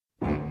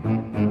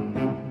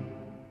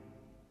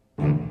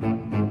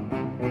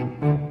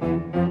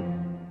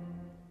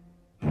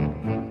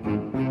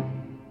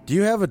Do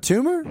you have a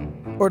tumor?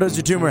 Or does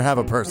your tumor have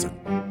a person?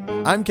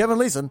 I'm Kevin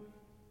Leeson.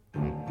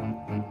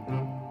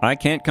 I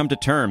can't come to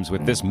terms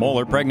with this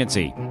molar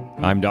pregnancy.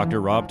 I'm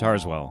Dr. Rob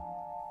Tarswell.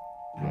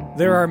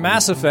 There are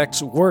mass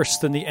effects worse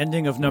than the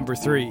ending of number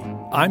 3.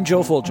 I'm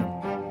Joe Fulgham.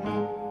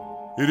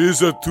 It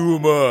is a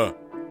tumor.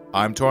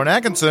 I'm Torrin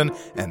Atkinson,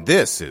 and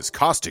this is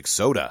Caustic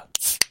Soda.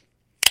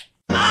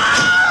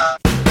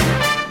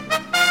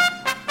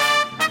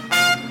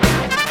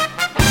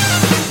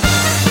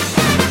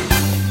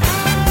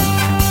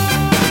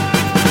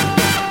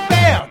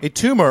 A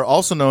tumor,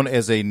 also known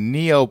as a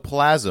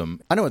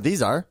neoplasm. I know what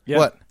these are. Yeah.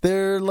 What?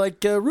 They're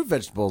like root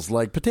vegetables,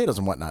 like potatoes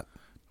and whatnot.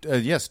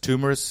 Yes,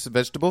 tumorous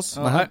vegetables.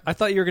 I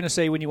thought you were going to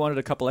say when you wanted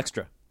a couple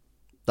extra.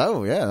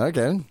 Oh, yeah,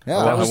 okay.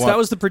 Yeah. That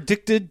was the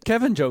predicted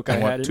Kevin joke I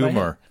had want in my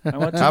tumor. head. I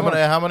want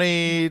How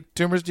many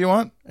tumors do you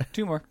want?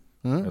 2 more.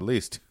 At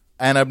least.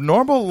 An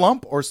abnormal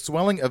lump or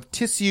swelling of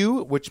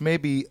tissue, which may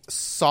be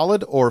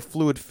solid or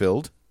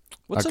fluid-filled.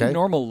 What's Okay. a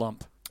normal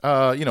lump?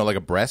 Like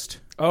a breast.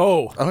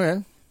 Oh,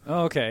 Okay.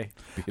 okay.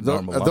 A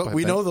normal lump, I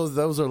We think. know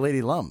those are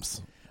lady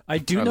lumps. I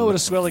do know what a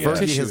swelling of Fergie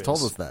tissue has told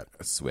is. us that.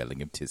 A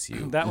swelling of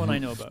tissue. That one I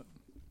know about.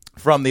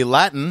 From the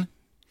Latin,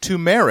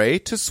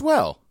 tumere, to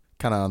swell.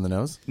 Kind of on the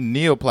nose.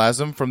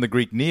 Neoplasm, from the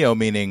Greek neo,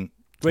 meaning,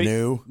 Wait,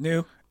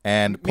 New.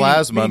 and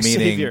plasma, meaning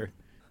savior.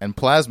 and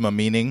plasma,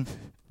 meaning,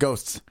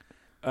 Ghosts.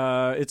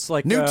 It's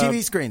like New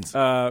TV screens.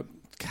 God,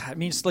 it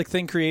means like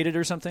thing created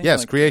or something.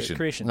 yes, Like, creation.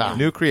 Creation.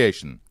 New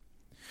creation.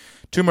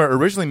 Tumor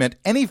originally meant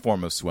any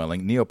form of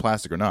swelling,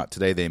 neoplastic or not.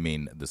 Today they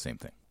mean the same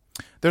thing.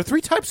 There are 3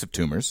 types of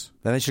tumors.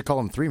 Then they should call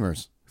them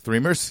threemers.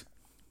 Threemers?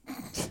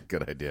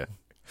 Good idea.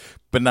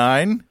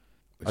 Benign,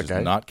 which Okay.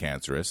 is not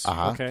cancerous.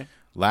 Okay.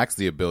 Lacks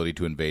the ability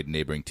to invade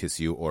neighboring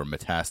tissue or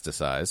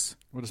metastasize.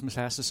 What does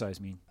metastasize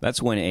mean?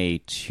 That's when a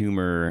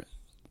tumor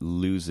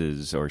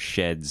loses or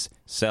sheds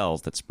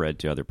cells that spread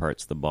to other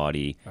parts of the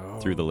body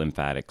through the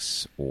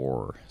lymphatics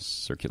or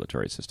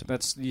circulatory system.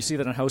 You see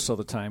that in house all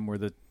the time, where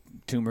the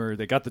tumor,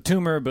 they got the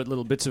tumor, but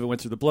little bits of it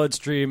went through the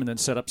bloodstream and then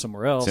set up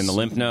somewhere else. It's in the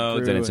lymph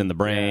nodes and it's in the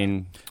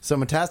brain. So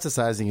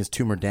metastasizing is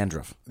tumor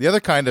dandruff. The other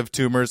kind of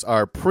tumors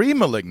are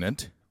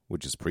pre-malignant,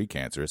 which is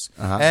precancerous,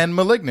 and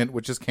malignant,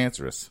 which is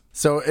cancerous.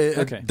 So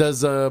Okay.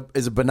 is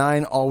a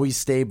benign always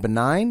stay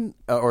benign,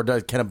 or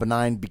can a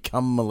benign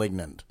become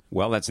malignant?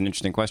 Well, that's an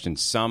interesting question.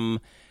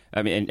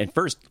 And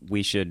first,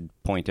 we should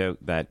point out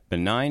that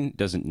benign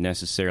doesn't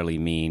necessarily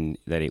mean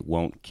that it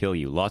won't kill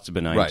you. Lots of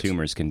benign Right.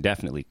 tumors can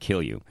definitely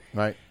kill you.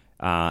 Right.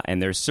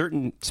 And there's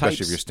certain Especially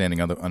types, if you're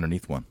standing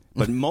underneath one.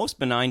 but most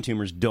benign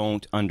tumors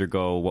don't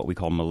undergo what we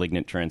call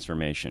malignant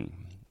transformation,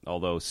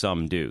 although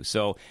some do.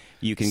 So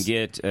you can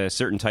get a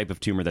certain type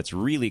of tumor that's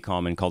really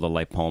common called a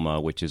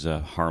lipoma, which is a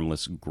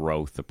harmless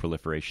growth, a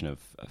proliferation of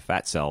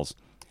fat cells.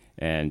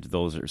 And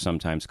those are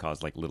sometimes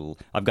caused like little...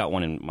 I've got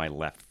one in my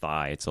left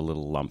thigh. It's a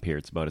little lump here.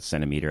 It's about a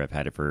centimeter. I've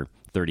had it for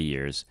 30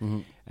 years.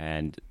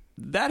 And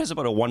that has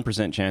about a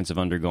 1% chance of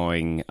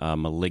undergoing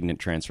malignant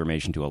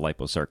transformation to a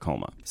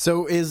liposarcoma.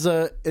 So is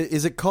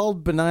it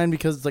called benign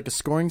because it's like a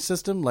scoring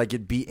system? Like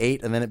it'd be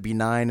 8 and then it'd be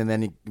 9 and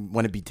then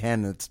when it'd be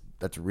 10,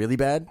 that's really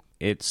bad?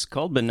 It's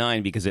called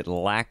benign because it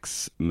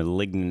lacks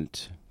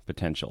malignant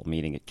potential,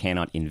 meaning it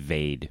cannot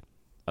invade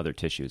other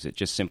tissues. It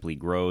just simply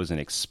grows and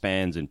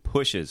expands and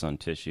pushes on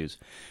tissues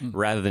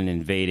rather than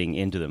invading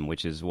into them,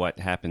 which is what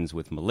happens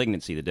with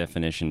malignancy, the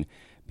definition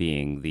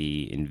being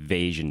the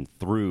invasion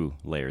through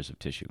layers of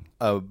tissue.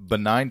 A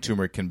benign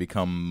tumor can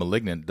become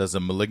malignant. Does a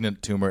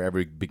malignant tumor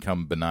ever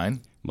become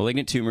benign?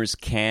 Malignant tumors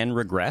can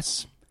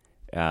regress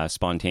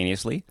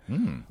spontaneously,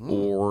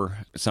 or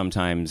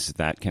sometimes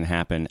that can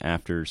happen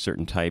after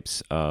certain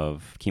types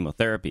of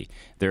chemotherapy.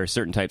 There are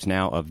certain types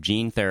now of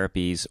gene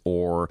therapies,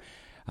 or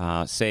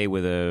say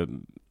with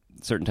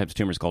certain types of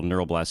tumors called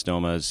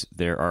neuroblastomas,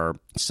 there are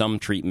some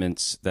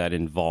treatments that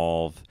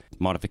involve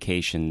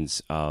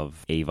modifications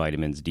of A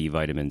vitamins, D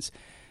vitamins,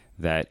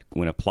 that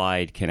when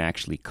applied can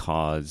actually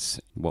cause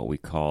what we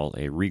call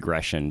a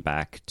regression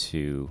back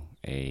to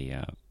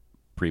a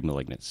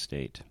pre-malignant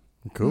state.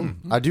 Cool.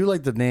 I do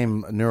like the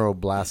name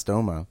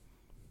neuroblastoma.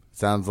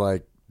 Sounds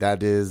like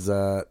that's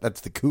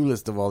the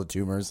coolest of all the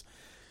tumors,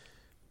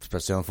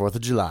 especially on 4th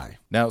of July.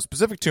 Now,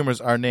 specific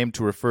tumors are named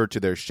to refer to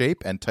their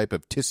shape and type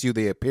of tissue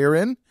they appear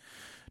in.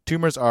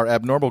 Tumors are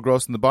abnormal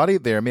growths in the body.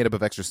 They are made up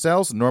of extra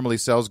cells. Normally,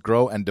 cells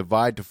grow and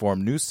divide to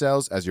form new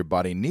cells as your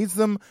body needs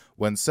them.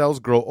 When cells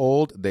grow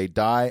old, they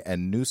die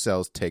and new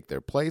cells take their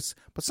place.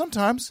 But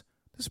sometimes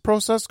this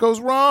process goes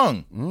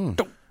wrong.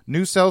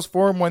 New cells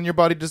form when your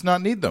body does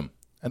not need them.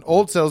 And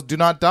old cells do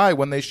not die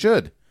when they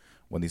should.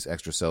 When these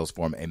extra cells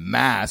form a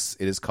mass,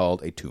 it is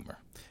called a tumor.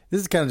 This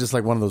is kind of just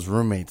like one of those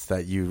roommates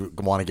that you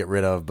want to get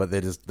rid of, but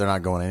they're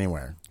not going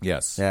anywhere.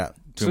 Yes. Yeah.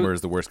 Tumor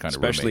is the worst kind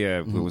of Especially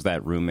roommate. who was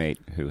that roommate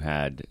who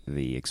had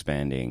the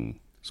expanding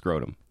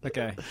scrotum? That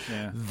guy,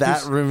 yeah.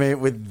 That roommate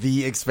with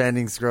the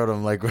expanding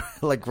scrotum,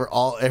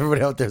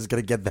 everybody out there is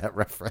going to get that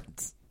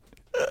reference.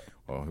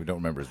 Well, we don't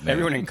remember his name.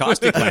 Everyone in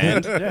Caustic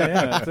Land.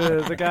 Yeah.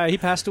 The guy, he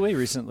passed away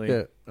recently.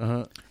 Yeah.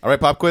 All right,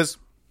 pop quiz.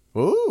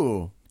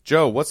 Ooh.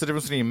 Joe, what's the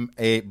difference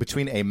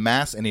between a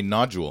mass and a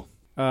nodule?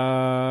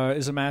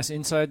 Is a mass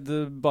inside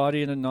the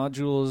body and a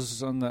nodule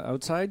is on the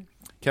outside?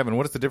 Kevin,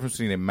 what is the difference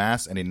between a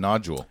mass and a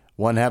nodule?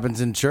 One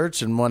happens in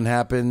church and one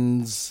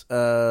happens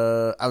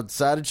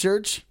outside of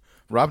church.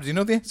 Rob, do you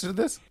know the answer to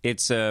this?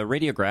 It's a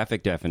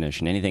radiographic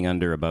definition. Anything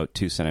under about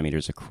 2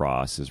 centimeters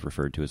across is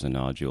referred to as a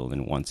nodule,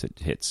 and once it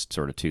hits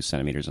sort of 2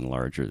 centimeters and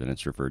larger, then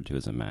it's referred to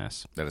as a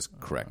mass. That is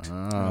correct.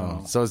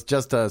 Oh, so it's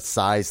just a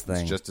size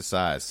thing. It's just a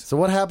size. So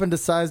what happened to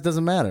size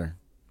doesn't matter.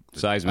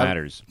 Size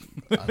matters.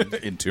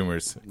 In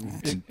tumors.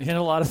 In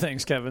a lot of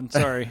things, Kevin.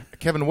 Sorry.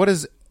 Kevin, what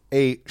is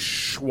a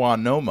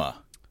schwannoma?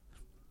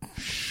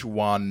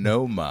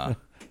 Schwannoma.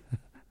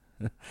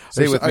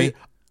 Say it with me.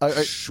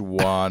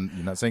 Schwan.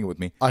 You're not saying it with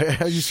me.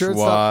 Are you sure it's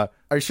not?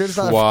 Are you sure it's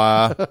not?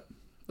 Are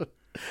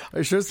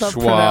you sure it's not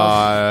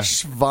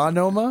pronounced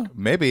schwannoma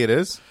Maybe it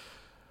is.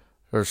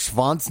 or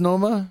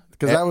schwanznoma?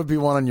 Because that would be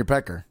one on your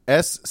pecker.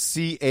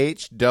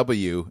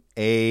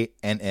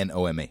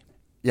 SCHWANNOMA.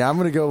 Yeah, I'm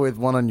going to go with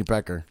one on your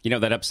pecker. You know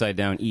that upside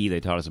down E they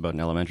taught us about in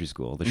elementary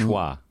school, the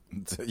schwa.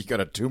 You got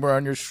a tumor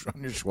on your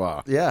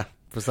schwa. Yeah,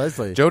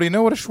 precisely. Joe, do you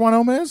know what a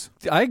schwannoma is?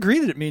 I agree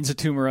that it means a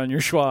tumor on your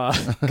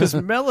schwa. Because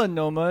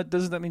melanoma,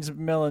 that means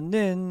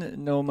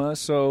melaninoma,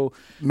 so...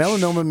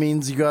 Melanoma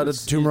means you got a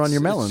tumor on your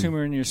melon. It's a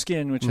tumor in your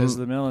skin, which has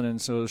the melanin.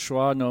 So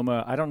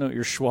schwannoma, I don't know what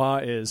your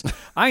schwa is.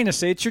 I'm going to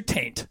say it's your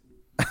taint.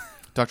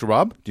 Dr.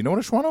 Rob, do you know what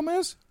a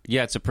schwannoma is?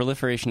 Yeah, it's a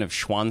proliferation of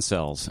Schwann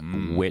cells,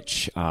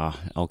 which,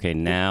 okay,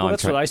 now... Well,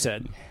 that's what I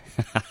said.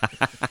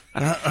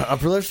 A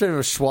proliferation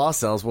of schwa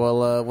cells.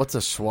 Well, what's a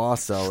schwa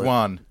cell?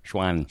 Schwann.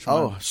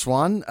 Oh,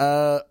 schwann?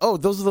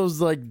 Those are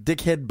those, like,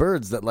 dickhead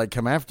birds that, like,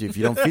 come after you if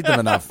you don't feed them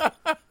enough.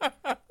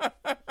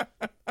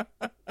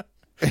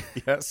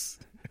 Yes.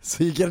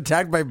 So you get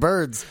attacked by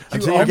birds.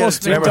 You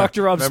almost made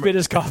Dr. Rob spit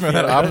his coffee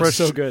out. Opera That's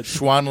so good.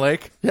 Schwann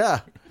Lake. Yeah,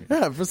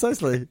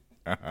 precisely.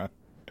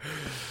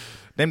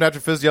 Named after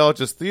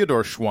physiologist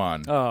Theodore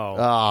Schwann.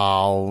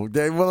 Well,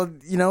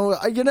 you know,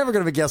 you're never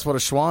going to guess what a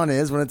schwann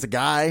is when it's a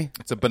guy.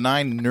 It's a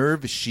benign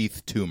nerve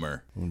sheath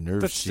tumor.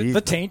 Nerve sheath?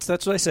 The taint,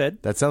 that's what I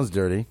said. That sounds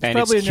dirty. And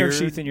Probably a it's nerve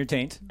cured, sheath in your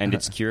taint. and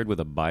it's cured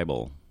with a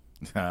Bible.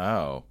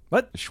 Oh.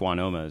 What?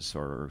 Schwannomas,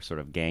 or sort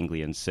of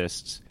ganglion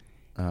cysts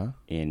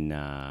in...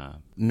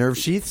 Nerve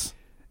sheaths?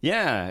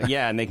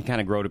 Yeah, and they can kind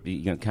of grow to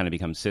be, kind of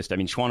become cyst. I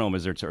mean,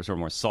 schwannomas are sort of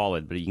more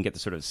solid, but you can get the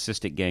sort of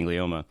cystic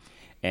ganglioma.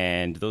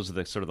 And those are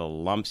the sort of the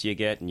lumps you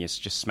get, and you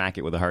just smack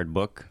it with a hard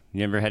book.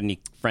 You ever had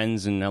any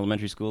friends in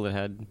elementary school that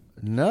had...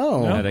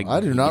 No, I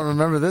do not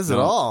remember this at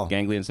all.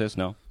 Ganglion cyst?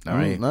 No. All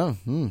right. No.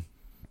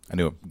 I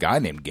knew a guy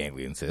named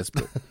ganglion cyst,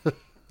 but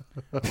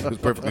it was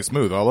perfectly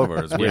smooth all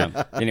over. It's weird.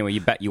 Yeah. Anyway,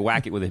 you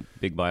whack it with a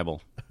big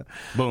Bible.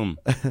 Boom.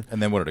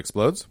 And then what, it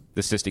explodes?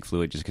 The cystic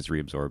fluid just gets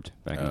reabsorbed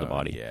back into the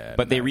body. Yeah,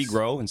 but they nice.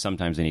 regrow, and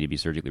sometimes they need to be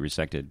surgically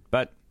resected.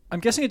 But I'm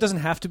guessing it doesn't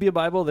have to be a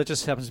Bible. That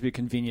just happens to be a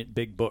convenient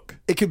big book.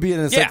 It could be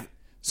an yeah,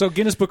 So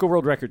Guinness Book of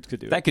World Records could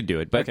do it. that could do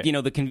it. But,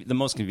 Okay. the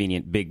most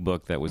convenient big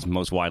book that was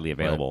most widely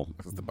available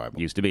That's the Bible.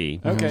 used to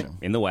be Okay.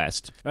 in the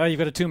West. You've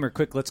got a tumor.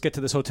 Quick, let's get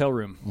to this hotel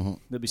room.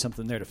 There'll be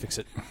something there to fix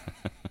it.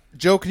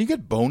 Joe, can you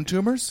get bone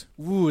tumors?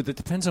 Ooh, that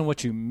depends on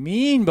what you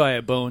mean by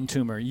a bone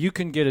tumor. You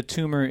can get a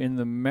tumor in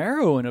the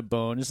marrow in a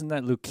bone. Isn't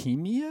that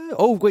leukemia?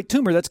 Oh, wait,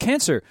 tumor, that's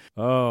cancer.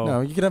 Oh. No,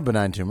 you can have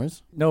benign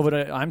tumors. No,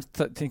 but I'm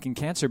thinking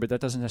cancer, but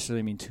that doesn't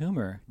necessarily mean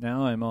tumor.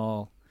 Now I'm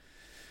all...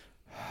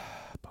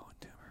 bone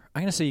tumor.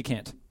 I'm going to say you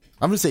can't.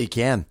 I'm going to say you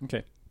can.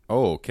 Okay.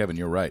 Oh, Kevin,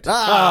 you're right. Yeah,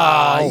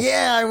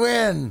 I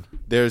win.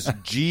 There's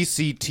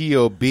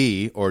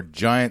GCTOB, or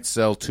giant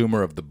cell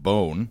tumor of the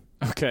bone.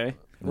 Okay.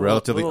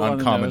 Relatively Little on the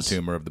uncommon nose.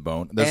 tumor of the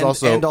bone.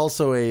 There's And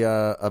also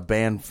a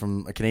band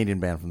from a Canadian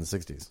band from the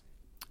 60s.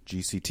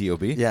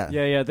 GCTOB. Yeah.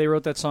 Yeah, they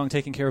wrote that song,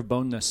 Taking Care of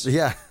Boneness.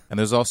 Yeah. And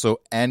there's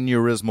also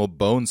aneurysmal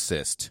bone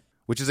cyst,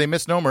 which is a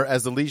misnomer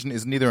as the lesion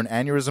is neither an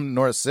aneurysm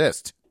nor a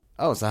cyst.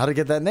 Oh, so how to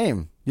get that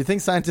name? You'd think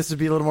scientists would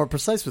be a little more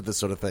precise with this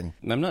sort of thing.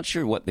 And I'm not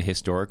sure what the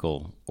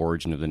historical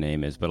origin of the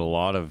name is, but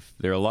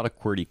there are a lot of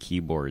QWERTY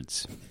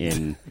keyboards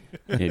in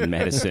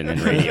medicine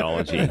and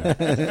radiology,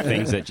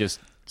 things that just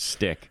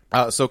stick.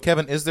 So,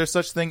 Kevin, is there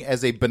such thing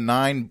as a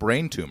benign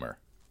brain tumor?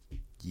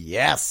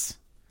 Yes.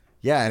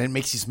 Yeah, and it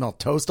makes you smell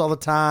toast all the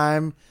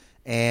time,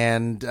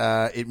 and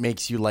it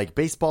makes you like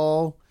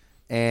baseball,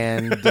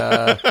 and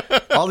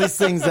all these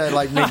things that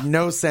like make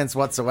no sense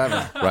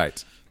whatsoever.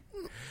 Right.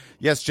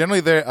 Yes, generally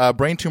their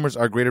brain tumors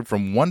are graded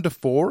from 1 to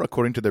 4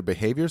 according to their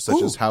behavior,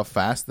 such as how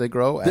fast they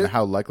grow and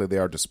how likely they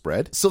are to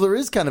spread. So there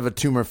is kind of a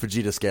tumor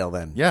Fujita scale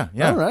then. Yeah.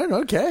 All right,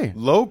 okay.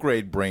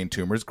 Low-grade brain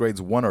tumors,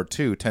 grades 1 or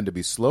 2, tend to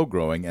be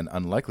slow-growing and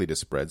unlikely to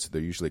spread, so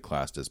they're usually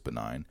classed as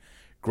benign.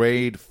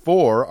 Grade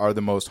 4 are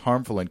the most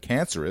harmful and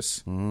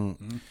cancerous.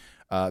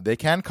 They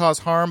can cause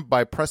harm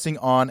by pressing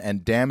on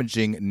and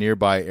damaging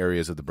nearby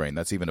areas of the brain.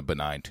 That's even a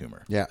benign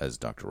tumor, as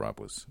Dr. Rob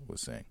was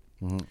saying.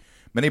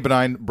 Many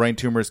benign brain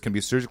tumors can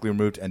be surgically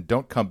removed and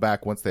don't come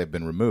back once they have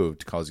been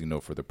removed, causing no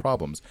further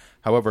problems.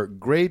 However,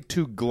 grade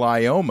 2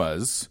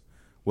 gliomas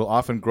will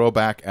often grow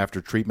back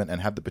after treatment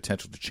and have the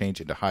potential to change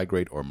into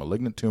high-grade or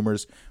malignant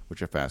tumors,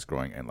 which are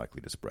fast-growing and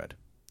likely to spread.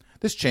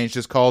 This change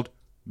is called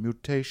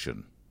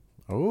mutation.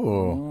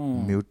 Oh.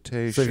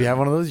 Mutation. So if you have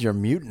one of those, you're a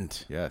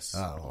mutant. Yes.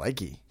 Oh,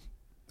 likey.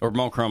 Or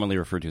more commonly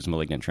referred to as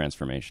malignant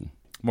transformation.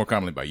 More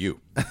commonly by you.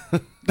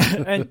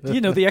 And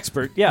the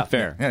expert. Yeah,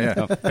 Fair. Yeah.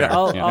 Oh, fair.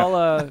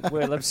 I'll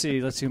wait. Let's see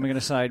who am I going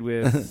to side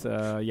with?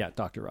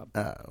 Dr. Rob.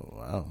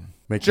 Wow.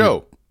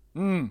 Joe,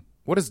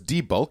 what is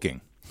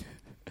debulking?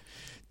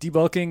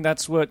 Debulking,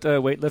 that's what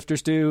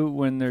weightlifters do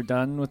when they're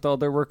done with all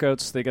their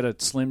workouts. They got to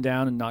slim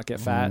down and not get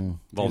fat.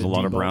 Involves a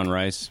lot of brown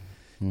rice.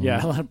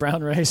 Yeah, a lot of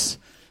brown rice,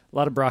 a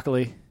lot of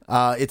broccoli.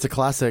 It's a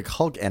classic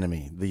Hulk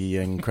enemy, the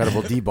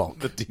incredible debulk.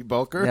 The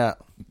debulker? Yeah.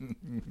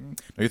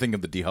 Are you thinking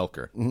of the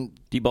dehulker?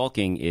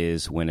 Debulking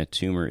is when a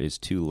tumor is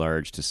too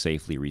large to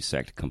safely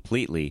resect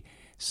completely,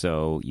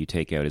 so you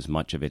take out as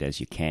much of it as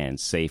you can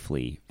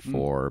safely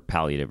for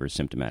palliative or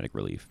symptomatic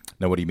relief.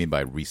 Now, what do you mean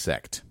by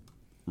resect?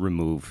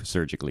 Remove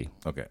surgically.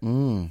 Okay.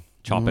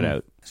 Chop it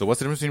out. So what's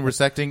the difference between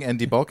resecting and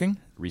debulking?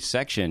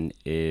 Resection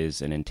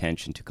is an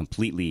intention to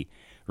completely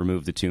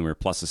remove the tumor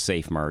plus a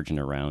safe margin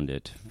around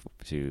it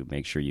to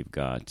make sure you've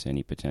got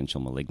any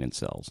potential malignant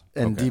cells.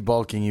 And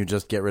debulking, you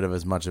just get rid of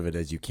as much of it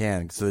as you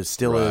can. So there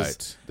still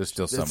is. There's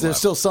still some There's left.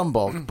 still some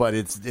bulk, but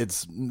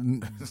it's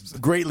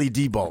greatly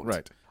debulked.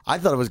 Right. I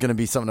thought it was going to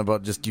be something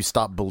about just you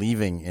stop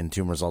believing in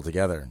tumors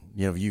altogether.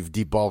 You've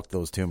debulked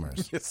those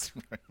tumors. Yes.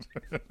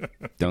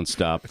 Don't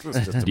stop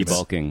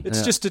debulking.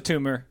 It's just a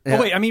tumor. Oh,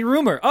 wait, I mean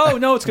rumor. Oh,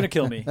 no, it's going to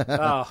kill me.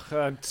 Oh,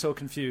 I'm so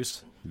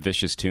confused.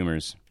 Vicious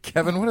tumors.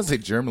 Kevin, what is a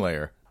germ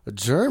layer? A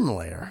germ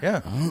layer.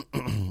 Yeah.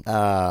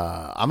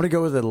 I'm going to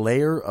go with a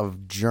layer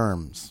of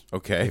germs.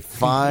 Okay.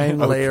 Fine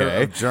layer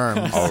Okay. of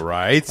germs. All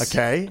right.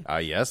 Okay.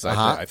 Yes,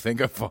 Uh-huh. I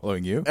think I'm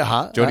following you.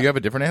 Uh-huh. Joe, do you have a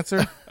different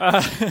answer?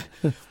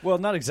 Well,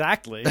 not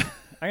exactly.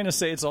 I'm going to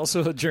say it's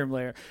also a germ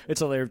layer. It's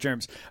a layer of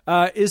germs.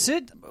 Is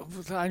it?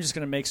 I'm just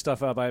going to make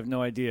stuff up. I have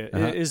no idea.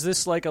 Is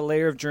this like a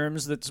layer of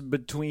germs that's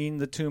between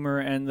the tumor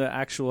and the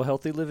actual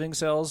healthy living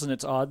cells, and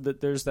it's odd that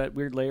there's that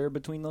weird layer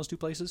between those two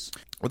places?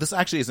 Well, this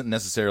actually isn't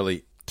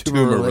necessarily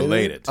Tumor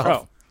tumor-related.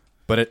 Oh.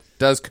 But it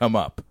does come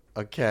up.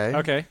 Okay.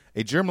 Okay.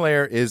 A germ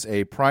layer is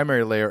a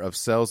primary layer of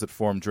cells that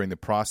form during the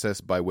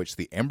process by which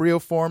the embryo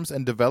forms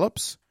and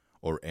develops,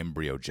 or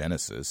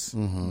embryogenesis.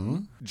 Mm-hmm.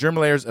 Germ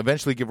layers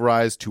eventually give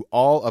rise to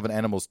all of an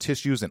animal's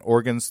tissues and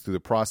organs through the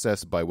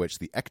process by which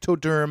the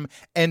ectoderm,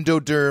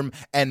 endoderm,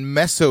 and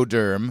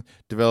mesoderm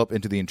develop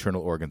into the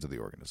internal organs of the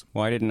organism.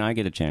 Why didn't I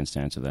get a chance to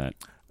answer that?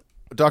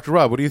 Dr.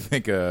 Rob, what do you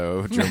think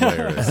a germ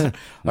layer is?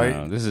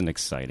 No, this isn't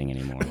exciting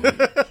anymore.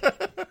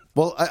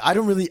 Well, I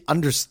don't really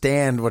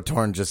understand what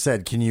Torrin just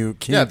said. Can you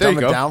Yeah, there dumb you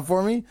it go. down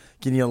for me?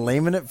 Can you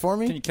layman it for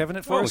me? Can you Kevin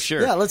it for Oh, us?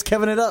 sure. Yeah, let's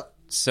Kevin it up.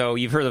 So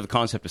you've heard of the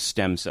concept of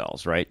stem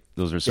cells, right?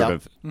 Those are sort Yeah.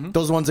 of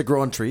Those ones that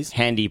grow on trees.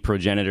 handy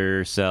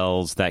progenitor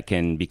cells that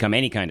can become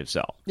any kind of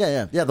cell.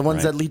 Yeah. The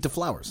ones that lead to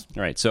flowers.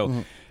 All right.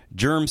 So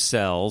germ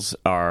cells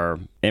are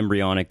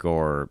embryonic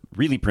or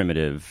really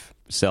primitive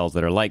cells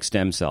that are like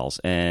stem cells.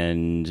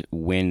 And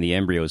when the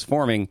embryo is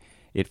forming,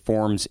 it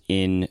forms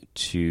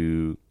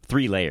into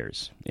three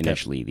layers.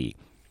 Initially, the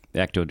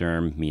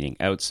ectoderm, meaning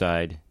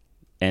outside,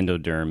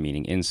 endoderm,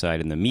 meaning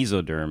inside, and the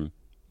mesoderm,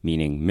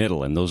 meaning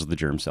middle. And those are the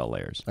germ cell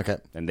layers. Okay.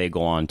 And they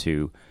go on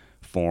to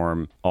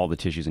form all the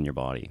tissues in your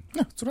body.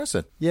 Yeah, that's what I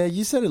said. Yeah,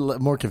 you said it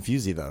more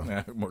confusing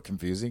though. More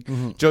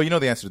confusing. Joe, you know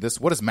the answer to this.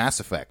 What is Mass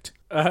Effect?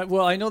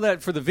 Well, I know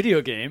that for the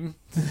video game.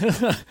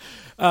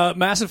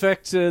 Mass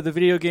Effect, the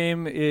video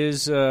game,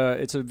 is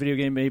it's a video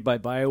game made by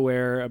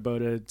BioWare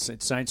about it's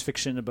science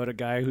fiction about a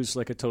guy who's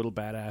like a total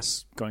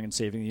badass going and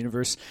saving the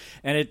universe.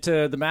 And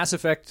the Mass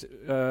Effect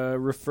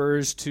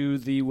refers to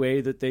the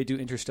way that they do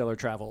interstellar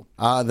travel.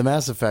 The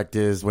Mass Effect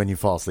is when you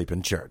fall asleep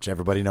in church.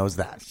 Everybody knows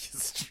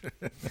that.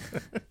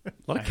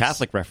 A lot of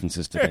Catholic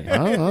references today.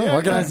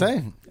 What can I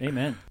say?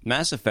 Amen.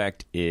 Mass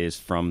effect is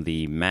from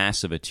the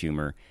mass of a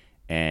tumor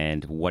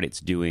and what it's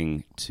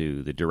doing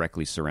to the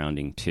directly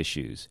surrounding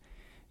tissues.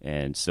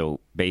 And so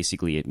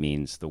basically it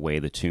means the way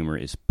the tumor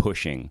is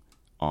pushing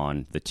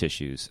on the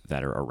tissues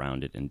that are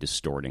around it and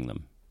distorting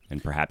them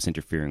and perhaps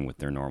interfering with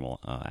their normal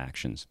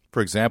actions.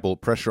 For example,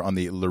 pressure on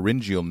the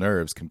laryngeal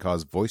nerves can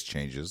cause voice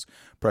changes.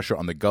 Pressure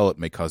on the gullet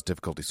may cause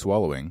difficulty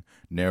swallowing.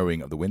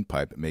 Narrowing of the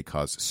windpipe may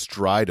cause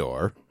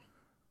stridor,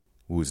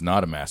 who is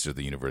not a Master of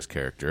the Universe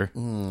character,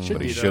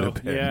 but he should have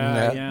been.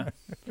 Yeah.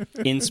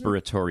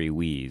 Inspiratory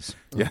wheeze.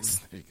 Yes,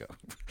 there you go.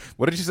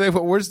 What did you say?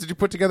 What words did you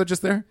put together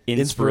just there?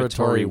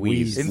 Inspiratory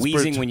wheeze. Inspirat-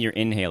 Wheezing when you're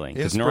inhaling.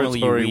 Because normally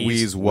you Inspiratory wheeze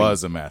wheeze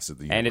was a Master of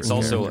the Universe and it's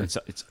also character.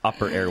 it's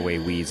upper airway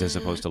wheeze as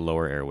opposed to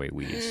lower airway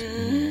wheeze.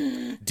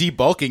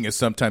 Debulking is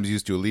sometimes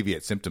used to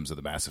alleviate symptoms of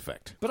the Mass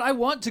Effect. But I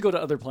want to go to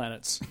other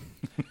planets.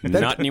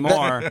 Not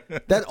anymore.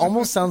 That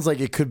almost sounds like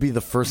it could be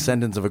the first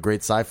sentence of a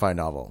great sci-fi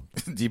novel.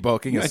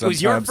 Debulking is It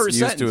was your sometimes first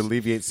used to sentence.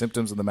 alleviate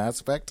symptoms of the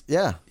Mass Effect.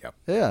 Yeah. Yep.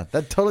 Yeah.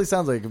 That totally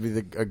sounds like it could be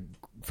the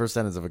first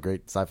sentence of a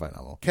great sci-fi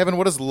novel. Kevin,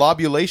 what is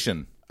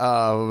lobulation?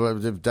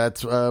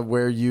 That's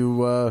where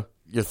you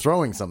you're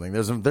throwing something.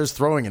 There's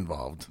throwing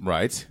involved.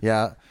 Right.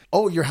 Yeah.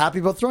 Oh, you're happy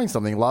about throwing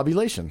something.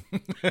 Lobulation.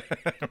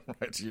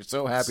 Right. You're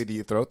so happy that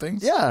you throw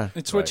things? Yeah.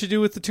 It's what you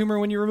do with the tumor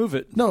when you remove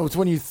it. No, it's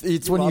when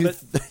lob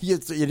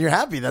you're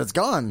happy that it's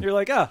gone. You're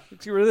like,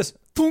 let's get rid of this.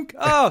 Thunk.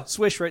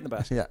 Swish right in the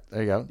basket. Yeah,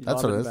 there you go.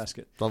 That's lob what it it in is. the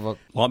basket.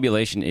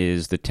 Lobulation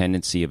is the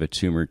tendency of a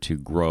tumor to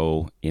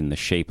grow in the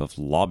shape of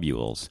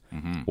lobules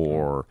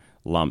or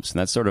lumps. And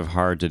that's sort of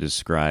hard to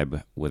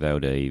describe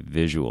without a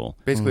visual.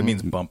 Basically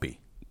means bumpy.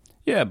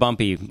 Yeah,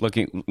 bumpy.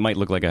 Might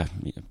look like a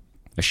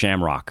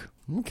shamrock.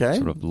 Okay.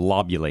 Sort of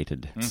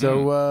lobulated.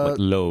 So, like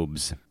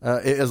lobes.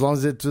 as long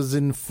as it was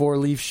in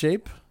 4-leaf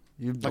shape,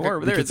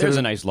 There's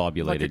a nice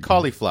lobulated. Like a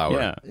cauliflower.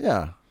 Yeah.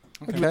 Yeah.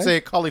 You would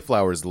say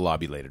cauliflower is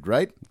lobulated,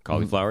 right?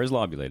 Cauliflower is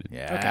lobulated.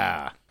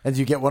 Yeah. And do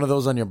you get one of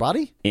those on your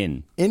body?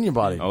 In In your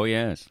body? Oh,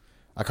 yes.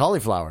 A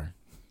cauliflower.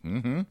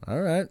 Mm-hmm.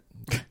 All right.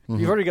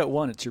 You've already got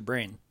one. It's your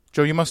brain.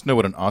 Joe, you must know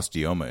what an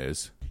osteoma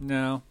is.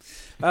 No.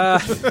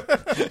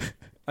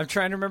 I'm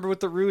trying to remember what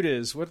the root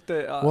is. What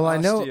the Well, I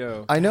know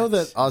osteo.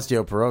 that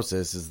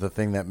osteoporosis is the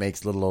thing that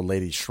makes little old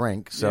ladies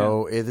shrink.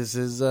 So this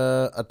is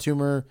a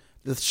tumor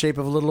the shape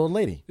of a little old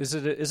lady. Is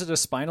it a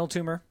spinal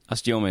tumor?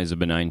 Osteoma is a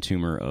benign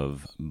tumor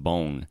of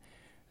bone.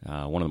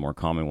 One of the more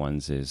common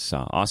ones is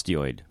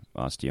osteoid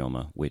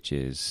osteoma, which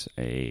is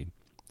a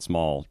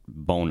small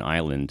bone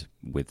island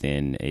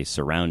within a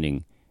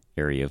surrounding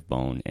area of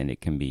bone, and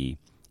it can be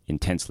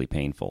intensely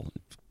painful.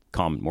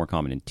 More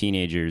common in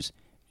teenagers,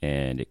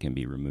 and it can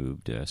be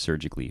removed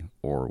surgically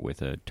or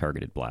with a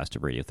targeted blast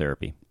of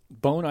radiotherapy.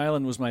 Bone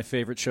Island was my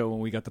favorite show when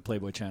we got the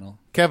Playboy Channel.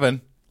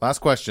 Kevin, last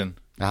question.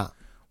 Ah.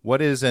 What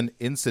is an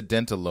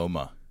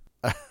incidentaloma?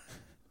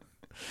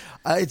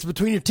 It's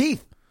between your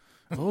teeth.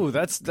 Oh,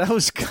 that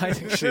was kind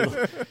of chill.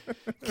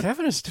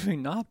 Kevin is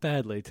doing not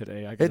badly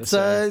today. I gotta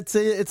say.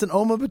 It's an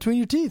oma between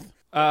your teeth.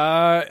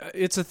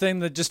 It's a thing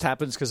that just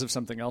happens because of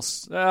something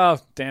else. Oh,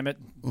 damn it!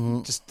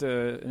 Just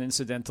an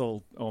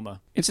incidental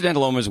oma.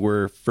 Incidental omas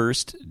were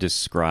first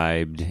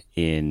described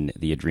in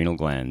the adrenal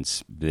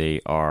glands. They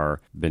are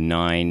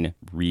benign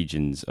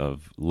regions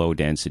of low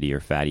density or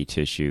fatty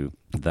tissue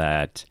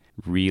that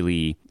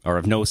really are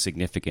of no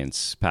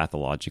significance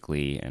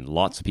pathologically, and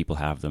lots of people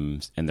have them,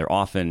 and they're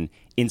often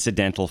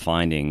incidental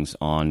findings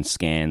on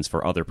scans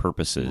for other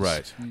purposes.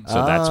 Right.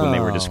 So that's when they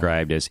were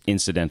described as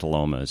incidental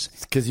omas.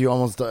 Because you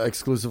almost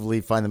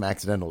exclusively find them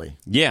accidentally.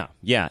 Yeah.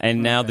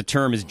 And now the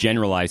term is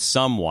generalized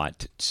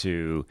somewhat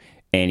to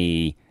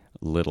any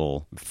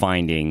little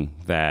finding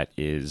that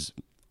is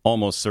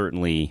almost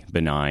certainly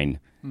benign,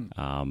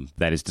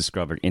 that is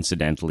discovered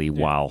incidentally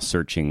while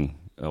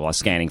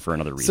scanning for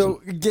another reason.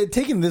 So,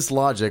 taking this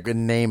logic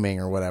and naming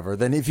or whatever,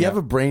 then if you have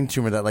a brain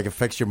tumor that like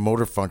affects your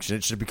motor function,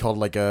 it should be called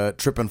like a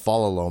trip and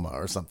fall loma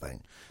or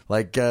something.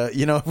 Like,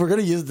 if we're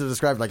going to use it to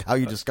describe like how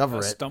you discover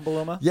it.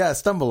 Stumbleoma? Yeah,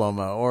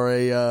 stumbleoma. Or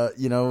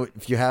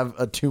if you have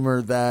a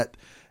tumor that,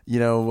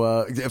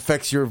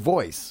 affects your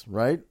voice,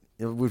 right?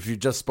 Which you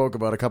just spoke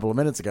about a couple of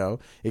minutes ago.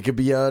 It could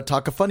be a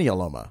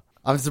talcophonioloma.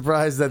 I'm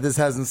surprised that this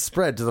hasn't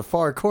spread to the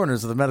far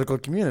corners of the medical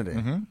community.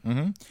 Do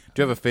you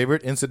have a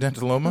favorite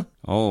incidentaloma?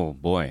 Oh,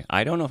 boy.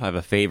 I don't know if I have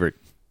a favorite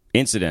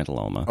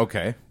incidentaloma.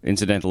 Okay.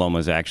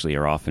 Incidentalomas actually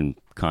are often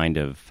kind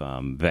of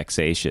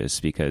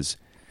vexatious because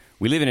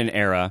we live in an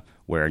era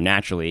where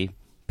naturally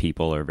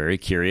people are very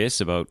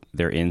curious about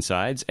their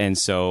insides, and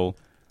so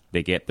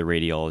they get the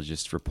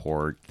radiologist's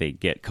report, they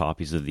get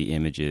copies of the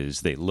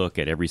images, they look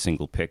at every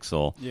single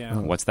pixel. Yeah.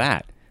 What's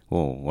that?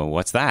 Well,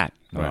 what's that?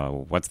 Right.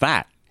 What's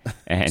that?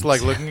 And It's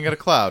like looking at a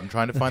cloud and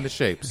trying to find the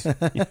shapes.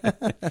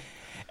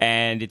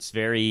 And it's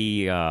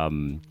very...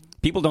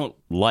 people don't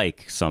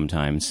like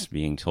sometimes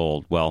being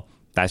told, well,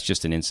 that's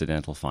just an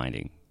incidental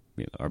finding.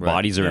 Our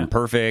bodies are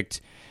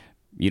imperfect.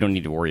 You don't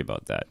need to worry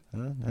about that.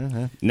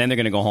 And then they're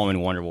going to go home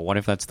and wonder, well, what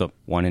if that's the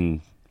 1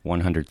 in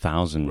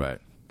 100,000 Right.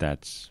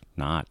 that's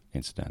not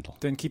incidental?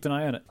 Then keep an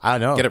eye on it. I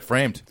know. Get it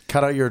framed.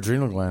 Cut out your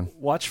adrenal gland.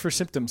 Watch for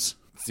symptoms.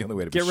 It's the only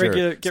way to Get be sure.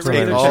 regular Take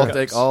checkups.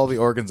 take all the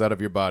organs out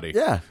of your body.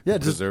 Yeah.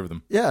 And preserve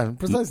them. Yeah,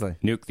 precisely.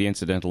 Nuke the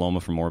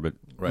incidentaloma from orbit.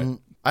 Right.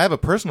 I have a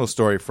personal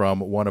story from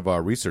one of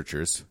our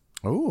researchers,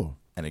 Ooh.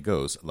 and it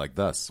goes like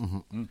thus. In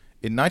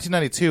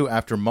 1992,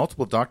 after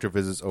multiple doctor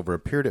visits over a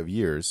period of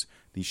years,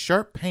 the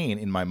sharp pain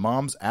in my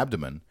mom's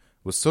abdomen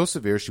was so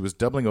severe she was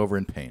doubling over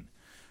in pain.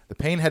 The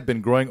pain had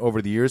been growing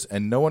over the years,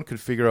 and no one could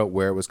figure out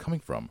where it was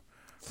coming from.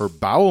 Her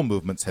bowel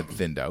movements had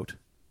thinned out,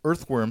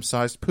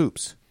 earthworm-sized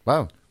poops.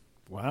 Wow.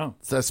 Wow.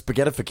 It's a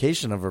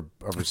spaghettification of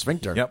her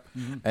sphincter. Yep.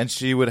 And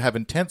she would have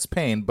intense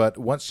pain, but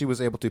once she was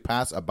able to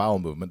pass a bowel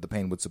movement, the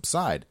pain would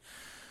subside.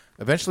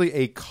 Eventually,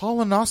 a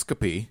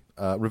colonoscopy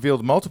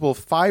revealed multiple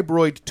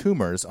fibroid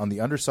tumors on the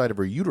underside of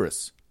her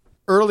uterus.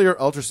 Earlier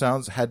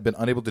ultrasounds had been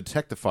unable to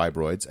detect the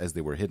fibroids as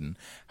they were hidden.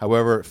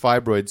 However,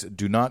 fibroids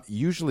do not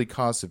usually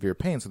cause severe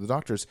pain, so the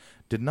doctors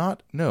did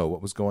not know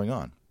what was going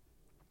on.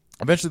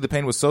 Eventually, the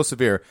pain was so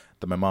severe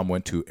that my mom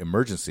went to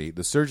emergency.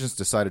 The surgeons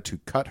decided to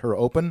cut her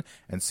open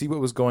and see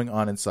what was going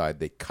on inside.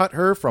 They cut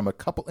her from a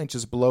couple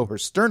inches below her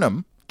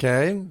sternum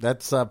Okay,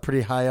 that's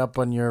pretty high up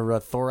on your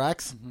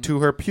thorax. to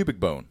her pubic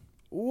bone.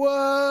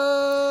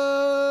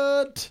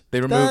 What?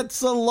 They removed-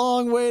 That's a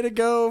long way to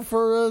go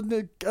for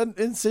an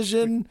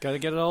incision. Got to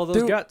get all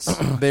those guts.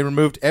 They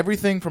removed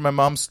everything from my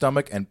mom's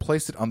stomach and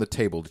placed it on the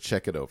table to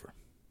check it over.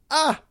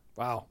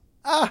 Wow.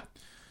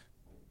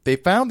 They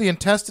found the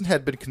intestine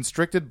had been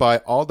constricted by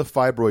all the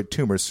fibroid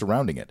tumors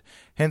surrounding it,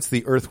 hence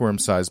the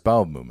earthworm-sized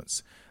bowel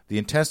movements. The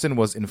intestine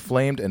was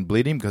inflamed and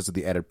bleeding because of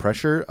the added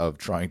pressure of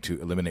trying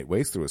to eliminate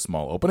waste through a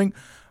small opening,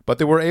 but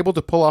they were able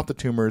to pull off the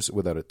tumors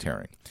without it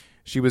tearing.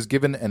 She was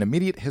given an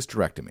immediate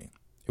hysterectomy.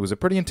 It was a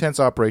pretty intense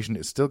operation.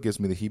 It still gives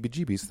me the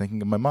heebie-jeebies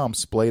thinking of my mom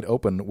splayed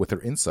open with her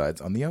insides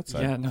on the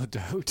outside. Yeah, no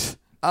doubt.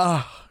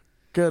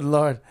 Good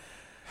Lord.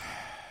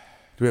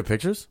 Do we have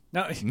pictures?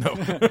 No. No.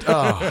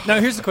 Now,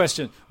 here's the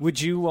question. Would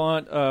you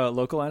want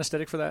local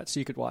anesthetic for that so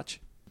you could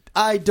watch?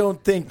 I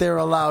don't think they're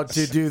allowed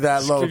to do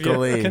that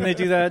locally. Can they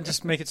do that?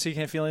 Just make it so you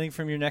can't feel anything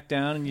from your neck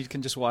down and you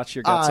can just watch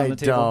your guts on the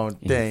table? I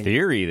don't In think.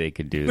 theory, they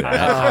could do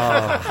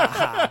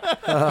that.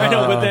 I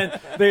know, but then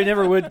they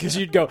never would because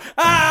you'd go,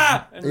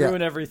 and Yeah.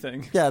 ruin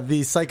everything. Yeah,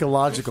 the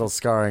psychological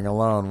scarring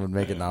alone would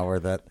make it not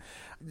worth it.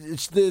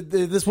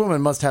 This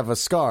woman must have a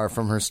scar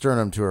from her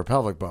sternum to her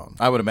pelvic bone.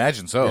 I would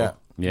imagine so. Yeah.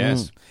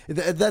 Yes.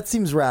 That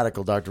seems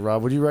radical, Dr.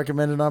 Rob. Would you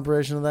recommend an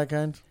operation of that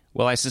kind?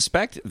 Well, I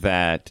suspect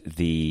that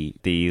the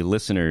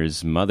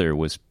listener's mother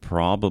was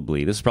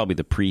probably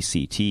the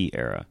pre-CT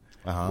era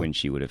when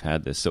she would have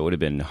had this. So it would have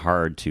been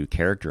hard to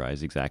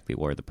characterize exactly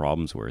where the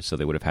problems were. So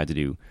they would have had to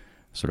do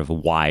sort of a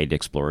wide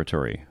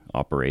exploratory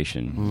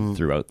operation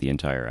throughout the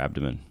entire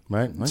abdomen.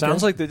 Right. Okay.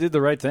 Sounds like they did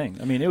the right thing.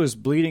 I mean, it was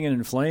bleeding and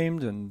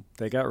inflamed, and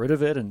they got rid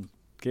of it and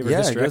gave her Yeah,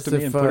 I guess hysterectomy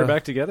if, and put her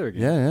back together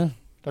again. Yeah.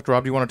 Dr.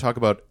 Rob, do you want to talk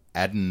about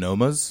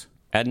adenomas?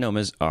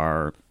 Adenomas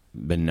are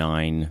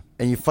benign.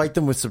 And you fight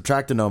them with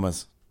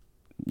subtractinomas.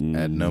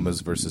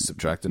 Adenomas versus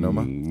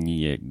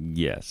subtractinoma?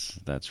 Yes,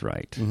 that's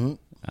right.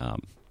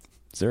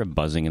 Is there a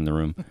buzzing in the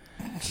room?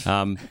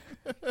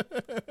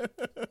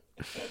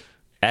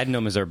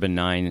 Adenomas are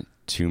benign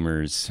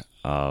tumors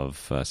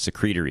of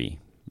secretory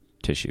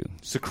tissue.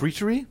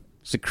 Secretory?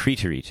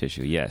 Secretory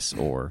tissue, yes,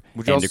 or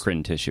Would you also-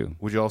 endocrine tissue.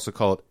 Would you also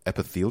call it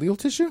epithelial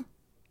tissue?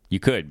 You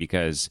could,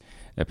 because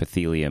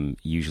epithelium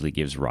usually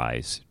gives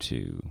rise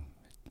to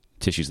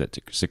tissues that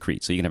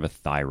secrete. So you can have a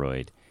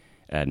thyroid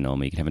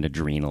adenoma, you can have an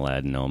adrenal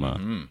adenoma,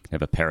 you can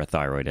have a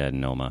parathyroid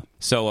adenoma.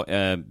 So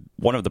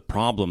one of the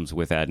problems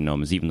with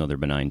adenomas, even though they're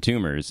benign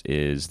tumors,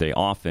 is they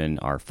often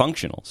are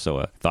functional. So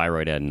a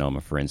thyroid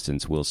adenoma, for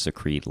instance, will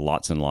secrete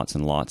lots and lots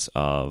and lots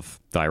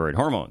of thyroid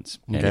hormones,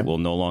 and it will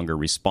no longer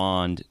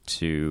respond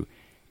to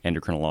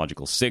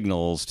endocrinological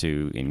signals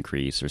to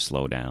increase or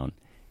slow down,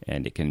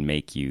 and it can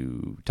make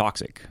you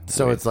toxic.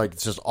 So it's like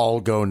it's just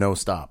all go, no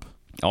stop.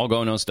 All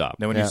go, no stop.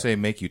 Now, when you say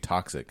make you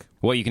toxic,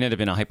 Well, you can end up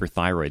in a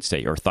hyperthyroid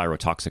state or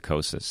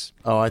thyrotoxicosis.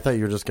 Oh, I thought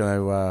you were just going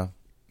to...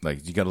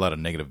 like you got a lot of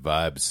negative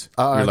vibes.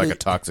 are You're like they- a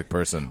toxic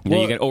person.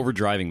 You get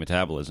overdriving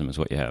metabolism is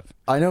what you have.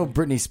 I know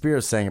Britney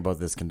Spears sang about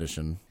this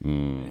condition.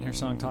 In her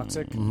song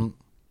Toxic.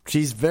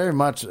 She's very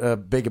much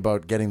big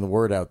about getting the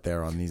word out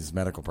there on these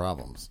medical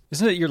problems.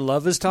 Isn't it Your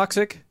Love is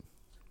Toxic?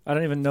 I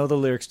don't even know the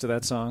lyrics to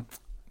that song.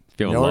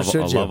 Feel Nor a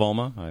should you. love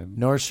oma?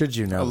 Nor should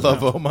you know.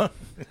 Love-oma?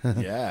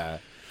 Yeah.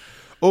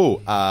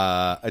 Oh,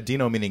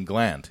 adeno meaning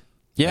gland.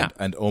 Yeah.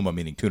 And oma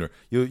meaning tumor.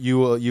 You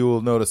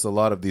will notice a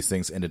lot of these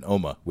things end in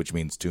oma, which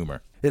means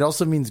tumor. It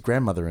also means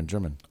grandmother in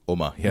German.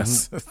 Oma,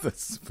 yes.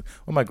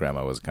 Well, my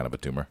grandma was kind of a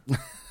tumor.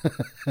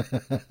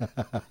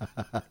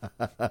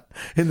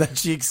 In that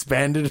she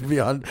expanded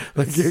beyond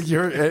like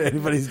your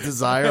anybody's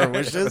desire or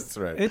wishes. That's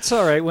right. It's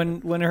all right.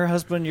 When her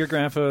husband, your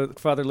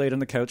grandfather, laid on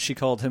the couch, she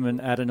called him an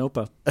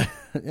adenopa.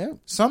 Yeah.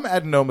 Some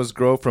adenomas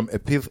grow from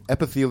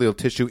epithelial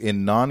tissue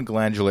in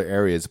non-glandular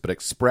areas but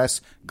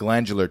express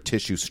glandular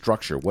tissue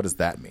structure. What does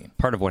that mean?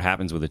 Part of what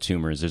happens with a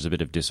tumor is there's a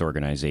bit of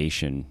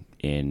disorganization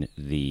in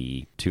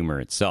the tumor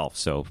itself.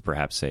 So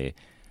perhaps an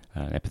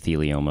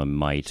epithelioma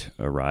might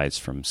arise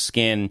from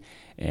skin,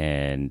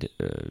 and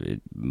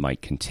it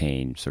might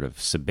contain sort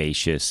of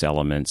sebaceous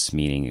elements,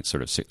 meaning it's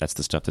sort of that's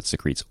the stuff that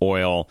secretes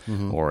oil,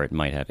 or it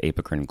might have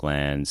apocrine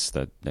glands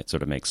that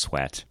sort of make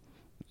sweat,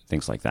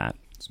 things like that.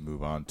 Let's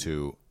move on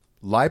to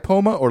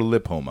lipoma or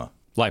lipoma.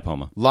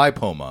 Lipoma.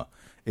 Lipoma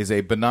is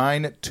a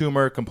benign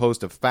tumor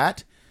composed of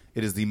fat.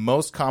 It is the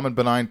most common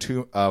benign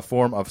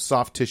form of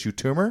soft tissue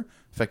tumor,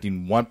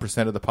 affecting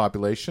 1% of the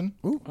population.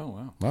 Oh,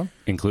 wow. Well,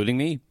 Including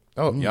me.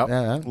 Oh, yep.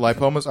 yeah.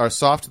 Lipomas are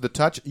soft to the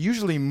touch,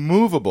 usually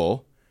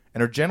movable,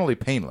 and are generally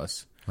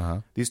painless.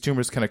 These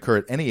tumors can occur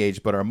at any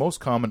age, but are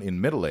most common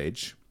in middle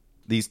age.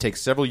 These take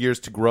several years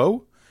to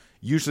grow.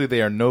 Usually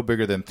they are no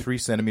bigger than 3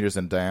 centimeters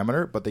in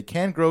diameter, but they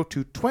can grow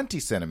to 20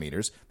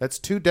 centimeters. That's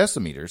 2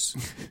 decimeters.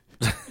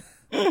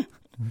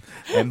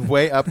 And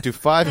weigh up to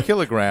 5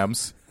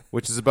 kilograms,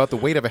 which is about the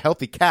weight of a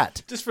healthy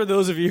cat. Just for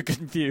those of you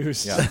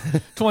confused,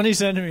 20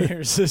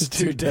 centimeters is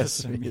 2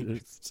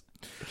 decimeters.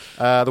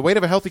 The weight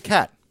of a healthy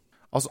cat.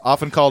 Also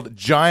often called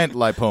giant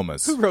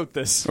lipomas. Who wrote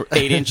this? Or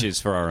 8 inches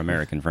for our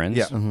American friends.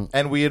 Yeah.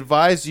 And we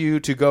advise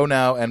you to go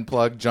now and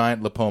plug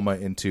giant lipoma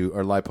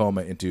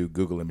into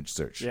Google image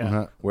search.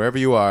 Yeah. Wherever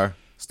you are,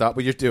 stop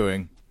what you're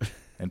doing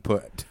and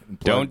put.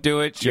 Don't do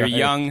it. You're giant-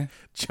 young.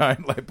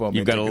 Giant lipoma.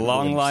 You've got a into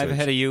long Google life search.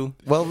 ahead of you.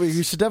 Well,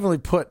 you should definitely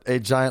put a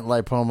giant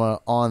lipoma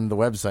on the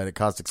website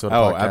at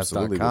Oh,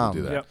 absolutely. We'll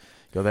do that. Yep.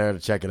 Go there to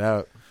check it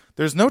out.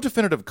 There's no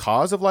definitive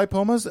cause of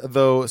lipomas,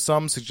 though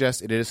some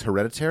suggest it is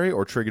hereditary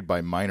or triggered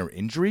by minor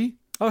injury.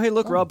 Oh, hey,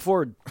 look, Rob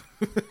Ford.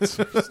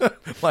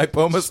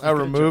 Lipomas are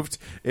removed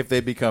if they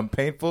become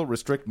painful,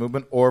 restrict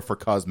movement, or for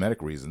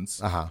cosmetic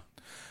reasons.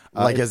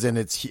 Like as in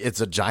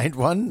it's a giant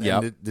one Yep.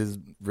 and it is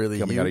really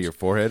Coming huge. out of your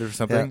forehead or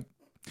something.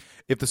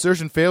 If the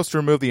surgeon fails to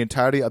remove the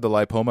entirety of the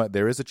lipoma,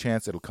 there is a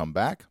chance it'll come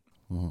back.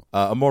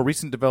 A more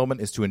recent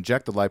development is to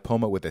inject the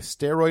lipoma with a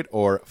steroid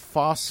or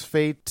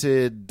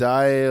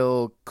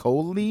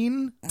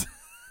phosphatidylcholine.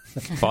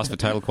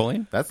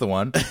 Phosphatidylcholine? That's the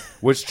one,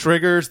 which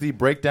triggers the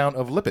breakdown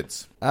of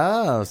lipids.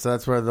 Oh, so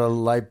that's where the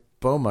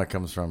lipoma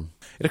comes from.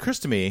 It occurs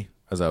to me,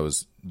 as I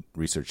was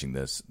researching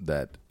this,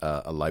 that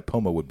a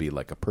lipoma would be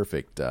like a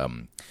perfect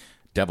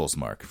devil's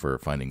mark for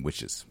finding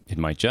witches. It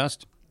might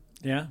just.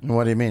 Yeah.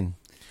 What do you mean?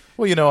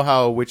 Well, you know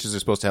how witches are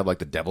supposed to have like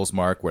the devil's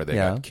mark where they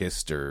Yeah. got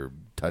kissed or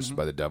touched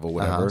by the devil,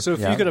 whatever. So if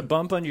Yeah. you got a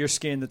bump under your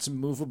skin that's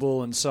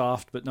movable and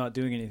soft but not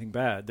doing anything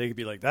bad, they could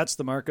be like, that's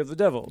the mark of the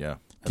devil. Yeah.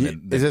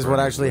 Is this what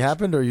actually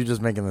happened, or are you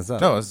just making this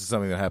up? No, this is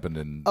something that happened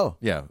in. Oh,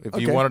 yeah. If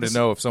okay. you wanted to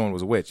know if someone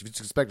was a witch, if you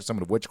suspected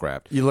someone of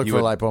witchcraft, You look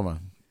for would lipoma.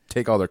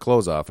 take all their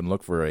clothes off and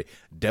look for a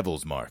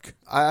devil's mark.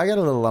 I got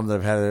a little lump that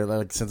I've had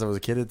like since I was a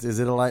kid. Is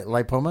it a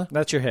lipoma?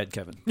 That's your head,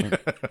 Kevin.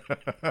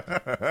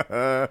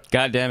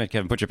 God damn it,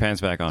 Kevin. Put your pants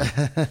back on.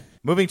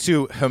 Moving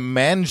to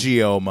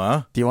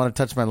hemangioma Do you want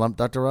to touch my lump,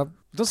 Dr. Rob?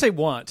 Don't say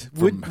want.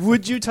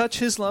 Would you touch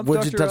his lump, Would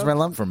Dr. you touch Rob? my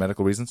lump? for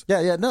medical reasons.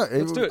 Yeah, no.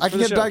 Let's do it I for can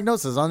the get show.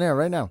 diagnosis on air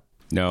right now.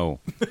 No.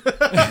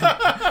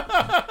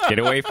 Get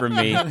away from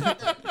me.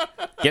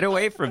 Get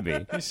away from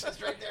me.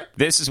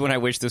 This is when I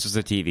wish this was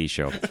a TV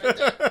show.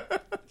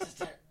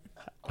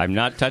 I'm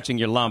not touching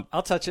your lump.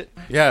 I'll touch it.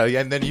 Yeah,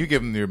 and then you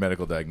give them your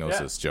medical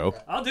diagnosis, Joe.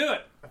 I'll do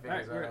it.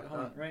 Right,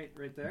 hold on. Right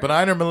there.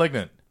 Benign or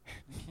malignant?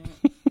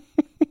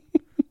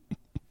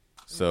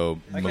 So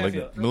can't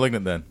feel it.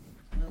 malignant then.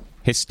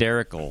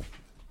 Hysterical.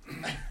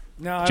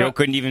 No, I Joe don't,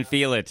 couldn't even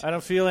feel it. I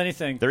don't feel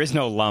anything. There is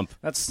no lump.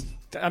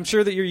 I'm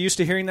sure that you're used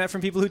to hearing that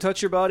from people who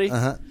touch your body.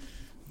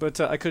 But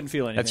I couldn't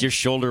feel anything. That's your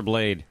shoulder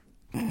blade.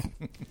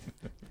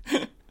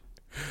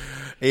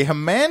 A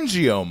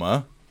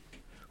hemangioma.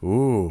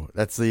 Ooh,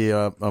 that's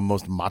the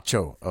most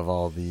macho of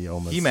all the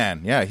omas.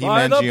 He-Man, yeah,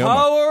 By the hemangioma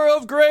power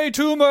of gray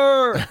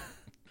tumor.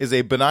 is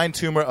a benign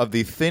tumor of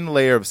the thin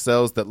layer of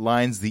cells that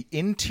lines the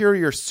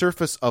interior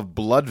surface of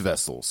blood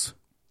vessels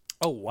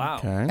Oh, wow.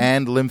 Okay.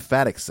 and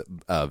lymphatic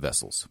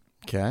vessels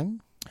Okay.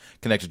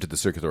 connected to the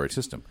circulatory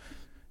system.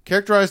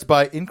 Characterized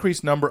by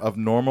increased number of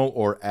normal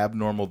or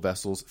abnormal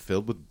vessels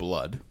filled with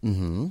blood.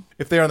 Mm-hmm.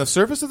 If they are on the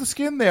surface of the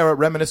skin, they are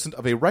reminiscent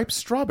of a ripe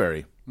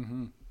strawberry,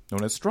 known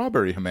as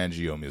strawberry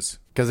hemangiomas,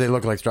 Because they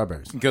look like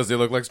strawberries. because they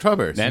look like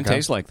strawberries. And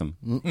taste like them.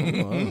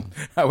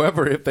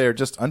 However, if they are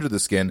just under the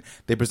skin,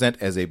 they present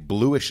as a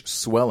bluish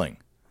swelling.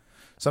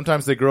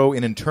 Sometimes they grow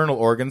in internal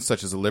organs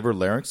such as the liver,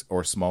 larynx,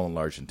 or small and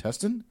large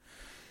intestine.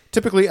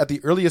 Typically, at the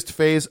earliest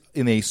phase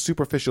in a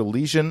superficial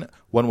lesion,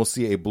 one will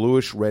see a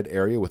bluish-red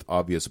area with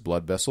obvious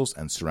blood vessels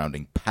and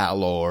surrounding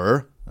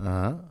pallor.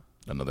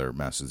 Another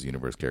Masters of the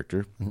Universe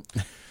character.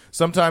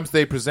 Sometimes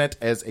they present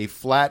as a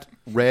flat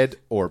red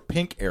or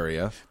pink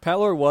area.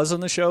 Pallor was on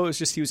the show. It was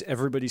just he was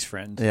everybody's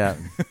friend. Yeah.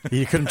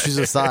 You couldn't choose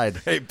a side.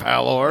 Hey,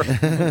 pallor.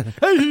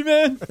 Hey,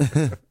 man.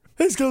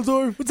 Hey,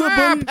 Skeletor. What's up,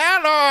 buddy?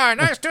 Pallor,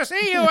 nice to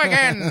see you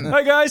again.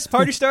 Hi, guys.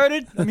 Party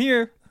started. I'm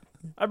here.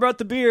 I brought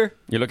the beer.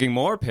 You're looking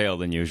more pale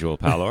than usual,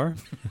 Palor.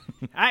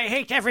 I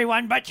hate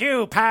everyone but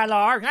you,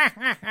 Pallor.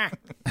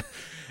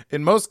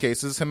 In most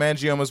cases,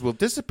 hemangiomas will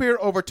disappear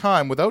over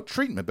time without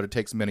treatment, but it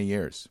takes many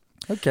years.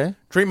 Okay.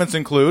 Treatments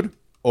include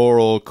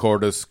oral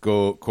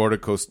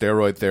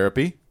corticosteroid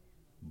therapy,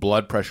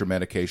 blood pressure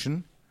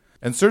medication,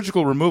 and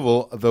surgical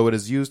removal, though it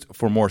is used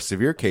for more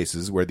severe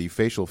cases where the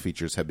facial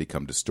features have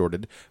become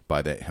distorted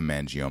by the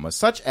hemangioma,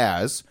 such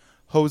as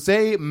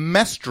Jose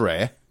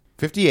Mestre,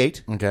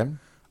 58, Okay.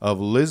 of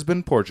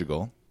Lisbon,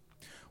 Portugal,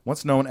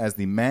 once known as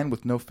the man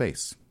with no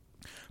face.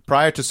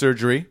 Prior to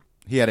surgery,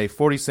 he had a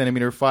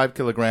 40-centimeter,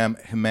 5-kilogram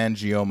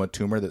hemangioma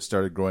tumor that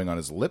started growing on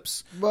his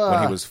lips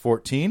when he was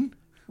 14.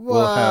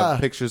 We'll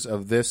have pictures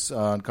of this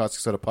on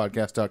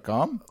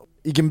causticsodapodcast.com.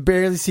 You can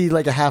barely see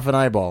like a half an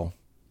eyeball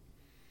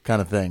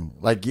kind of thing.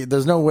 Like,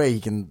 there's no way he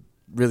can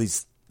really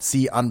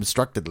see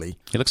unobstructedly.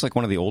 He looks like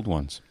one of the old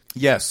ones.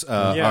 Yes,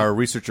 Yeah. our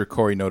researcher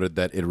Corey noted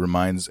that it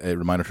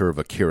reminded her of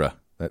Akira,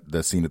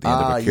 the scene at the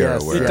end of Akira.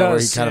 Yes, where, It where he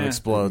does, kind of yeah.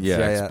 explodes. Yeah,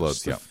 Yeah,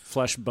 explodes. Yeah.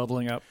 Flesh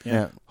bubbling up.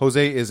 Yeah.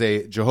 Jose is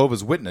a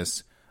Jehovah's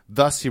Witness,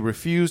 thus he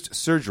refused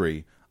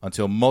surgery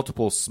until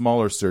multiple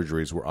smaller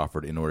surgeries were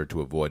offered in order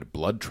to avoid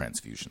blood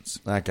transfusions.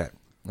 Okay.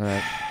 All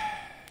right.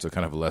 So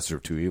kind of a lesser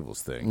of two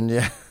evils thing.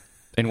 Yeah.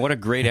 And what a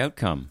great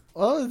outcome.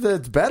 Well,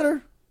 it's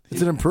better.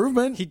 It's an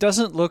improvement. He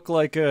doesn't look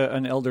like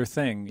an elder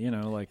thing,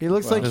 like He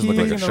looks like doesn't he,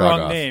 look like a in the shog wrong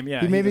off. name.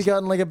 Yeah, he maybe doesn't- got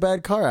in like a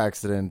bad car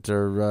accident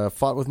or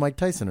fought with Mike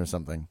Tyson or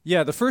something.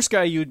 Yeah, the first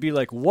guy you would be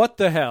like, "What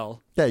the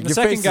hell?" Yeah, the your face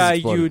second is guy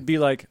exploded. you would be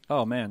like,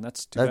 "Oh man,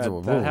 that's too That's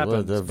bad that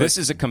happened." This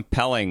is a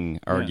compelling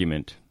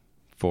argument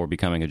for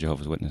becoming a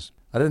Jehovah's Witness.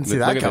 I didn't see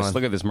Look that at coming. this.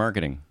 Look at this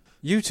marketing.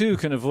 You too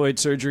can avoid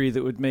surgery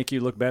that would make you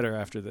look better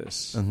after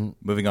this.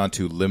 Moving on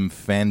to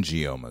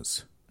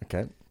lymphangiomas.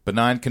 Okay.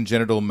 Benign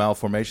congenital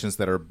malformations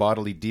that are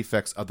bodily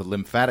defects of the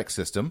lymphatic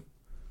system.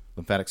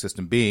 Lymphatic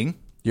system being...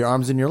 Your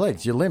arms and your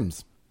legs, your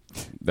limbs.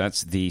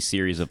 That's the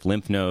series of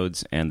lymph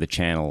nodes and the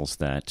channels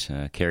that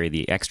carry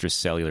the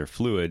extracellular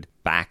fluid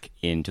back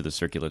into the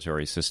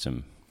circulatory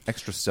system.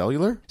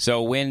 Extracellular?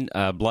 So when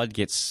blood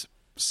gets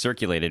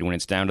circulated, when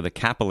it's down to the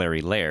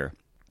capillary layer,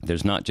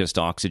 there's not just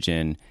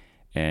oxygen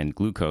and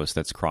glucose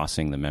that's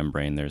crossing the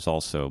membrane. There's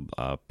also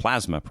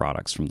plasma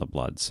products from the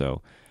blood,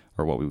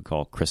 or what we would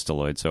call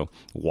crystalloid, so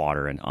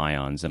water and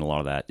ions, and a lot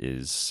of that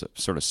is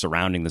sort of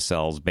surrounding the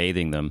cells,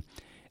 bathing them,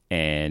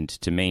 and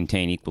to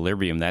maintain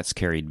equilibrium, that's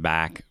carried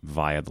back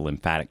via the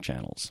lymphatic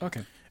channels.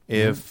 Okay.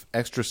 If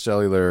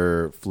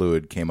extracellular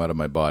fluid came out of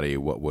my body,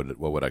 what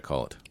would I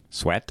call it?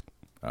 Sweat,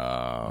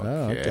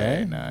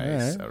 okay.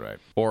 Nice. All All right.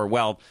 or,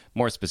 well,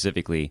 more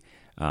specifically,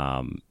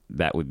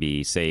 that would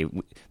be, say,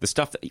 the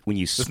stuff that when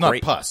you It's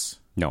scrape... not pus.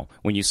 No,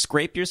 when you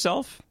scrape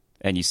yourself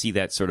and you see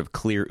that sort of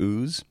clear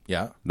ooze,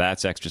 Yeah.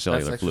 that's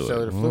extracellular That's fluid.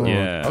 extracellular fluid.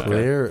 Yeah. Okay.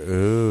 Clear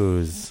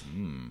ooze.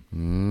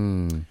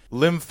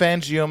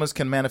 Lymphangiomas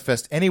can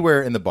manifest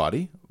anywhere in the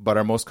body, but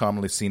are most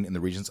commonly seen in the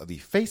regions of the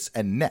face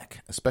and neck,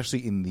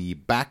 especially in the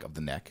back of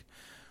the neck,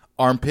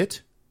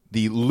 armpit,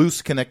 the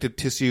loose connective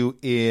tissue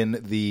in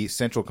the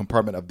central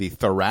compartment of the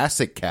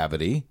thoracic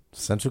cavity.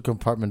 Central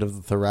compartment of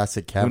the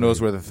thoracic cavity. Who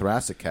knows where the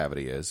thoracic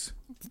cavity is?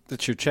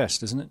 That's your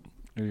chest, isn't it?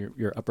 Or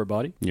your upper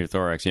body? Your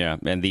thorax, yeah.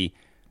 And the,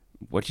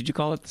 what did you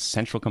call it? The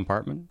central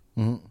compartment?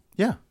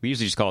 Yeah, We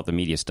usually just call it the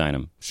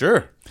mediastinum.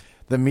 sure.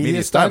 The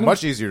Mediastinum, mediastinum?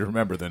 much easier to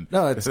remember than,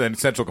 No, it's- than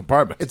central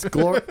compartment. It's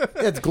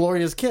it's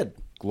Gloria's kid.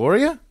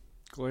 Gloria?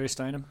 Gloria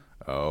Steinem?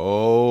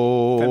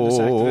 Oh.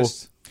 Feminist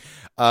activist?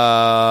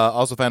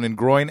 Also found in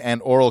groin and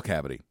oral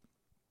cavity.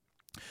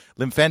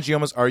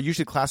 Lymphangiomas are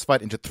usually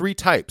classified into three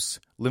types.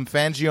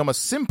 Lymphangioma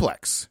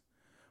simplex,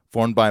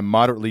 formed by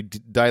moderately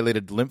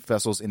dilated lymph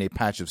vessels in a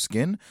patch of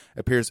skin,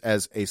 appears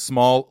as a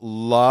small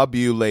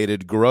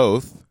lobulated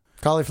growth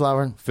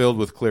Cauliflower. filled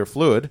with clear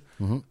fluid.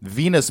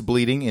 Venous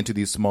bleeding into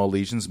these small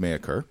lesions may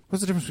occur.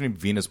 What's the difference between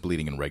venous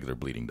bleeding and regular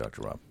bleeding,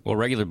 Dr. Rob? Well,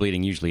 regular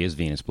bleeding usually is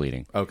venous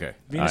bleeding. Okay.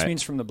 Venous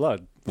means from the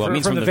blood. Well, it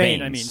means from from the the vein,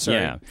 veins. I mean. Sorry.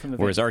 Yeah. From the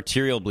Whereas vein.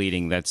 arterial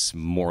bleeding, that's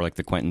more like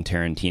the Quentin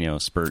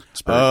Tarantino spurt.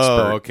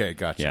 Oh, okay,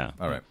 gotcha. Yeah.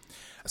 All right.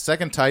 A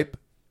second type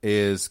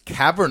is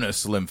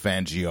cavernous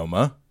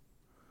lymphangioma,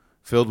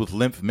 filled with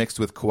lymph mixed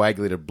with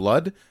coagulated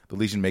blood. The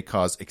lesion may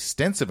cause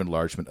extensive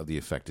enlargement of the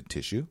affected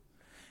tissue.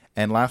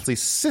 And lastly,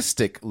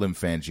 cystic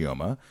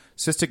lymphangioma,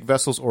 cystic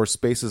vessels or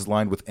spaces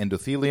lined with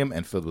endothelium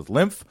and filled with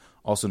lymph,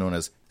 also known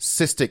as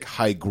cystic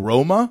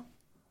hygroma.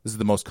 This is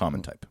the most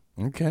common type.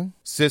 Okay.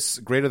 Cysts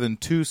greater than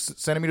 2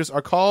 centimeters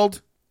are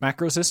called...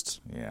 Macrocysts?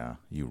 Yeah,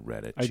 you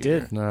read it. I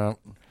cheater. did. No.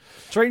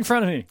 It's right in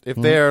front of me. If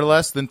they are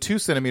less than 2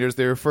 centimeters,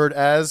 they're referred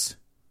as...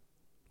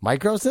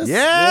 Microcyst?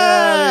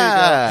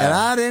 Yeah! And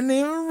I didn't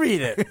even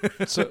read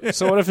it.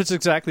 So what if it's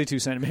exactly 2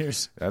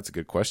 centimeters? That's a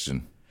good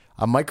question.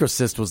 A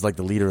microcyst was like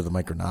the leader of the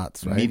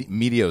micronauts, right?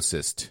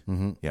 Mediocyst.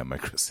 Yeah,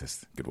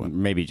 microcyst. Good one.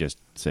 Maybe just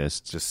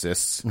cysts. Just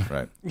cysts,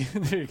 right.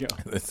 There you go.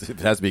 It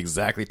has to be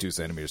exactly 2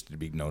 centimeters to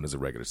be known as a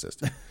regular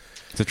cyst.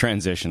 It's a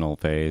transitional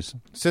phase.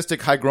 Cystic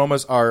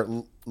hygromas are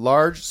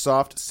large,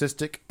 soft,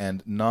 cystic,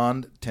 and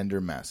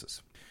non-tender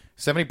masses.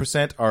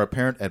 70% are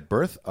apparent at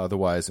birth,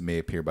 otherwise it may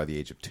appear by the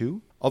age of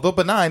 2. Although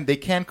benign, they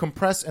can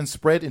compress and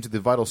spread into the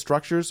vital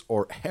structures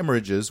or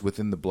hemorrhages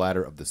within the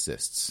bladder of the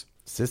cysts.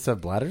 Cysts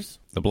have bladders?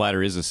 The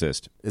bladder is a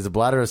cyst. Is a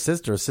bladder a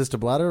cyst or a cyst a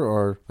bladder?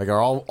 Or like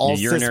are all Your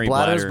cysts urinary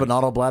bladders, bladder- but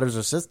not all bladders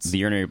are cysts? The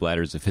urinary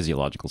bladder is a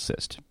physiological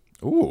cyst.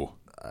 Ooh,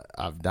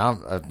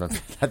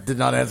 That did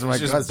not answer my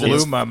just question.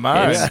 blew my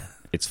mind.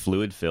 It's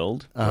fluid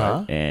filled,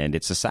 and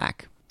it's a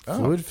sac.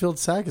 Fluid-filled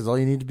sac is all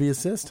you need to be a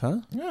cyst, huh?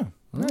 Yeah,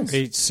 nice.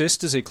 A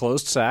cyst is a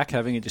closed sac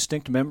having a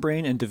distinct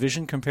membrane and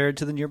division compared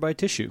to the nearby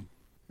tissue.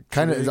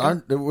 Kind of.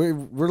 Aren't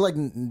we're like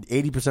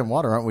 80%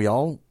 water, aren't we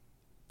all?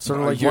 Sort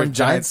of like You're a one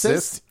giant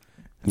cyst.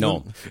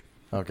 No.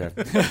 Okay.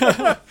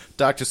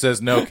 Doctor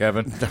says no,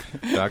 Kevin.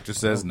 Doctor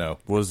says no.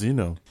 What does he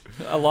know?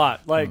 A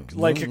lot. Like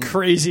a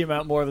crazy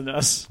amount more than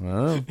us.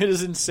 It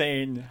is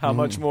insane how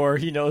much more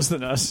he knows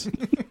than us.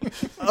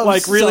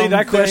 Like really some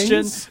that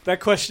things.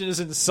 question is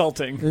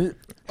insulting.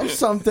 Of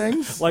some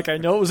things. Like I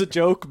know it was a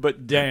joke,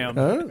 but damn.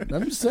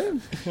 I'm just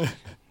saying.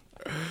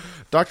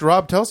 Dr.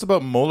 Rob, tell us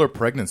about molar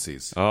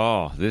pregnancies.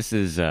 Oh, this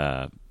is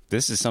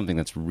something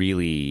that's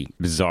really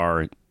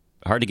bizarre,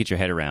 hard to get your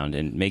head around,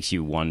 and makes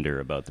you wonder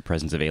about the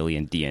presence of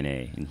alien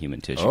DNA in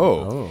human tissue.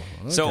 Oh,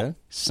 Okay. So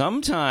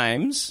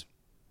sometimes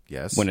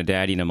yes. when a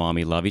daddy and a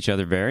mommy love each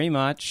other very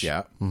much,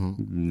 Yeah.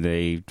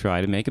 they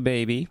try to make a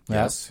baby.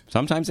 Yes.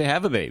 Sometimes they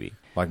have a baby.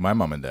 Like my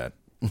mom and dad.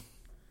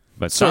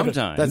 But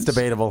sometimes That's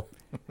debatable.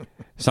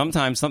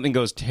 sometimes something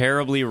goes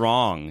terribly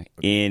wrong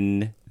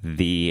in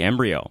the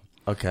embryo.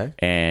 Okay.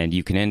 And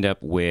you can end up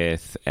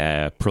with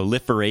a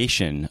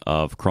proliferation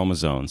of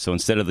chromosomes. So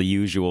instead of the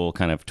usual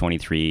kind of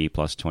 23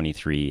 plus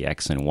 23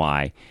 X and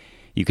Y,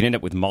 you can end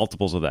up with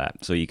multiples of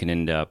that. So you can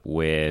end up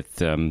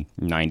with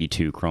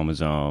 92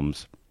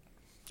 chromosomes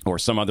or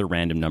some other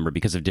random number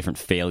because of different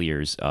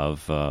failures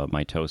of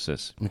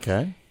mitosis.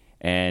 Okay.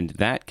 And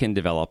that can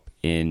develop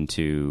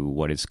into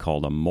what is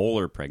called a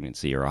molar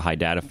pregnancy or a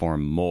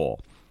hydatiform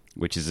mole,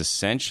 which is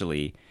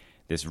essentially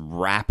this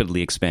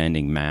rapidly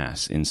expanding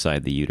mass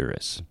inside the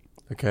uterus.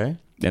 Okay.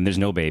 And there's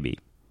no baby.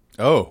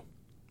 Oh.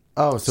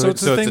 Oh, So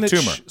it's a thing it's a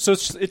that tumor.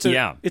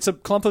 so it's a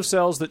clump of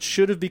cells that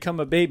should have become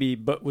a baby,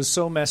 but was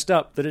so messed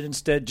up that it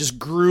instead just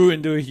grew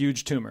into a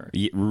huge tumor.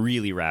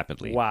 Really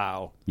rapidly.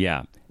 Wow.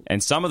 Yeah.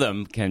 And some of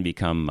them can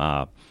become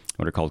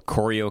what are called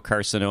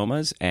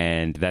choriocarcinomas,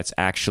 and that's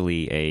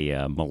actually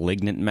a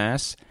malignant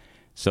mass.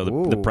 So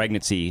the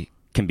pregnancy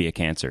can be a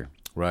cancer.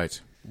 Right.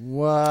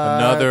 What?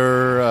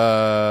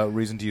 Another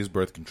reason to use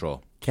birth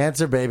control.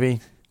 Cancer, baby.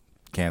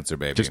 Cancer,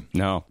 baby.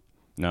 No,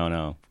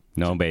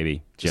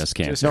 baby. Just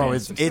cancer. No,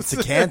 it's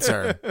a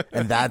cancer,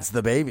 and that's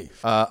the baby.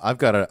 I've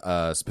got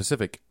a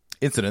specific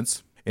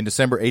incident. In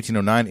December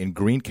 1809, in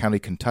Greene County,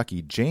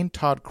 Kentucky, Jane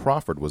Todd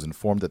Crawford was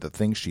informed that the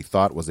thing she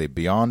thought was a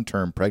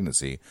beyond-term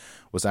pregnancy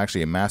was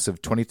actually a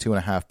massive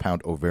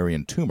 22.5-pound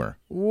ovarian tumor.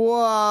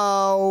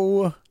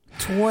 Wow.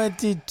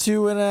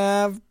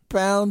 22.5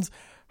 pounds.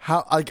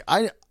 How? Like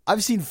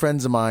I've seen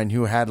friends of mine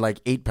who had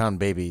like 8-pound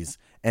babies,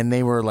 and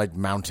they were like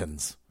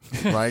mountains,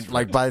 right?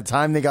 Like by the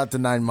time they got to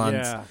 9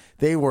 months, Yeah.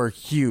 they were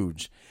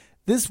huge.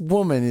 This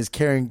woman is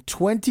carrying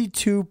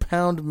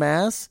 22-pound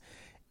mass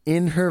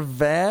in her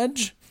vag.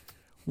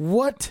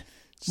 What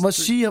must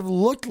she have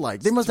looked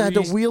like? They must have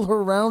had to wheel her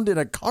around in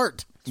a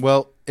cart.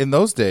 Well, in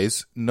those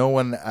days, no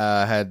one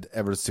had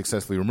ever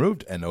successfully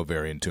removed an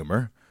ovarian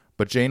tumor,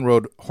 but Jane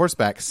rode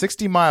horseback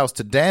 60 miles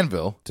to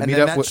Danville to meet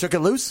up with shook it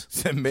loose?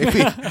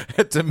 maybe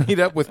to meet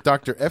up with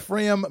Dr.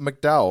 Ephraim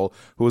McDowell,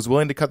 who was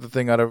willing to cut the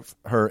thing out of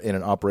her in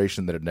an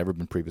operation that had never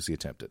been previously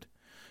attempted.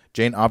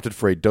 Jane opted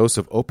for a dose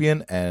of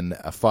opium and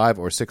 5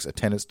 or 6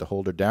 attendants to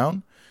hold her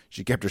down.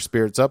 She kept her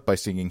spirits up by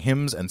singing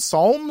hymns and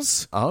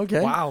psalms.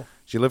 Okay. Wow.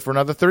 She lived for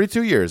another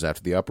 32 years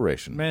after the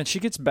operation. Man, she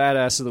gets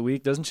badass of the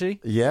week, doesn't she?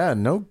 Yeah,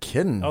 no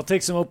kidding. I'll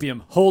take some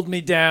opium. Hold me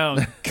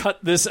down.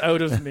 Cut this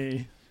out of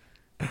me.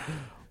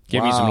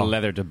 Give me some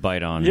leather to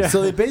bite on. Yeah.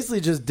 So they basically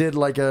just did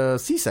like a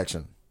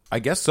C-section. I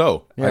guess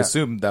so. Yeah. I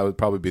assume that would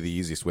probably be the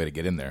easiest way to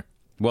get in there.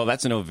 Well,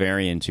 that's an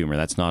ovarian tumor.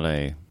 That's not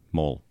a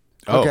mole.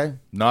 Oh, Okay.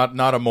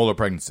 not a molar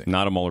pregnancy.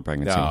 Not a molar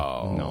pregnancy.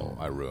 No,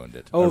 I ruined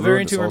it. Oh, I ovarian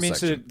ruined this tumor whole means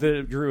section. that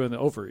it grew in the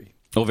ovary.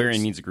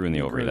 Ovarian means it grew in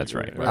the ovary. That's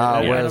right.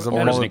 Right. Whereas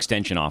Or there's an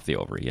extension off the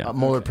ovary. Yeah. a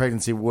molar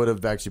pregnancy would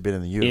have actually been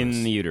in the uterus.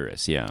 In the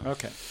uterus. Yeah.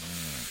 Okay.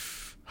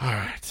 All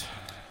right.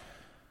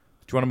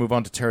 Do you want to move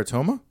on to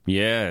teratoma?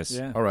 Yes.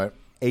 Yeah. All right.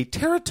 A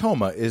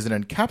teratoma is an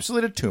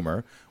encapsulated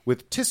tumor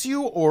with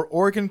tissue or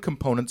organ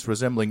components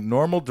resembling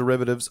normal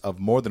derivatives of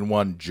more than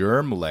one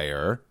germ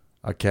layer.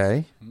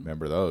 Okay.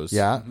 Remember those?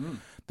 Yeah.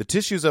 The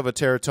tissues of a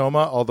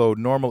teratoma, although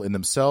normal in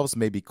themselves,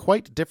 may be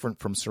quite different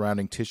from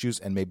surrounding tissues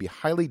and may be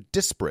highly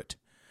disparate.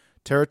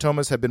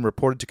 Teratomas have been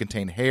reported to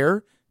contain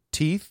hair,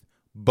 teeth,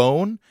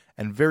 bone,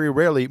 and very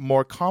rarely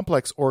more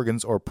complex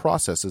organs or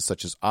processes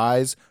such as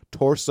eyes,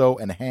 torso,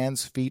 and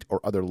hands, feet, or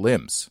other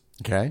limbs.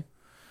 Okay.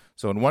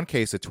 So in one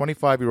case, a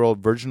 25-year-old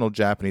virginal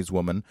Japanese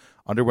woman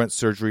underwent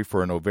surgery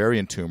for an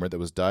ovarian tumor that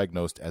was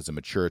diagnosed as a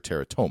mature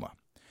teratoma.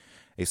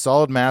 A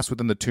solid mass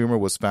within the tumor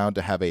was found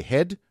to have a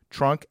head,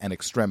 trunk, and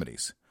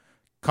extremities.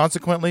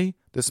 Consequently,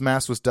 this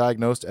mass was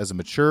diagnosed as a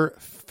mature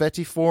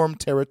fetiform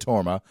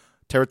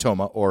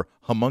teratoma or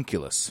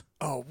homunculus.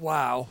 Oh,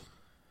 wow.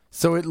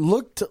 So it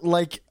looked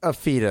like a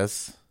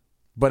fetus,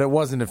 but it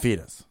wasn't a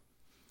fetus.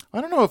 I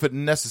don't know if it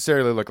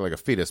necessarily looked like a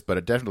fetus, but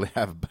it definitely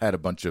had a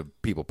bunch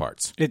of people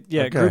parts. It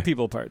Okay. grew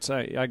people parts.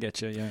 I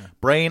get you, yeah.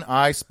 Brain,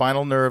 eye,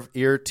 spinal nerve,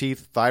 ear,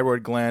 teeth,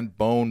 thyroid gland,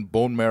 bone,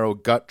 bone marrow,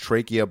 gut,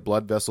 trachea,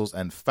 blood vessels,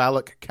 and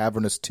phallic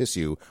cavernous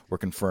tissue were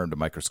confirmed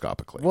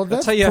microscopically. Well,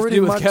 That's how you have to pretty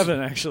do with much-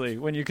 Kevin, actually,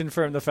 when you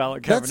confirm the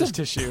phallic cavernous That's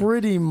tissue.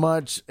 pretty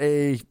much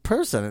a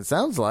person, it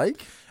sounds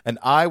like. An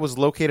eye was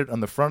located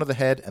on the front of the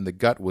head, and the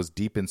gut was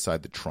deep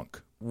inside the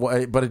trunk.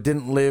 But it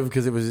didn't live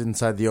because it was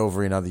inside the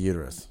ovary, not the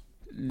uterus.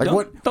 Like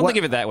Don't think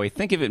of it that way.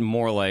 Think of it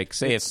more like,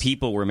 say, if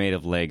people were made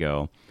of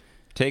Lego,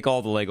 take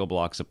all the Lego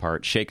blocks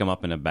apart, shake them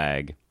up in a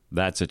bag.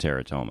 That's a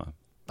teratoma.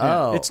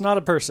 Oh. It's not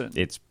a person.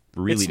 It's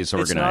really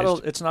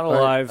disorganized. It's not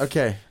alive.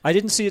 Okay. I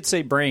didn't see it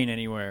say brain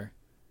anywhere.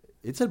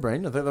 It said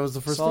brain. I thought that was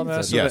the first Solid thing it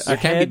mass said. of Yes. a There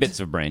can head, be bits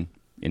of brain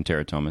in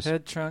teratomas.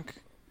 head, trunk.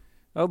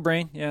 Oh,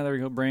 brain. Yeah, there we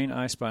go. Brain,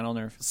 eye, spinal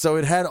nerve. So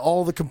it had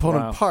all the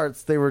component Wow.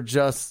 parts. They were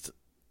just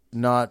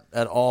not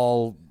at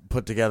all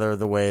put together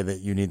the way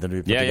that you need them to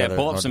be put Yeah, together.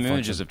 pull in up order some to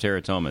images function.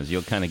 of teratomas.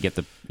 You'll kind of get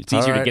the. It's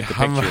easier All to get the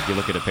right, picture if you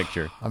look at a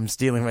picture. I'm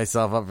stealing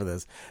myself up for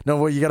this. No,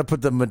 well, you got to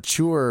put the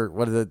mature.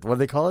 What do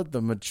they call it? The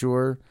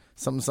mature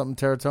something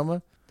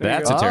teratoma.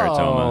 That's a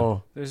teratoma.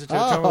 Oh. There's a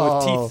teratoma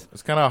with teeth.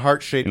 It's kind of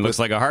heart-shaped. It looks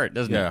like a heart,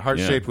 doesn't it? Yeah,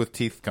 heart-shaped with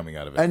teeth coming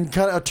out of it. And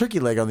kind of a turkey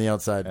leg on the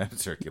outside.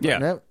 Circular. Yeah.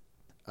 Yep.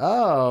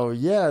 Oh,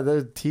 yeah.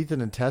 The teeth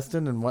and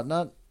intestine and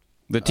whatnot.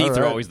 The teeth All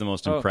are right. always the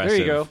most Oh, impressive. there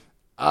you go.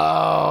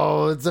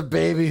 Oh, it's a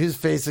baby whose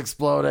face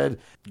exploded.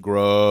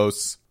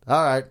 Gross.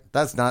 All right.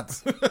 That's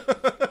nuts.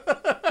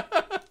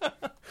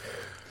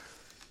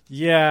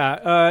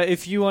 Yeah,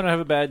 if you want to have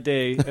a bad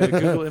day,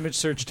 Google image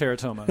search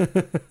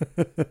teratoma.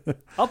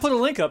 I'll put a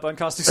link up on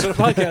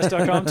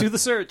causticsodapodcast.com to the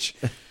search.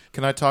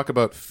 Can I talk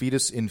about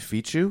fetus in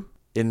fetu?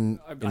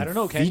 In I don't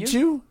know, can you?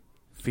 fetu?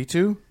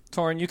 Fetu?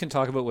 Torrin, you can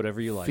talk about whatever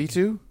you like.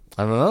 Fetu?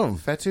 I don't know.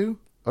 Fetu?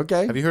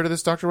 Okay. Have you heard of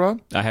this, Dr. Rob?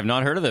 I have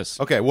not heard of this.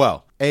 Okay,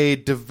 well, a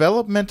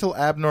developmental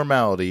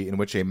abnormality in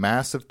which a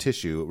mass of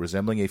tissue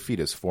resembling a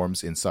fetus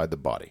forms inside the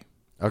body.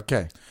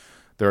 Okay.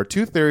 There are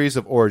two theories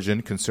of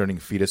origin concerning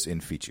fetus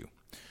in fetu.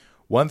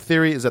 One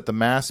theory is that the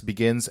mass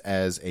begins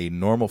as a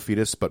normal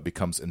fetus but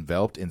becomes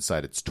enveloped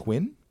inside its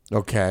twin.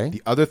 Okay.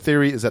 The other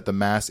theory is that the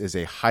mass is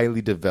a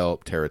highly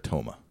developed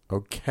teratoma.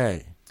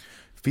 Okay.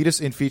 Fetus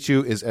in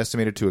fetu is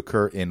estimated to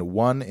occur in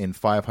 1 in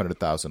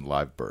 500,000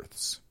 live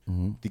births.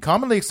 The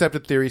commonly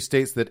accepted theory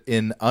states that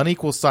in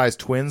unequal-sized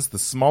twins, the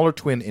smaller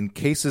twin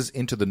encases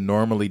into the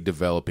normally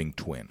developing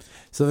twin.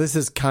 So this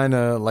is kind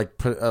of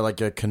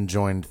like a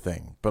conjoined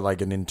thing, but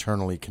like an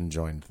internally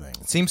conjoined thing.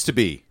 It seems to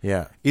be.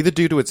 Yeah. Either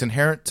due to its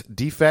inherent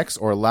defects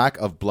or lack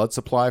of blood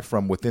supply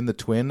from within the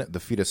twin, the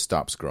fetus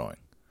stops growing.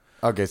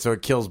 Okay, so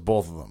it kills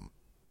both of them.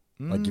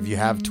 Like if you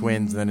have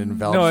twins, then it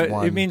envelops No,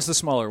 one. it means the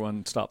smaller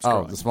one stops Oh,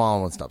 growing. the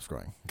smaller one stops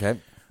growing. Okay.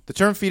 The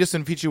term fetus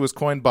in fetu was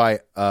coined by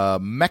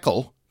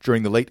Meckel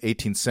during the late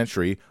 18th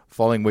century,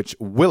 following which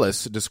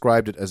Willis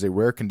described it as a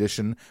rare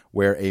condition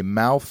where a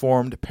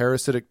malformed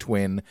parasitic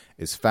twin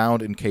is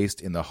found encased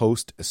in the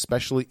host,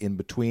 especially in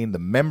between the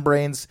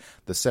membranes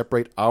that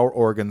separate our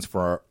organs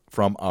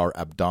from our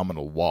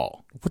abdominal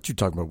wall. What you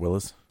talking about,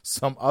 Willis?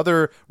 Some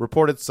other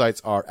reported sites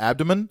are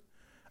abdomen,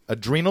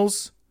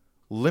 adrenals,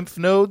 lymph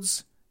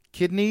nodes,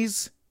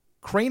 kidneys,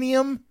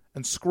 cranium,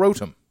 and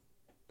scrotum.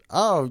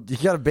 Oh, you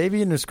got a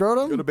baby in your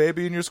scrotum? Got a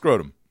baby in your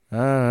scrotum.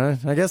 I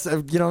guess,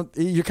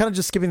 you're kind of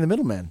just skipping the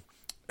middleman.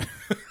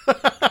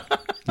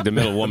 The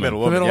middle woman.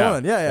 The middle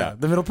one. Yeah.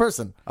 The middle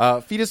person.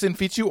 Fetus in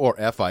fetu, or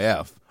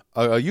FIF,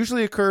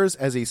 usually occurs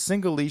as a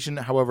single lesion.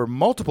 However,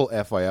 multiple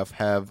FIF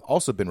have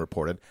also been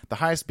reported, the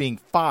highest being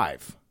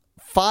 5.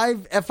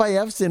 5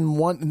 FIFs in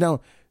one. No.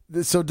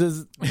 So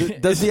does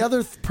the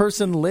other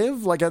person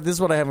live? Like this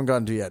is what I haven't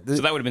gotten to yet. So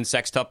that would have been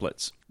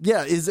sextuplets.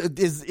 Yeah, is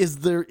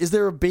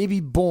there a baby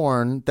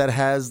born that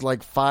has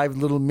like 5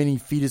 little mini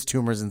fetus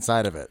tumors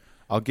inside of it?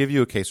 I'll give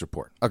you a case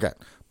report. Okay.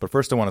 But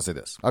first I want to say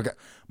this. Okay.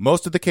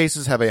 Most of the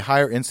cases have a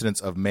higher incidence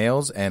of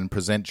males and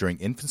present during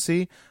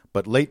infancy,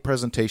 but late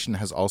presentation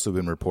has also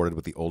been reported,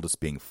 with the oldest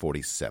being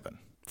 47.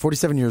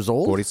 47 years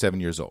old? 47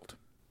 years old.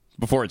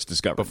 Before it's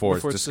discovered. Before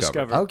it's it's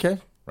discovered. Okay.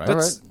 Right? All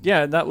right.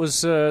 Yeah, and that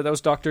was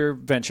Dr.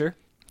 Venture.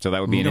 So that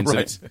would be an Right.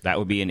 incident. That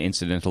would be an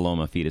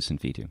incidentaloma fetus in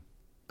fetu.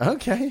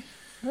 Okay.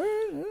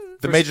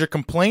 The major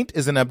complaint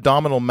is an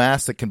abdominal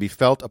mass that can be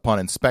felt upon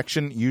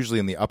inspection, usually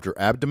in the upper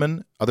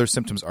abdomen. Other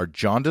symptoms are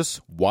jaundice,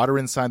 water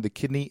inside the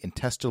kidney,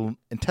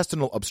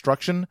 intestinal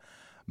obstruction,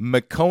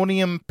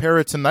 meconium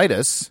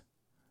peritonitis.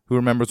 Who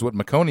remembers what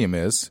meconium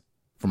is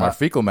from our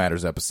Fecal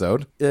Matters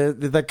episode?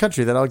 That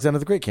country that Alexander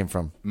the Great came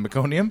from.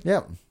 Meconium?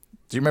 Yeah.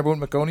 Do you remember what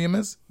meconium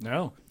is?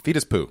 No.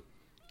 Fetus poo.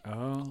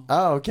 Oh.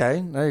 Oh,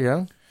 okay. There you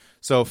go.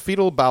 So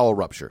fetal bowel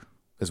rupture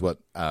is what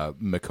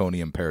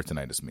meconium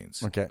peritonitis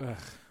means. Okay.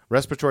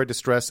 Respiratory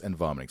distress and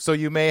vomiting. So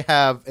you may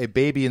have a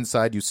baby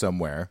inside you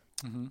somewhere,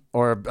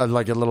 Or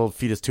like a little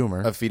fetus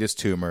tumor. a fetus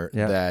tumor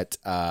Yeah. that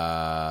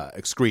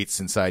excretes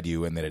inside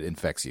you and then it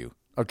infects you.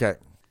 Okay.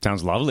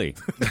 Sounds lovely.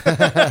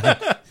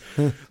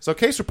 So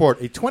case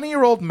report, a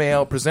 20-year-old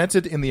male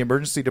presented in the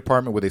emergency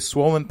department with a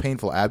swollen,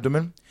 painful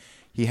abdomen.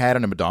 He had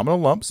an abdominal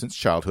lump since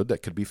childhood that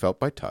could be felt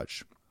by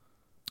touch.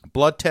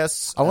 Blood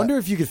tests. I wonder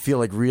if you could feel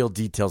like real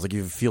details, like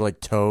you feel like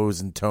toes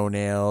and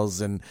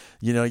toenails, and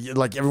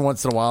like every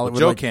once in a while it would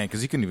Joe like, can't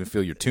because he couldn't even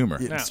feel your tumor.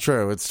 It's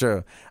true. It's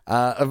true.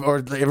 Or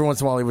every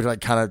once in a while, it would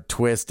like kind of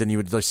twist, and you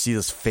would like see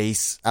this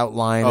face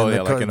outline. Oh, in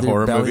yeah, the, like in the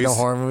horror belly, movies? The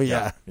horror movie,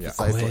 yeah. Yeah.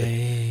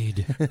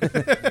 Precisely.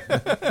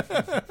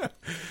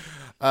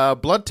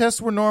 Blood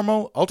tests were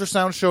normal.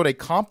 Ultrasound showed a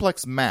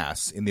complex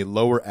mass in the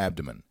lower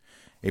abdomen.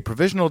 A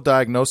provisional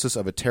diagnosis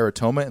of a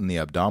teratoma in the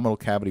abdominal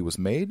cavity was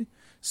made.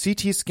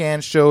 CT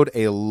scan showed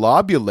a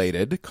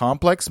lobulated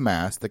complex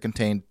mass that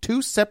contained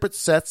 2 separate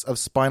sets of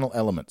spinal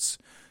elements,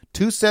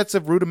 2 sets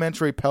of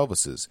rudimentary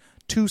pelvises,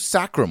 2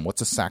 sacrum.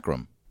 What's a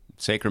sacrum?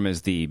 Sacrum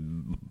is the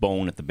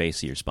bone at the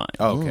base of your spine.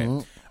 Oh,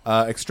 okay.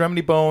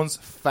 Extremity bones,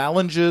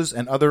 phalanges,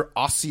 and other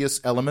osseous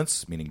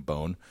elements, meaning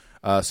bone,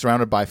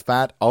 surrounded by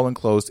fat, all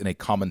enclosed in a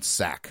common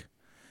sac.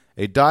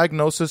 A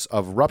diagnosis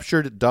of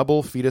ruptured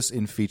double fetus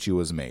in fetu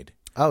was made.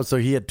 Oh, so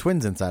he had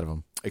twins inside of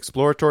him.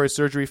 Exploratory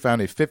surgery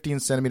found a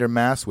 15-centimeter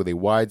mass with a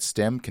wide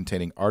stem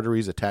containing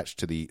arteries attached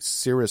to the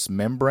serous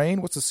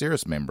membrane. What's the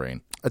serous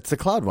membrane? It's the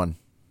cloud one.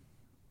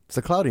 It's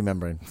a cloudy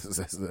membrane.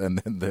 And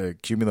then the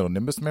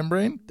cumulonimbus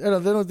membrane?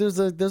 There's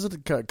a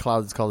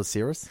cloud that's called a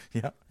cirrus.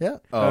 Yeah. Yeah.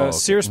 Oh,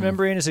 Serous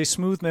membrane is a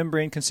smooth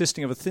membrane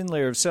consisting of a thin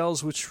layer of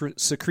cells which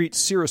secrete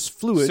serous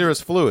fluid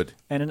Serous fluid.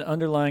 and an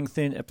underlying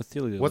thin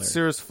epithelial What's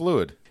layer. serous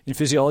fluid? In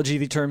physiology,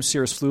 the term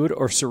serous fluid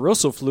or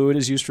serosal fluid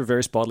is used for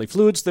various bodily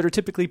fluids that are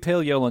typically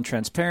pale yellow and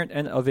transparent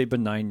and of a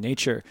benign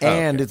nature.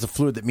 And it's a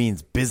fluid that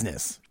means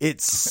business.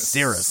 It's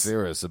cirrus.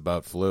 Serous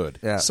about fluid.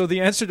 Yeah. So the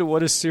answer to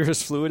what is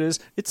serous fluid is,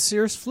 it's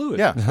serous fluid.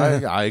 Yeah,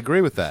 I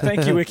agree with that.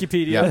 Thank you,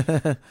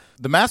 Wikipedia. Yeah.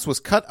 The mass was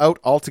cut out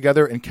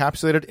altogether,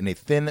 encapsulated in a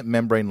thin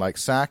membrane-like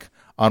sac.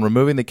 On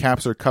removing the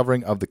capsular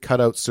covering of the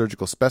cut-out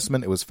surgical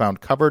specimen, it was found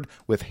covered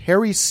with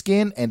hairy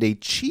skin and a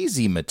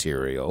cheesy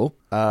material,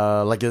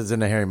 Like is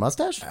in a hairy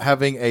mustache?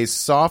 having a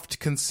soft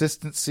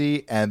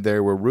consistency, and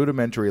there were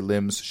rudimentary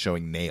limbs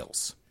showing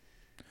nails.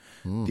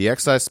 The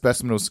excised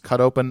specimen was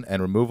cut open,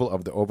 and removal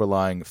of the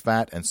overlying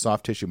fat and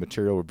soft tissue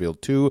material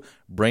revealed 2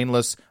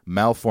 brainless,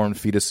 malformed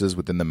fetuses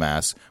within the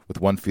mass, with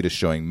one fetus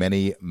showing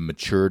many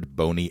matured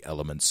bony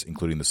elements,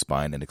 including the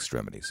spine and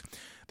extremities.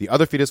 The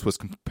other fetus was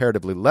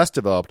comparatively less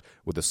developed,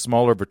 with a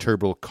smaller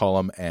vertebral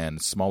column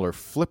and smaller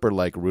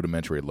flipper-like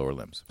rudimentary lower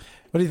limbs.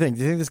 What do you think?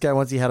 Do you think this guy,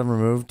 once he had them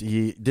removed,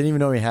 he didn't even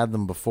know he had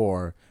them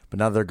before, but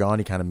now they're gone,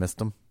 he kind of missed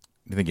them?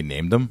 You think he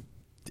named them?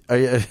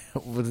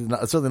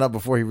 Certainly not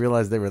before he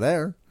realized they were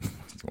there.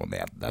 Well,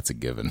 man, that's a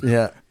given.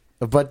 Yeah.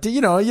 But, you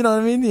know what I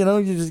mean?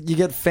 You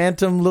get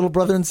phantom little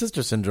brother and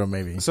sister syndrome,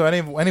 maybe. So any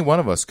one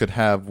of us could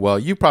have, well,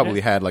 you probably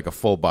had like a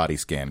full body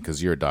scan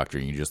because you're a doctor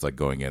and you just like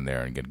going in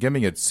there and give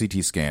me a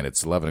CT scan.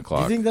 It's 11 Do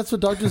o'clock. you think that's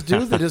what doctors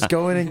do? They just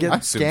go in and I get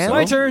assume scanned? so.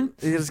 My turn.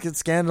 You just get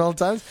scanned all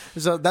the time?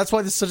 So that's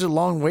why there's such a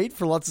long wait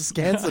for lots of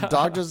scans that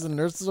doctors and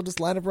nurses will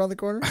just line up around the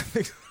corner?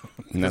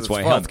 And that's it's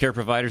why fun. healthcare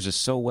providers are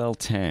so well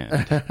tanned.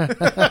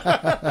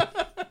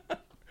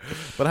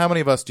 But how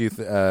many of us do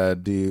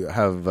you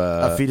have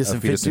A fetus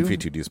in fetus in fetu?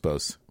 fetu, do you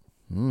suppose?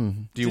 Do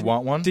you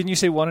want one? Didn't you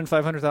say 1 in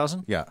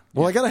 500,000? Yeah.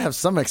 Well, I got to have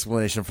some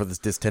explanation for this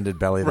distended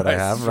belly that I Right.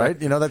 have, right?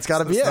 That's got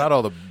to be It's it. not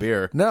all the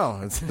beer.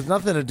 No, it's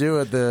nothing to do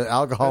with the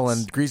alcohol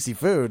and greasy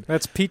food.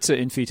 That's pizza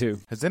in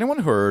fetu. Has anyone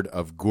heard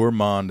of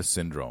gourmand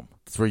syndrome?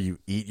 It's where you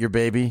eat your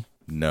baby.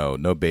 No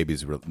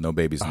babies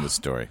in this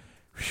story.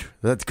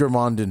 That's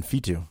gourmand in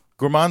fetu.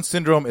 Gourmand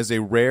syndrome is a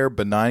rare,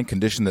 benign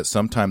condition that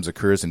sometimes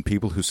occurs in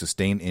people who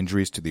sustain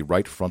injuries to the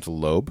right frontal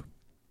lobe.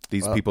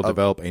 These people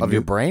develop a Of new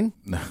your brain?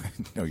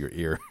 No, your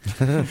ear.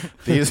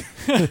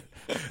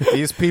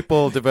 These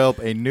people develop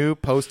a new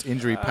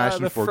post-injury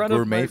passion The for front of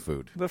gourmet my-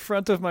 food. The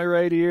front of my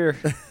right ear.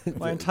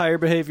 My entire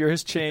behavior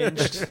has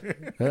changed.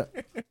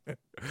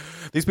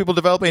 These people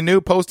develop a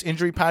new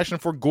post-injury passion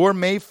for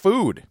gourmet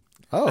food.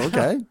 Oh,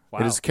 okay.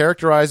 It is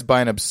characterized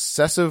by an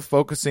obsessive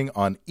focusing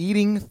on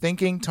eating,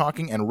 thinking,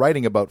 talking, and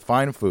writing about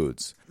fine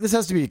foods. This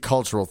has to be a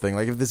cultural thing.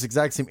 Like if this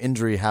exact same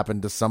injury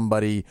happened to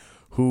somebody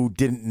who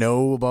didn't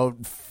know about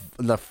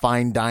the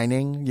fine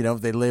dining,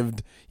 if they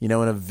lived, in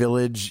a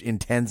village in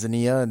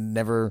Tanzania and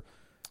never,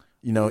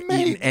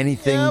 eaten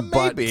anything yeah,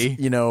 but, maybe.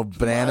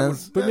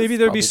 bananas. But maybe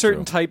there'd be probably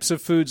certain true. types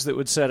of foods that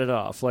would set it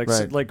off, like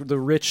Right. like the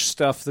rich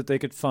stuff that they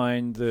could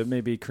find, the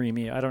maybe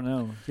creamy. I don't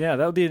know. Yeah,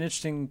 that would be an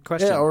interesting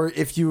question. Yeah, or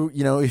if you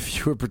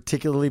were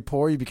particularly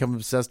poor, you become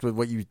obsessed with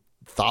what you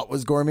thought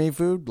was gourmet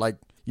food, like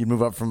you'd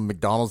move up from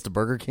McDonald's to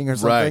Burger King or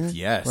something. Right,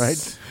 yes.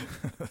 Right?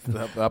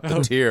 up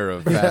the tier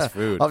of fast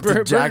food. Up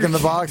to Jack in the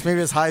Box,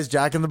 maybe as high as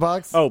Jack in the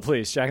Box. Oh,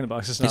 please, Jack in the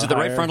Box is not Is it the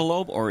right higher. frontal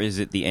lobe or is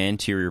it the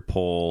anterior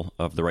pole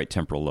of the right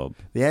temporal lobe?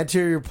 The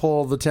anterior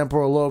pole, the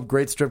temporal lobe,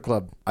 great strip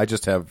club. I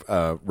just have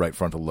right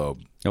frontal lobe.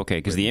 Okay,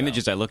 because the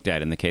images I looked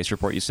at in the case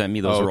report you sent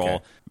me, those Oh, are okay.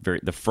 all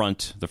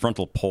the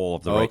frontal pole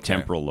of the right Okay.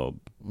 temporal lobe,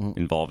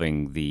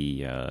 involving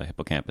the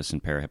hippocampus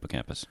and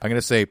parahippocampus. I'm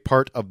going to say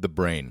part of the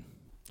brain.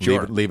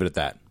 Sure. Leave it at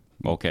that.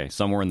 Okay,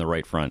 somewhere in the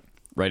right front,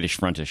 rightish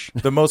frontish.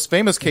 The most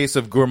famous case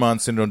of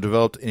gourmand syndrome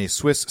developed in a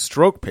Swiss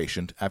stroke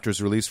patient. After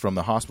his release from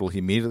the hospital, he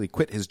immediately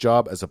quit his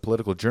job as a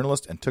political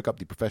journalist and took up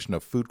the profession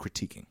of food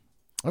critiquing.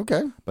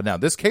 Okay. But now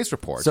this case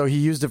report. So he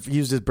used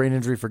his brain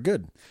injury for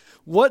good.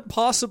 What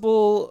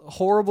possible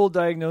horrible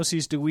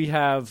diagnoses do we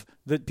have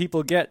that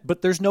people get,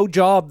 but there's no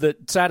job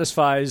that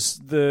satisfies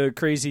the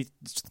crazy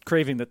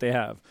craving that they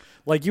have?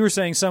 Like you were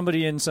saying,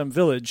 somebody in some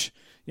village,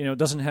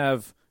 doesn't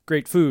have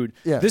great food.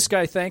 Yeah. This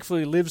guy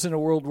thankfully lives in a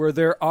world where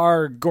there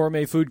are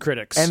gourmet food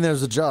critics. And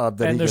there's a job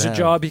that and he there's can a have.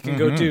 job he can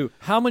go do.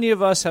 How many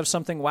of us have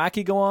something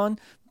wacky go on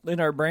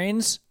in our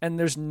brains and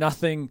there's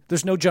nothing,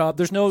 there's no job,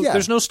 there's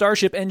no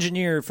Starship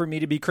engineer for me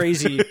to be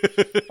crazy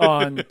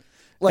on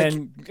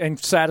and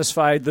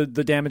satisfy the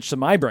damage to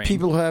my brain.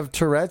 People who have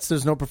Tourette's,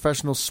 there's no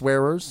professional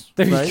swearers.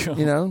 There you right?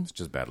 go. it's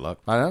just bad luck.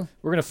 I know.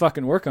 We're going to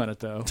fucking work on it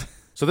though.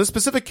 So this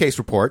specific case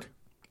report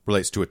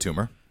relates to a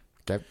tumor.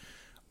 Okay.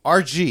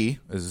 RG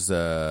is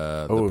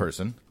the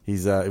person. He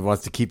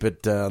wants to keep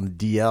it on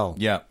the DL.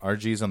 Yeah,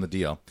 RG is on the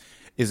DL.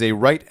 Is a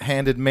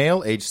right-handed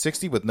male, age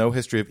 60, with no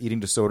history of eating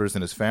disorders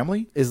in his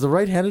family. Is the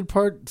right-handed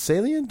part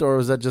salient, or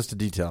is that just a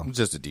detail?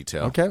 Just a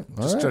detail. Okay, all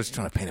right. Just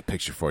trying to paint a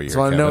picture for you.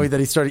 So I know Kevin. that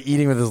he started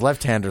eating with his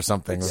left hand or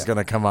something was going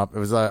to come up. It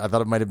was. I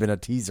thought it might have been a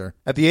teaser.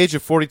 At the age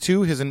of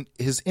 42,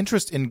 his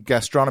interest in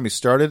gastronomy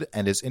started,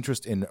 and his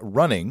interest in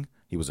running,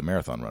 he was a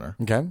marathon runner,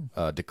 Okay.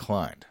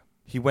 declined.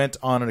 He went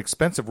on an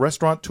expensive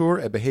restaurant tour,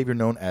 a behavior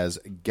known as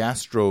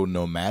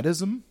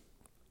gastronomadism.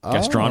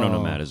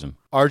 Gastronomadism.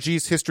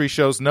 RG's history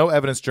shows no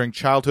evidence during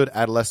childhood,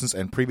 adolescence,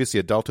 and previously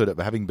adulthood of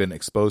having been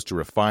exposed to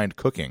refined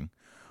cooking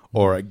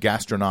or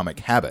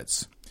gastronomic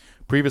habits,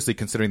 previously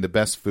considering the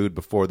best food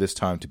before this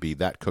time to be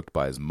that cooked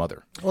by his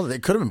mother. Well,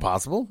 it could have been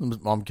possible.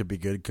 His mom could be a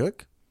good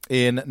cook.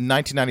 In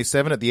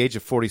 1997, at the age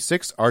of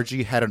 46,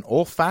 RG had an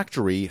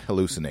olfactory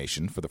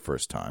hallucination for the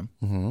first time.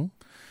 Mm-hmm.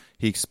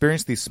 He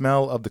experienced the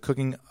smell of the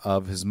cooking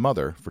of his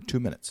mother for 2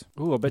 minutes.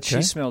 Ooh, I bet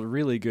she smelled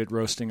really good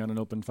roasting on an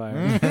open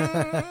fire.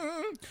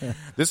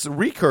 This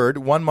recurred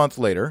 1 month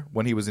later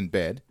when he was in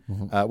bed.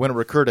 When it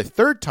recurred a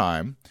third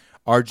time,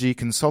 RG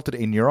consulted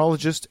a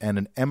neurologist, and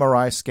an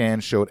MRI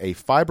scan showed a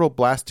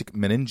fibroblastic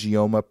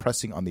meningioma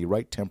pressing on the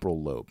right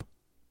temporal lobe.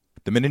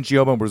 The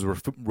meningioma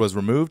was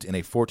removed in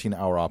a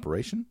 14-hour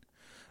operation.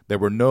 There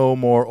were no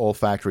more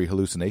olfactory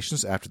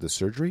hallucinations after the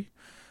surgery.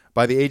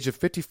 By the age of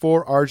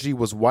 54, RG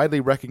was widely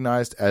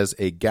recognized as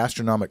a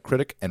gastronomic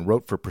critic and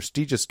wrote for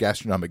prestigious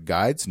gastronomic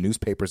guides,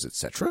 newspapers,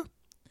 etc.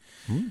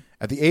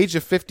 At the age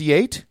of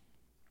 58,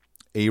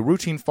 a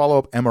routine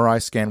follow-up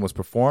MRI scan was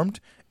performed.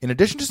 In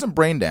addition to some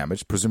brain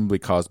damage, presumably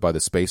caused by the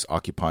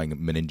space-occupying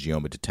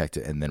meningioma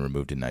detected and then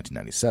removed in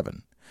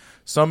 1997,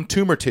 some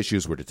tumor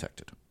tissues were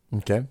detected.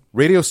 Okay.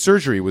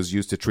 Radiosurgery was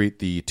used to treat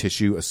the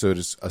tissue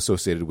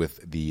associated with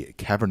the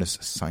cavernous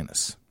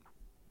sinus.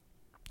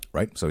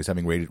 Right? So he's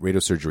having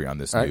radiosurgery on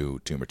this new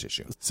tumor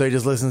tissue. So he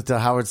just listens to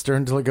Howard Stern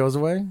until it goes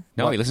away?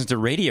 No, he listens to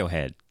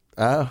Radiohead.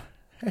 Oh,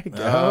 there you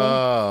go.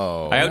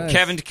 Oh. I out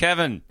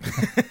Kevin.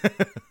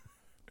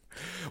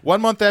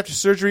 1 month after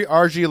surgery,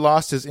 RG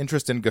lost his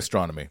interest in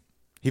gastronomy.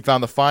 He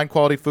found the fine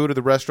quality food of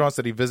the restaurants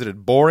that he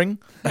visited boring.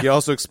 He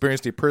also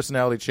experienced a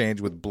personality change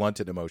with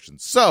blunted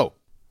emotions. So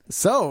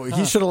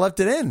he should have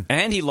left it in.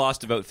 And he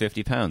lost about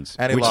 50 pounds.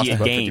 And he which lost he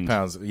about gained. 50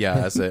 pounds. Yeah,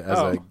 as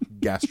a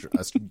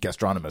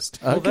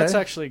gastronomist. Well, that's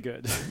Okay. actually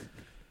good.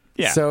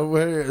 Yeah. So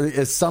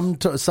is some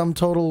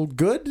total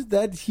good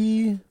that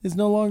he is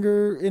no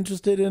longer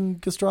interested in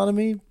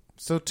gastronomy?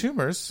 So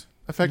tumors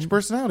affect your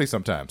personality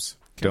sometimes.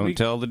 Don't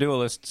tell the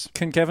duelists.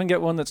 Can Kevin get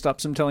one that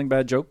stops him telling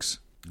bad jokes?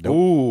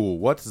 Ooh,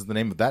 what is the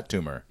name of that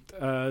tumor?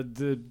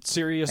 The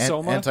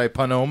seriosoma?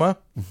 Antipanoma?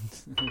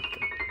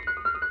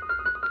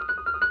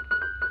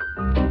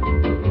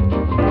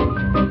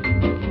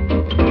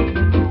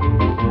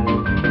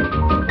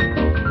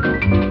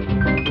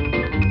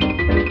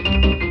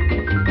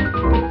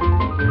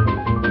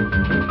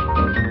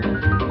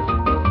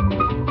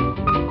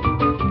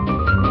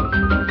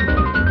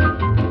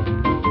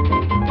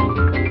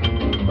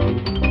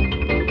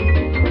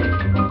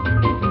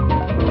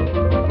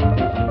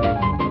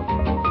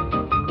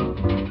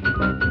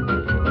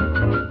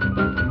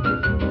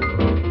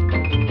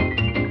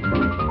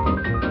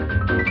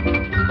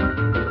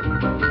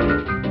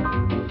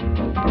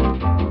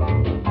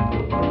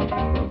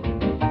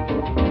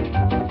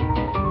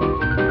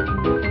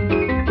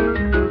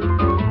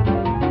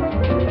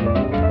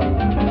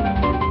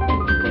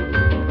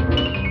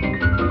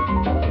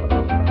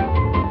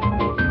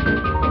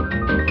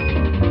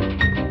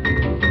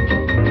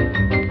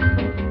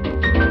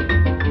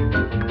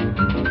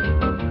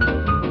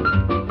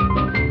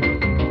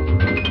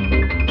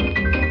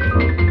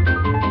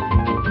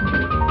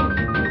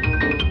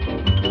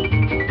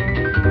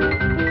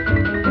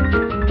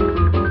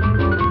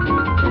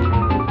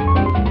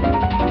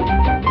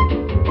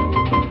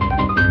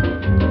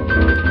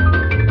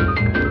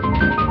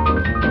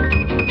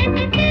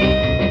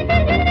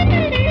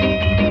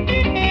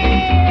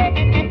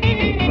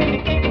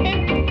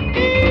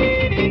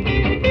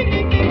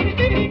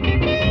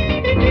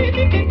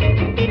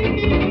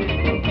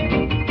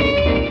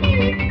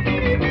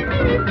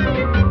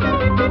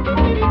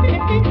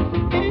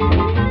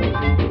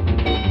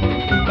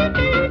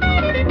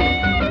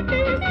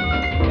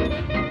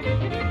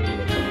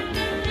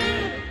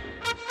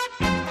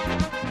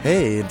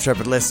 Hey,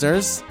 intrepid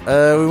listeners,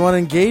 we want to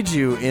engage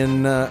you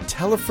in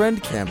Tell a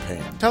Friend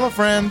campaign. Tell a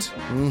friend.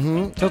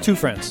 Tell two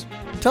friends.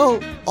 Tell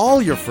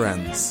all your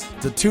friends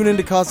to tune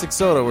into Caustic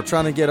Soda. We're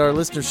trying to get our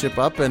listenership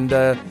up, and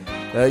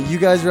you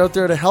guys are out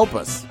there to help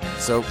us.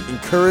 So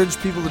encourage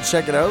people to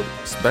check it out.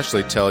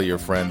 Especially tell your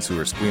friends who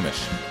are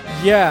squeamish.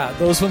 Yeah,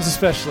 those ones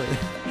especially.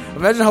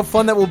 Imagine how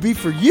fun that will be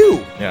for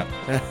you. Yeah.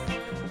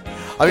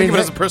 I Think mean, of it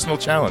as a personal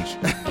challenge.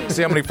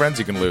 See how many friends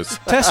you can lose.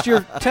 Test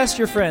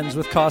your friends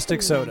with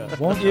caustic soda,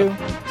 won't you?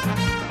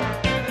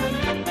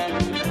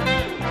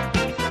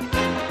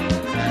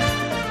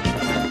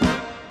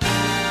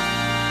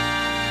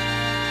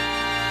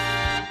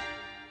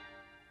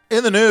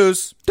 In the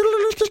news.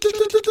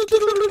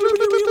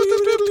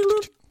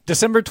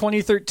 December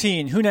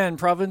 2013, Hunan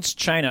Province,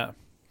 China.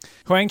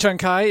 Huang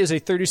Changkai is a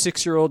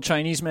 36-year-old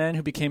Chinese man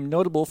who became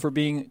notable for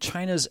being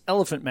China's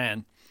Elephant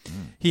Man.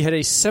 He had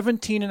a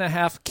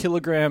 17.5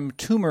 kilogram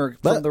tumor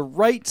from the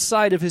right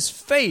side of his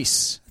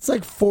face. It's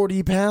like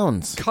 40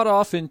 pounds. Cut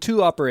off in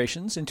 2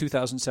 operations in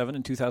 2007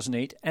 and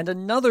 2008, and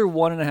another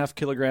 1.5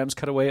 kilograms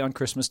cut away on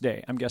Christmas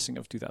Day, I'm guessing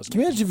of 2008. Can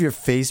you imagine if your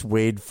face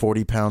weighed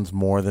 40 pounds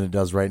more than it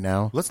does right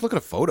now? Let's look at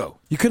a photo.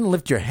 You couldn't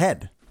lift your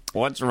head.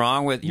 What's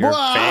wrong with your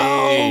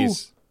Whoa!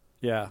 face?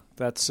 Yeah,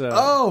 that's...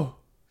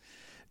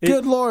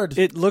 Good Lord.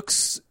 He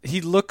looks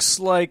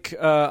like,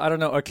 I don't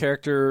know, a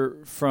character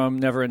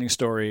from Neverending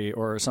Story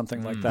or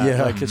something like that.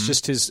 Yeah. Like, it's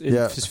just his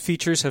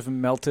features have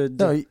melted.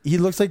 No, he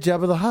looks like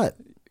Jabba the Hutt.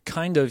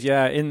 Kind of,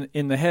 yeah,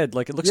 in the head.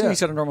 Like, it looks Yeah. like he's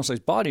got a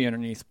normal-sized body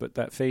underneath, but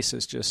that face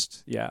is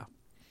just, yeah.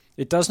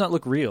 It does not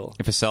look real.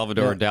 If a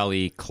Salvador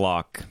Dali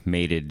clock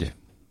mated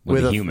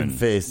with a human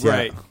face. Yeah.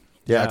 Right.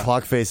 Yeah, Yeah. a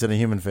clock face and a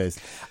human face.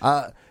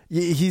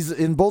 He's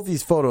in both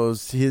these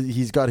photos,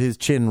 he's got his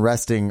chin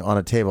resting on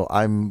a table.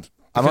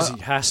 Because he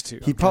has to.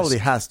 He probably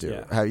has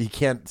to. Yeah. He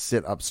can't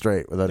sit up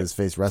straight without his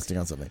face resting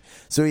on something.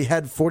 So he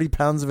had 40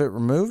 pounds of it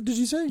removed, did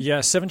you say?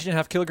 Yeah,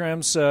 17.5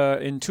 kilograms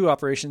in 2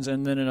 operations,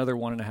 and then another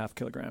 1.5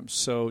 kilograms.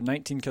 So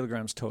 19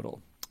 kilograms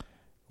total.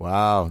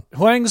 Wow.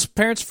 Huang's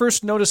parents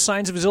first noticed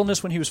signs of his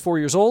illness when he was 4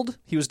 years old.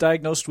 He was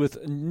diagnosed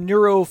with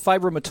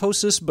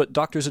neurofibromatosis, but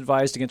doctors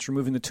advised against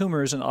removing the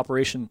tumors, an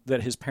operation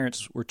that his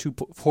parents were too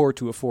poor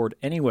to afford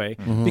anyway,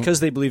 because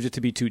they believed it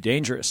to be too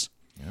dangerous.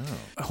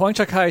 Huang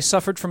Changkai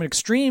suffered from an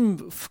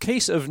extreme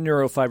case of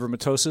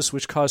neurofibromatosis,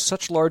 which caused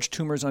such large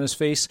tumors on his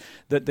face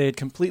that they had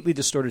completely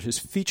distorted his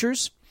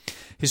features.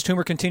 His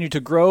tumor continued to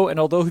grow, and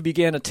although he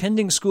began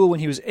attending school when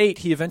he was 8,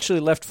 he eventually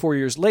left 4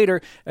 years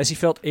later as he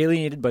felt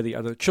alienated by the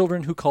other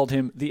children who called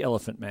him the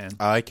Elephant Man.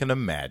 I can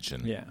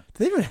imagine. Yeah. Do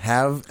they even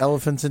have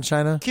elephants in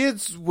China?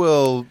 Kids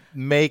will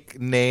make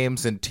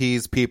names and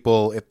tease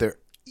people if they're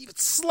even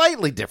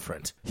slightly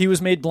different. He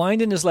was made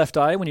blind in his left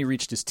eye when he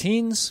reached his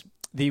teens.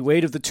 The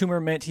weight of the tumor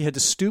meant he had to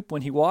stoop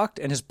when he walked,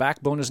 and his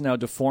backbone is now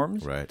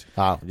deformed. Right.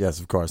 Ah, yes,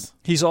 of course.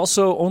 He's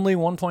also only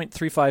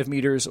 1.35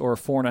 meters or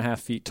 4.5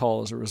 feet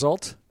tall as a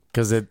result.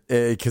 Because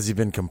he'd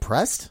been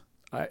compressed?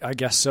 I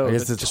guess so. I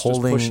guess That it's just was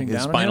holding pushing his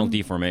down on Spinal him.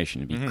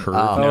 deformation. It'd be curved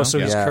Oh, now. Oh, so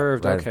he's yeah,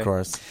 curved. right, Okay. of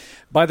course.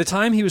 By the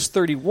time he was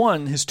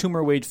 31, his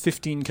tumor weighed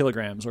 15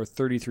 kilograms or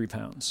 33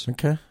 pounds.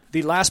 Okay.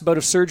 The last bout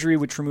of surgery,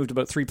 which removed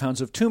about 3 pounds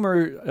of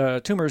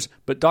tumors,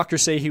 but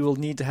doctors say he will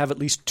need to have at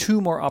least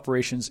 2 more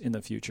operations in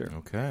the future.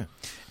 Okay.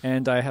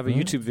 And I have a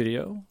YouTube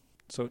video.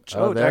 So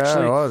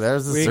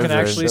there's the we surgery. can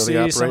actually Show the see some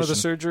of the operation.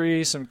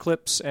 surgery, some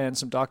clips, and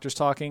some doctors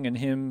talking, and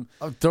him.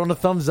 I'm throwing a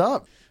thumbs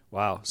up.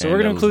 Wow. So And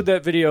we're going to those- include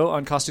that video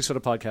on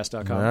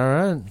causticsodapodcast.com. All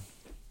right.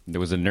 There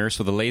was a nurse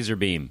with a laser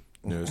beam.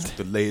 There's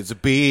the laser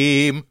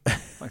beam.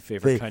 My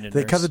favorite They, kind of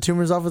they nurse. cut the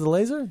tumors off with a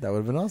laser? That would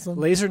have been awesome.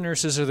 Laser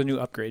nurses are the new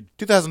upgrade.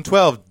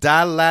 2012,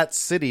 Da Lat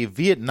City,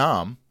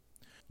 Vietnam.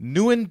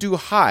 Nguyen Du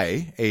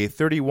Hai, a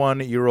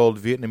 31-year-old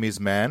Vietnamese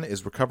man,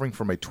 is recovering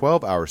from a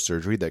 12-hour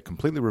surgery that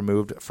completely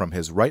removed from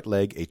his right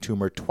leg a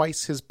tumor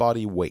twice his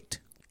body weight.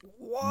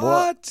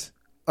 What?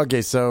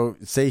 Okay, so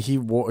say he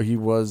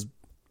was,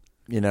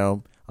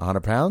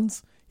 100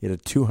 pounds. He had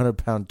a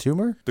 200-pound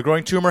tumor. The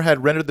growing tumor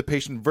had rendered the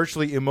patient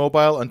virtually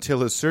immobile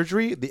until his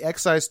surgery. The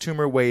excised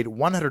tumor weighed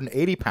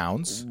 180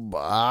 pounds,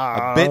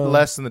 a bit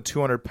less than the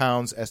 200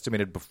 pounds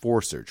estimated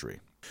before surgery.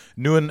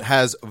 Nguyen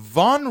has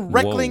von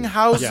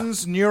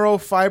Recklinghausen's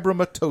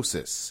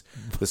neurofibromatosis,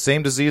 the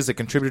same disease that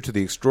contributed to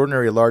the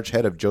extraordinary large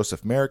head of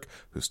Joseph Merrick,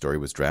 whose story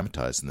was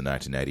dramatized in the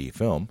 1980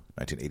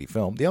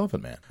 film, The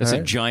Elephant Man. That's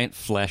a giant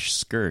flesh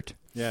skirt.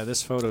 Yeah,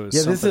 this photo is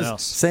Yeah, something this is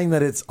else. saying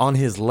that it's on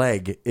his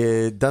leg.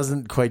 It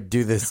doesn't quite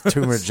do this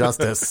tumor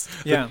justice.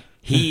 Yeah.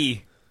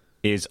 He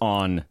is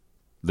on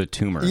the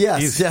tumor.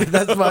 Yes,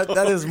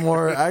 that is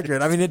more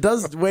accurate. I mean, it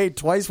does weigh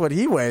twice what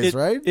he weighs,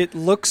 right? It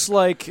looks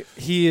like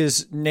he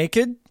is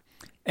naked,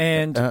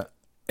 and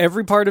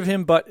every part of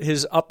him but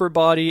his upper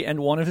body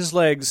and one of his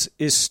legs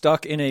is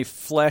stuck in a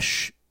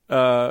flesh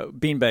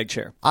beanbag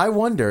chair. I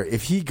wonder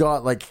if he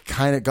got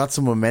got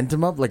some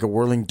momentum up, like a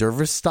whirling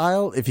dervish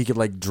style, if he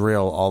could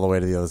drill all the way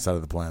to the other side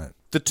of the planet.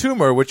 The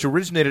tumor, which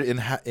originated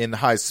in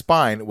Hai's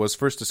spine, was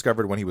first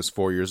discovered when he was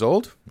 4 years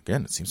old.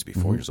 Again, it seems to be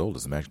 4 years old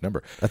is the magic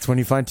number. That's when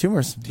you find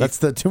tumors. That's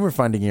the tumor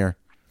finding year.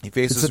 He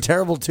faces It's the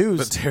terrible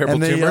twos. The terrible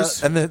and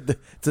tumors? and it's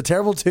the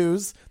terrible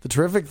twos, the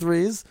terrific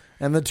threes,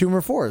 and the tumor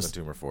fours. The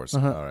tumor force.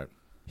 All right.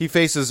 He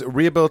faces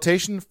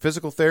rehabilitation,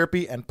 physical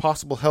therapy, and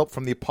possible help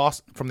from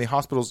the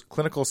hospital's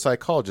clinical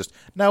psychologist.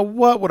 Now,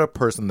 what would a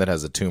person that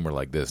has a tumor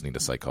like this need a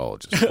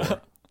psychologist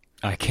for?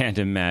 I can't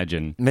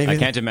imagine. Maybe- I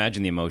can't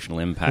imagine the emotional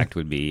impact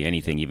would be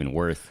anything even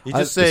worth. You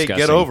just say, discussing.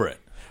 get over it.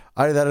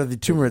 Either that or the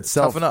tumor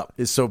itself Toughen up.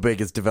 is so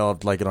big it's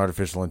developed like an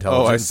artificial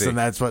intelligence. see. And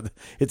that's what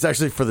it's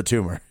actually for the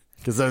tumor.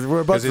 Because we're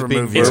about 'Cause to he's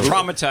being remove It's it.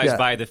 traumatized Yeah.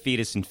 by the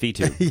fetus in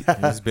fetu.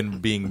 He's been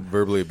being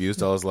verbally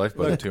abused all his life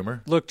by the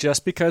tumor. Look,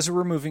 just because we're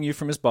removing you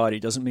from his body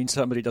doesn't mean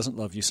somebody doesn't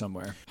love you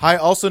somewhere. Hai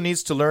also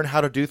needs to learn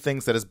how to do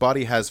things that his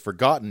body has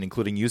forgotten,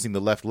 including using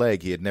the left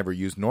leg he had never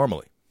used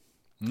normally.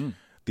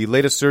 The The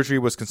latest surgery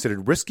was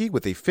considered risky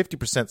with a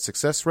 50%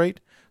 success rate.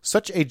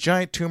 Such a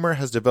giant tumor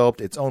has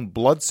developed its own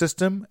blood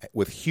system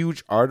with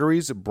huge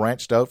arteries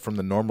branched out from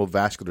the normal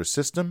vascular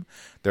system.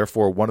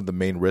 Therefore, one of the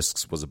main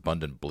risks was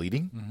abundant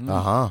bleeding.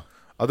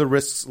 Other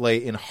risks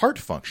lay in heart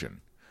function.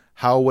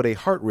 How would a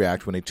heart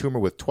react when a tumor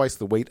with twice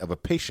the weight of a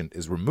patient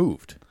is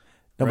removed?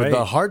 No, but Right.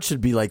 the heart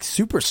should be like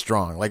super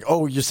strong. Like,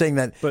 oh, you're saying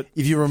that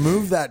if you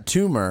remove that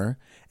tumor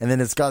and then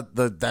it's got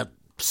that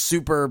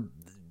super,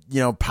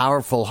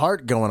 powerful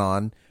heart going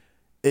on,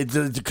 could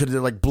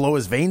it like blow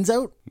his veins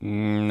out?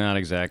 Not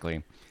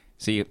exactly.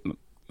 See,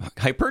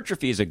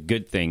 hypertrophy is a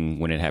good thing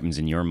when it happens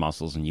in your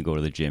muscles and you go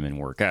to the gym and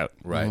work out.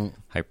 Right.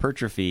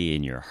 Hypertrophy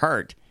in your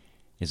heart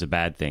is a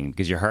bad thing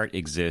because your heart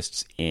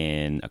exists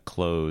in a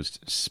closed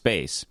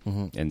space.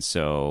 And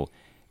so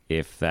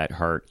if that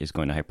heart is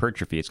going to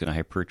hypertrophy, it's going to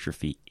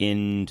hypertrophy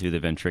into the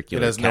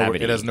ventricular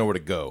cavity. It has nowhere to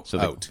go. So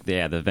out. the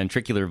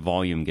ventricular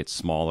volume gets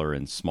smaller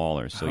and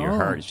smaller. So your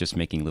heart is just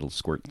making little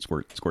squirt,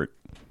 squirt, squirt.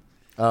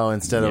 Oh,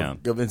 instead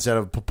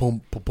of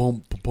pa-pum,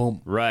 pa-pum,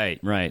 pa-pum. Right.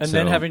 And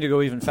then having to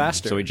go even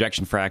faster. So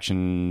ejection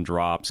fraction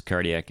drops,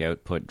 cardiac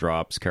output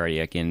drops,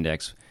 cardiac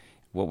index.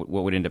 What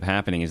would end up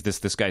happening is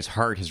this guy's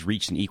heart has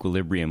reached an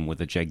equilibrium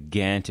with a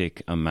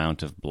gigantic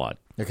amount of blood.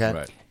 Okay.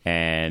 Right.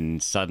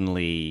 And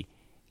suddenly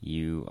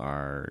you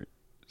are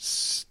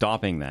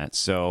stopping that.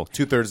 So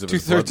Two-thirds of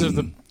his Two-thirds blood. of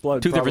the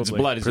blood, two-thirds of probably.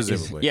 blood is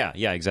Presumably.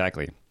 yeah,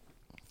 exactly.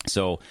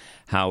 So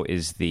how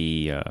is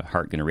the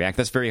heart going to react?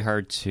 That's very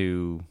hard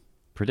to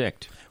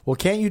predict. Well,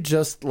 can't you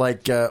just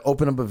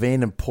open up a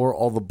vein and pour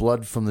all the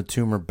blood from the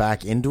tumor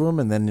back into him,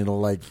 and then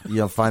it'll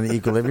find the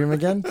equilibrium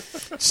again?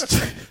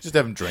 Just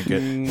have him drink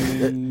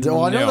it.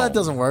 Well, I know No. that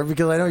doesn't work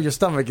because I know your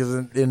stomach is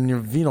in your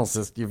venous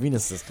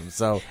system.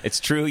 So It's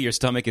true, your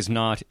stomach is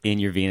not in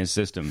your venous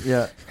system.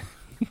 yeah,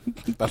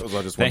 That was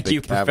all just one Thank big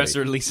you, cavity.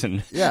 Professor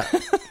Leeson. yeah.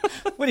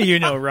 What do you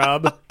know,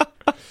 Rob?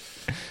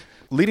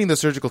 Leading the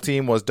surgical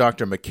team was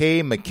Dr.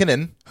 McKay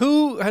McKinnon,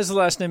 Who has the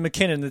last name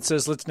McKinnon that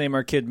says, let's name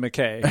our kid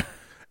McKay?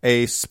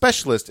 a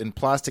specialist in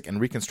plastic and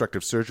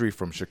reconstructive surgery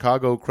from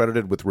Chicago,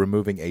 credited with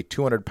removing a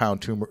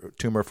 200-pound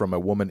tumor from a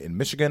woman in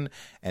Michigan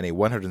and a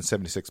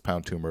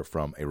 176-pound tumor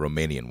from a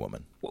Romanian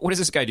woman. What does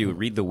this guy do?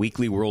 Read the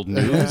Weekly World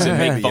News and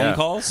make phone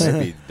calls?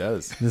 Maybe he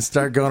does. Just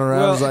start going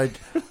around Well- it's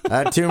like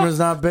that tumor's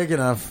not big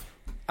enough.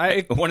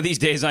 One of these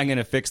days I'm going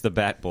to fix the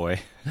Bat Boy.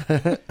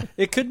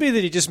 It could be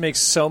that he just makes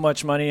so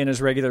much money in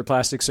his regular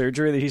plastic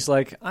surgery that he's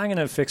like, I'm going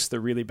to fix the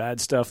really bad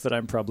stuff that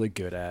I'm probably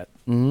good at.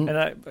 And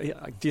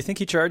do you think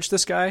he charged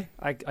this guy?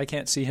 I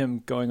can't see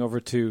him going over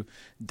to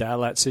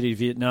Dalat City,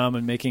 Vietnam,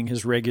 and making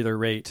his regular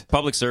rate.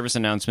 Public service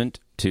announcement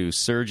to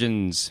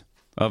surgeons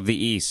of the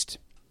East.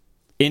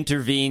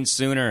 Intervene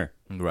sooner.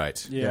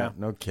 Right. Yeah.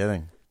 No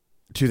kidding.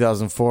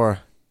 2004,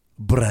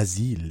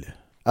 Brazil.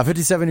 A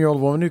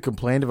 57-year-old woman who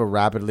complained of a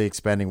rapidly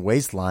expanding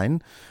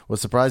waistline was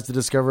surprised to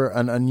discover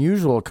an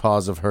unusual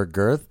cause of her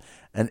girth,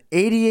 an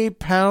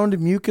 88-pound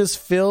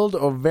mucus-filled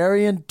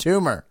ovarian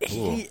tumor.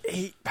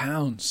 88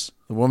 pounds.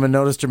 The woman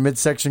noticed her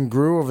midsection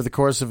grew over the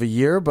course of a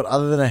year, but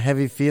other than a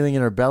heavy feeling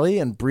in her belly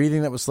and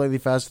breathing that was slightly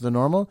faster than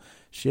normal,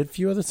 she had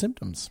few other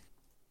symptoms.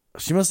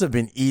 She must have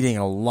been eating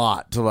a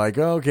lot to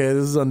okay,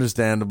 this is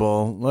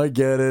understandable. I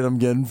get it. I'm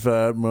getting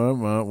fat.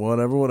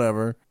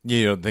 Whatever.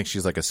 You don't think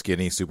she's like a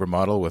skinny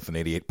supermodel with an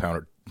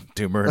 88-pound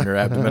tumor in her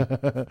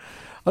abdomen?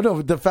 Oh, no,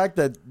 but the fact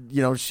that,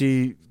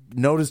 she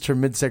noticed her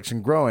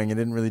midsection growing and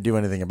didn't really do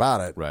anything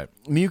about it. Right.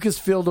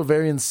 Mucus-filled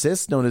ovarian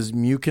cysts, known as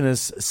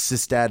mucinous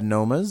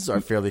cystadenomas,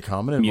 are fairly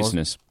common. In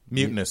Mucinous.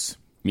 Mutinous.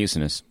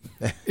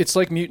 It's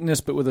like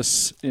mutinous, but with a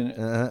S in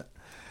it.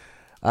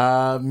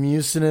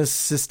 Mucinous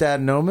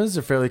cystadenomas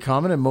are fairly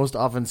common and most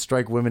often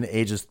strike women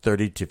ages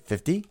 30 to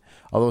 50.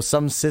 Although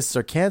some cysts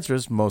are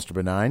cancerous, most are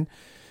benign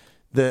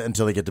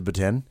until they get to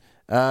B10.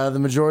 The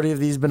majority of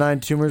these benign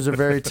tumors are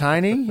very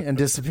tiny and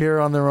disappear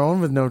on their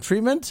own with no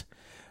treatment.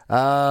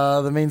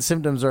 The main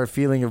symptoms are a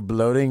feeling of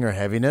bloating or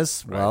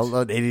heaviness. Right. Well,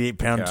 an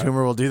 88-pound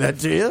tumor will do that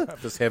to you.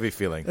 This heavy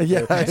feeling.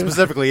 Yeah.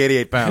 Specifically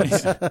 88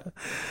 pounds.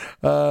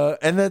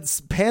 And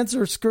that pants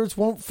or skirts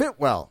won't fit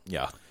well.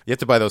 Yeah. You have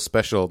to buy those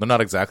special, they're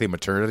not exactly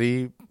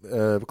maternity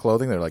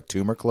clothing, they're like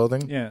tumor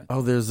clothing. Yeah.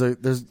 Oh, there's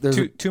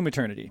To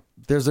maternity.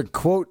 there's a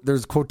quote.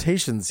 There's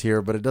quotations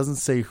here, but it doesn't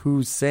say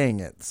who's saying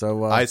it.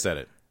 So I said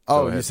it.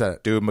 Oh, Go ahead. you said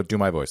it. Do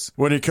my voice.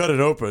 When you cut it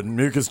open,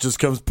 mucus just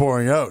comes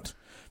pouring out.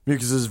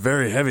 Mucus is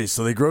very heavy,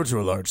 so they grow to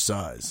a large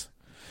size.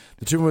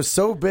 The tumor was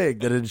so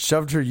big that it had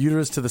shoved her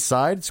uterus to the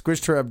side,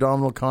 squished her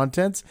abdominal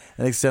contents,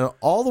 and extended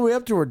all the way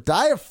up to her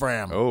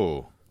diaphragm.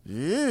 Oh.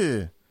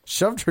 Yeah.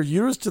 Shoved her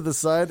uterus to the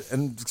side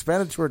and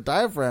expanded to her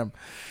diaphragm.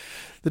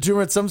 The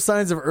tumor had some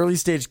signs of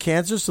early-stage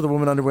cancer, so the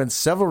woman underwent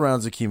several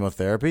rounds of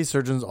chemotherapy.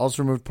 Surgeons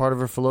also removed part of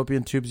her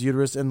fallopian tubes,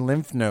 uterus, and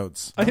lymph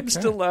nodes. I am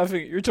still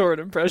laughing at your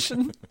torrent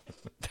impression.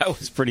 That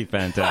was pretty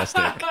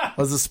fantastic.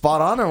 Was it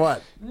spot on or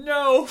what?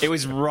 No. It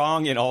was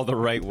wrong in all the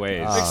right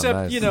ways.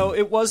 Except, nice.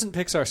 it wasn't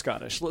Pixar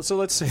Scottish. So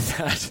let's say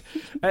that.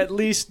 At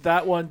least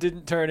that one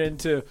didn't turn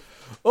into,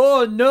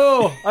 oh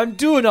no, I'm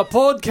doing a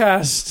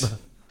podcast.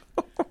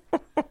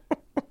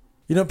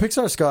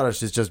 Pixar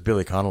Scottish is just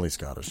Billy Connolly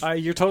Scottish.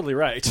 You're totally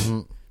right.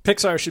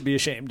 Pixar should be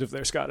ashamed if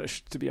they're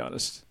Scottish, to be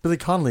honest. Billy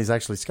Connolly's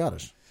actually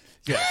Scottish.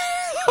 Yeah.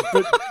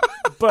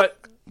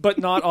 but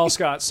not all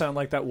Scots sound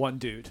like that one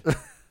dude.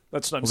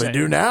 That's what I'm saying. They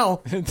do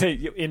now. In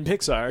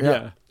Pixar,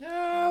 Yeah.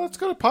 yeah. Let's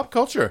go to pop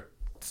culture.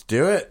 Let's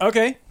do it.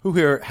 Okay. Who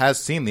here has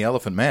seen The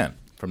Elephant Man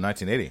from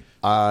 1980?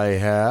 I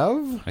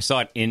have. I saw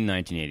it in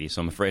 1980,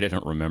 so I'm afraid I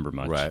don't remember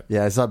much. Right.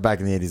 Yeah, I saw it back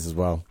in the 80s as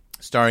well.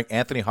 Starring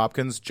Anthony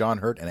Hopkins, John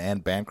Hurt, and Anne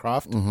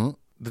Bancroft. Mm-hmm.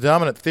 The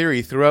dominant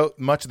theory throughout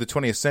much of the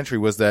 20th century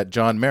was that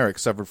John Merrick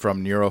suffered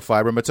from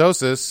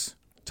neurofibromatosis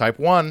type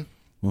 1.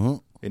 Mm-hmm.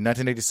 In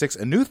 1986,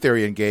 a new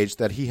theory engaged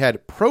that he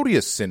had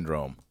Proteus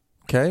syndrome.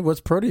 Okay,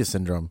 what's Proteus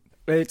syndrome?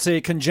 It's a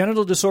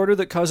congenital disorder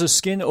that causes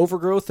skin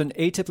overgrowth and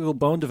atypical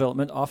bone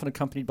development, often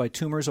accompanied by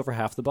tumors over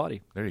half the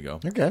body. There you go.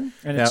 Okay.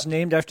 And it's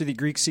named after the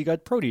Greek sea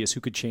god Proteus, who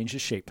could change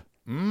his shape.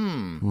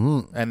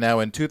 And now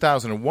in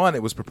 2001,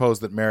 it was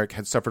proposed that Merrick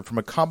had suffered from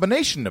a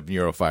combination of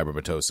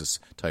neurofibromatosis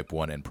type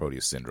 1 and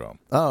Proteus syndrome.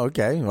 Oh,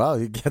 okay. Well,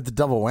 you get the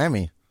double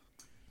whammy.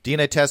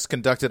 DNA tests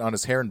conducted on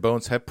his hair and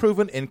bones have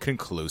proven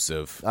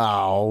inconclusive.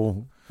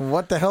 Oh,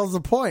 what the hell's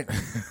the point?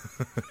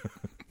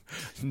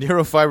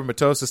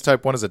 Neurofibromatosis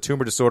type 1 is a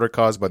tumor disorder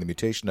caused by the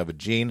mutation of a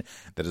gene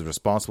that is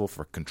responsible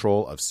for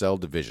control of cell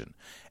division.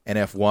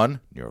 NF1,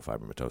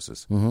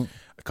 neurofibromatosis,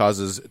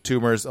 causes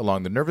tumors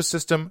along the nervous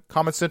system.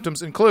 Common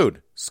symptoms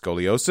include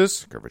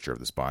scoliosis, curvature of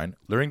the spine,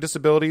 learning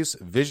disabilities,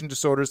 vision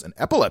disorders, and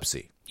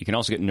epilepsy. You can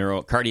also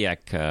get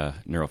cardiac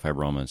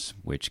neurofibromas,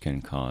 which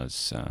can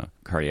cause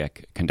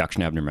cardiac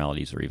conduction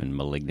abnormalities or even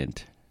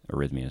malignant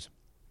arrhythmias.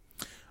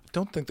 I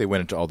don't think they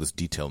went into all this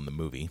detail in the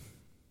movie.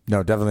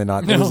 No, definitely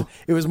not. No.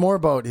 It was more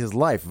about his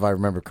life, if I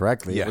remember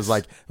correctly. Yes. It was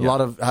like a lot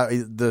of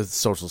the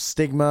social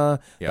stigma,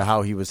 the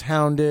how he was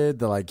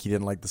hounded, he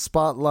didn't like the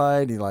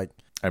spotlight. I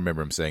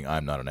remember him saying,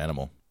 "I'm not an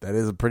animal." That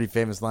is a pretty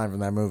famous line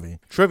from that movie.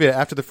 Trivia,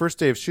 after the first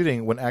day of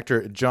shooting, when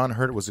actor John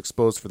Hurt was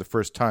exposed for the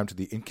first time to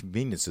the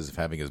inconveniences of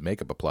having his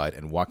makeup applied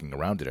and walking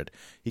around in it,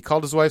 he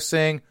called his wife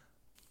saying,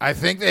 "I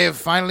think they have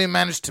finally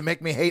managed to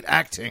make me hate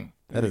acting."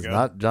 That is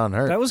not John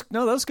Hurt. That was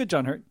good,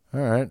 John Hurt.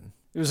 All right.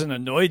 It was an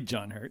annoyed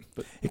John Hurt.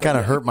 But It kind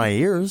of hurt my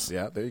ears.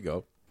 Yeah, there you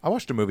go. I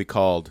watched a movie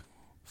called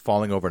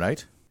Falling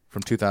Overnight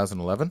from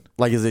 2011.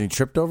 Like, is it he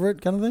tripped over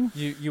it kind of thing?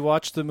 you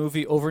watched the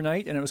movie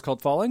Overnight, and it was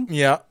called Falling?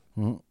 Yeah.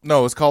 No,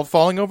 it was called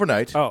Falling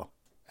Overnight. Oh.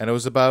 And it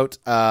was about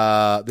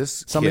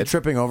this Somebody kid.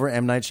 tripping over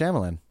M. Night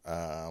Shyamalan.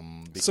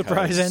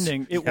 Surprise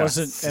ending. It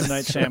wasn't M.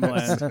 Night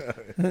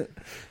Shyamalan.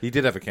 He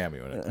did have a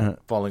cameo in it.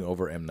 Falling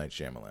over M. Night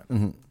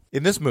Shyamalan.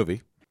 In this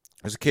movie,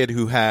 there's a kid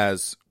who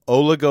has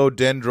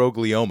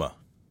oligodendroglioma.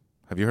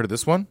 Have you heard of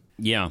this one?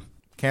 Yeah.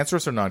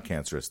 Cancerous or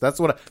non-cancerous? That's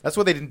what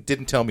they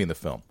didn't tell me in the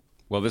film.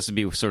 Well, this would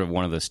be sort of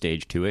one of the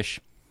stage 2-ish.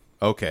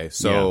 Okay,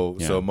 so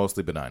Yeah. so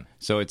mostly benign.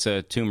 So it's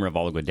a tumor of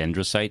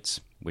oligodendrocytes,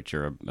 which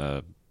are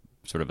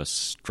sort of a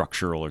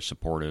structural or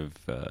supportive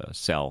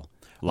cell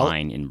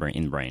line in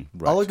brain. Right.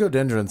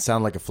 Oligodendrons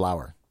sound like a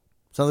flower.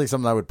 Sounds like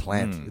something I would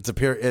plant. It's a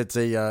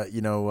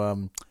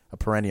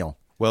perennial.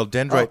 Well,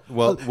 dendrite.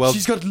 Well,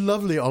 she's got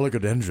lovely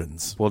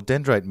oligodendrons. well,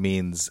 dendrite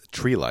means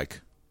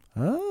tree-like.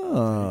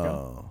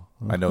 Oh,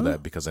 I know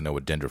that because I know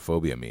what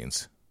dendrophobia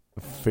means.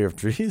 fear of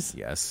trees.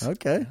 Yes.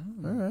 Okay,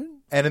 all right.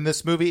 And in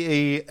this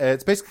movie,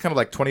 it's basically kind of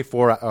like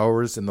 24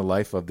 hours in the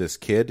life of this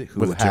kid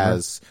who With a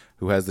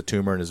tumor. has the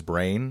tumor in his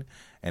brain,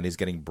 and he's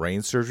getting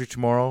brain surgery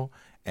tomorrow.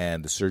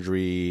 And the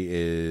surgery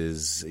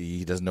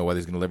he doesn't know whether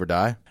he's going to live or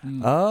die.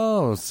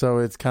 Oh, so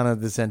it's kind of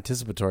this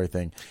anticipatory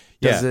thing.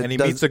 And he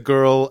meets a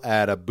girl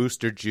at a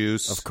Booster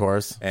Juice, Of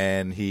course.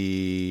 and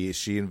she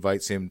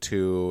invites him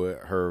to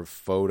her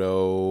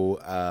photo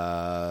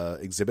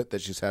exhibit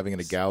that she's having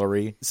in a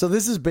gallery. So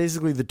this is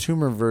basically the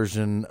tumor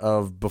version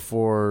of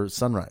Before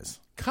Sunrise.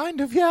 Kind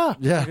of, yeah.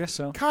 I guess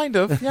so. Kind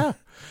of, yeah.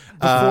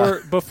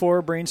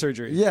 Before brain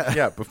surgery. Yeah.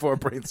 Yeah, before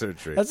brain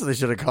surgery. That's what they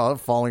should have called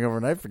it, Falling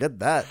Overnight. Forget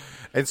that.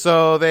 And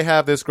so they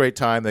have this great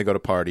time. They go to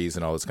parties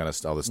and all this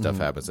stuff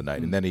happens at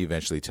night. And then he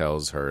eventually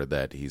tells her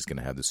that he's going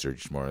to have the surgery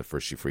tomorrow. At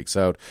first she freaks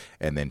out.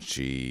 And then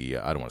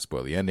I don't want to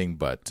spoil the ending,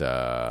 but...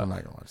 I'm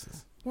not going to watch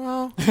this.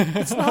 well,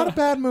 it's not a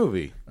bad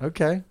movie.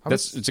 Okay.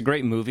 It's a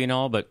great movie and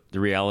all, but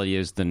the reality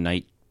is the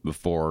night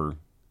before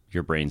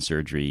your brain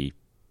surgery,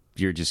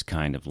 you're just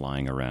kind of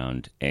lying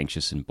around,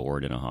 anxious and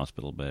bored in a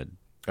hospital bed.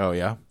 Oh,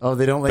 yeah? Oh,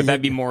 they don't let But you...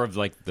 that'd be more of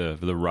like the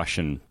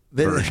Russian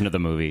version of the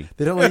movie.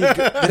 They don't let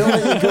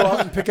you go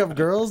out and pick up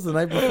girls the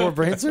night before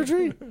brain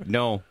surgery?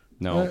 No.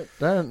 Wow.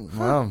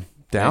 And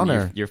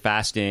Downer. you're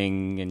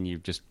fasting and you're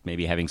just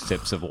maybe having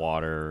sips of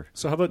water.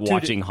 So how about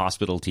watching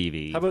hospital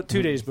TV? How about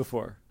 2 days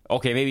before?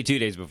 Okay, maybe 2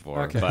 days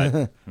before, Okay.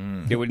 but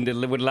it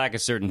would lack a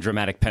certain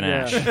dramatic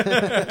panache.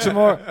 Yeah.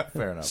 Tomorrow,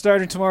 Fair enough.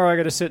 starting tomorrow, I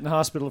got to sit in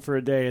hospital for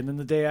a day, and then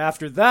the day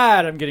after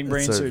that, I'm getting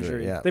brain Surgery,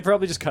 surgery. yeah. They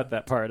probably just cut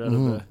that part out of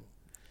the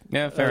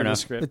Yeah, fair out of the enough.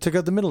 They script. took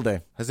out the middle day.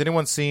 Has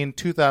anyone seen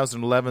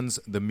 2011's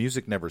The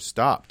Music Never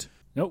Stopped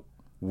Nope.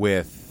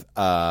 with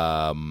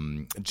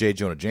J.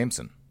 Jonah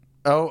Jameson?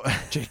 Oh,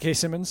 J.K.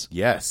 Simmons.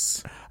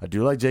 Yes. I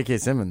do like J.K.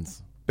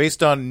 Simmons.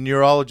 Based on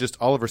neurologist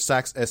Oliver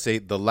Sacks' essay,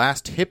 The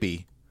Last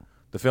Hippie,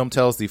 The film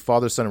tells the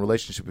father-son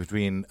relationship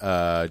between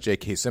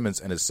J.K. Simmons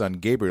and his son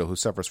Gabriel, who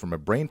suffers from a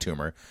brain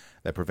tumor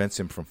that prevents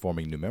him from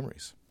forming new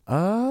memories.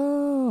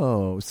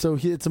 Oh, so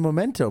it's a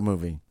Memento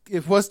movie.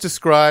 It was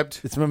described.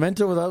 It's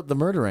Memento without the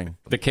murdering.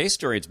 The case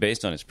story it's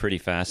based on is pretty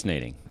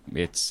fascinating.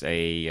 It's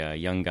a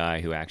young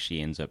guy who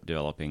actually ends up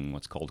developing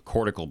what's called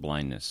cortical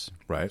blindness.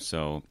 Right.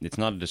 So it's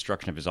not a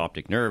destruction of his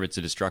optic nerve, it's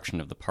a destruction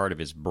of the part of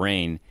his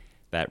brain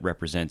that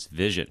represents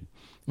vision.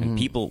 And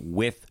people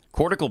with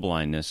cortical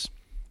blindness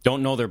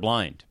don't know they're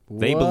blind.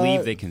 They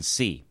believe they can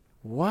see.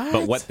 What?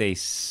 But what they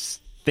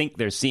think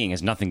they're seeing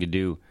has nothing to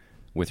do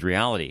with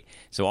reality.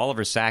 So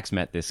Oliver Sacks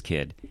met this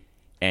kid,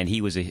 and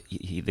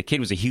the kid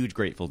was a huge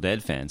Grateful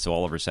Dead fan. So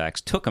Oliver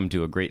Sacks took him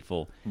to a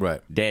Grateful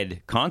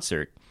Dead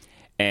concert,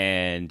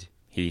 and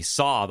he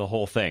saw the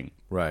whole thing.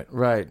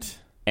 Right.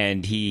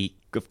 And he,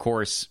 of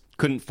course,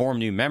 couldn't form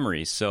new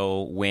memories.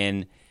 So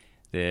when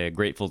the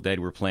Grateful Dead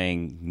were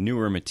playing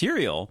newer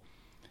material,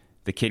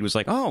 the kid was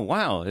like, "Oh,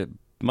 wow, it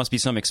must be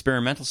some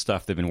experimental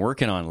stuff they've been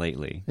working on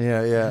lately."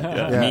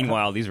 Yeah.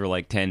 Meanwhile, these were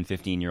like 10,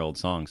 15-year-old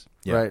songs.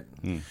 Yeah. Right.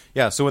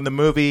 Yeah, so in the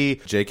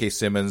movie, J.K.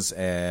 Simmons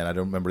and I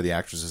don't remember the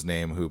actress's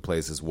name who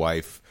plays his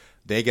wife,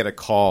 they get a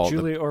call.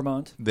 Julie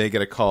Ormond. They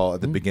get a call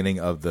at the beginning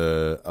of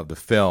the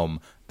film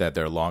that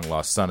their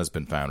long-lost son has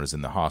been found, is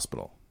in the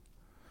hospital.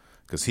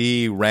 Because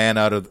he ran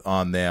out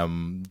on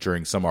them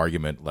during some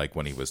argument, like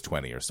when he was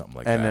 20 or something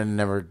like that. And then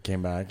never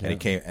came back. And he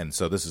came, and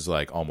so this is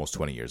like almost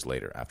 20 years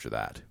later after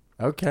that.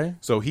 Okay.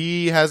 So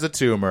he has a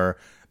tumor.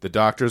 The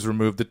doctors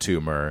removed the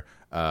tumor.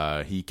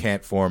 He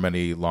can't form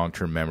any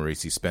long-term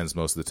memories. He spends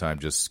most of the time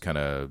just kind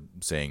of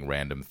saying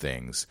random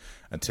things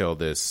until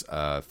this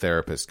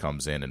therapist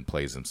comes in and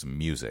plays him some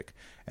music.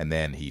 And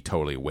then he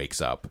totally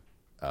wakes up.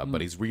 But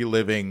he's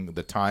reliving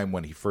the time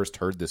when he first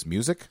heard this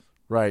music.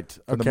 Right.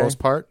 For the most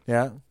part.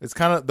 Yeah. It's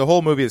kind of, the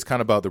whole movie is kind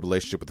of about the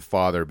relationship with the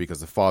father, because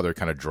the father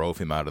kind of drove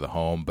him out of the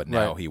home, but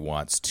now he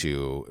wants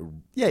to.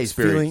 Yeah, he's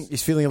feeling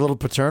a little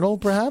paternal,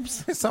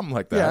 perhaps. Something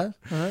like that.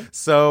 Yeah. All right.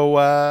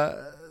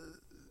 So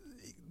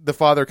the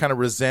father kind of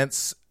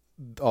resents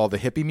all the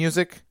hippie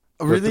music.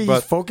 Really?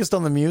 He's focused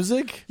on the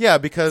music? Yeah,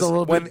 because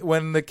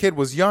when the kid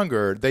was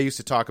younger, they used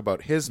to talk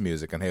about his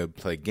music, and they would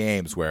play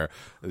games where,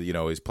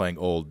 he's playing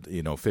old,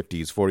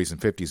 50s, 40s, and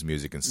 50s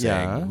music and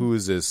saying, who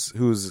is this?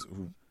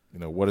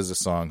 What is the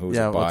song? Who's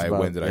it by?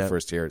 When did I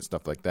first hear it?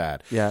 Stuff like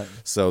that. Yeah.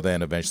 So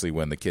then eventually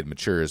when the kid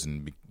matures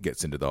and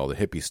gets into all the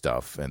hippie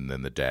stuff, and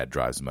then the dad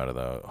drives him out of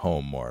the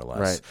home, more or less.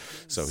 Right.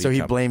 So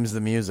he blames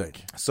the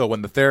music. So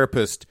when the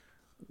therapist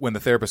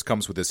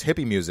comes with this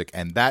hippie music,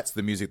 and that's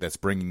the music that's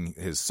bringing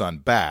his son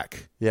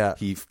back,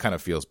 he kind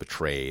of feels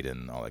betrayed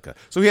and all that kind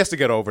of. So he has to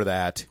get over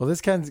that. Well,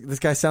 this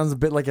guy sounds a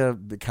bit like a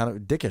kind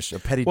of dickish, a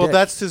petty dick. Well,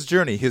 that's his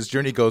journey. His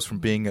journey goes from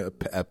being a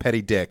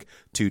petty dick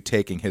to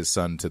taking his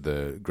son to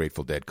the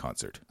Grateful Dead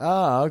concert.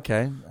 Oh,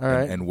 okay. All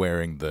right. And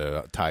wearing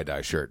the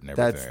tie-dye shirt and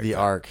everything. That's the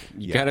arc.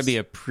 You got to be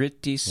a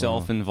pretty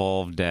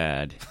self-involved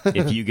dad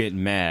if you get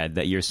mad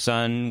that your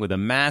son with a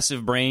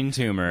massive brain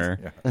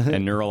tumor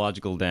and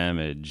neurological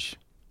damage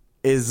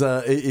is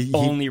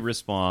only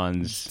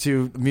responds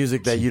to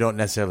music that you don't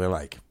necessarily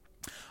like.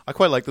 I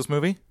quite like this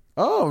movie.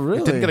 Oh,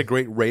 really? It didn't get a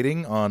great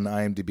rating on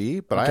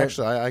IMDb, but I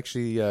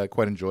actually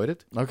quite enjoyed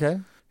it. Okay.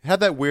 It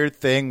had that weird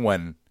thing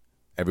when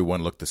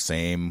everyone looked the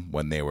same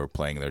when they were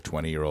playing their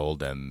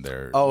 20-year-old and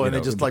their and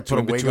they just like put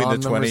a wig on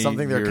them or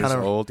something. They're kind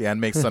of old,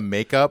 and make some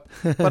makeup.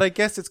 But I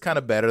guess it's kind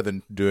of better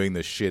than doing the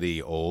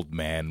shitty old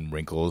man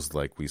wrinkles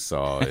like we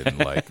saw in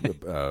like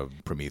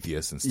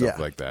Prometheus and stuff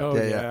like that. Oh,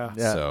 yeah.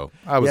 So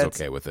I was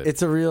okay with it.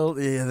 It's a real,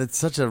 it's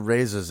such a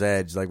razor's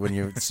edge. Like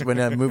when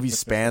a movie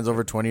spans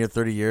over 20 or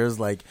 30 years,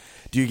 like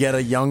do you get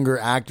a younger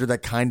actor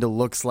that kind of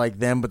looks like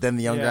them, but then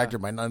the younger actor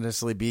might not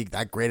necessarily be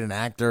that great an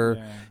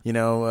actor,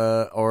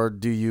 or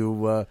do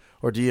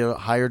you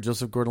hire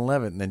Joseph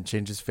Gordon-Levitt and then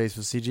change his face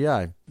with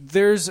CGI?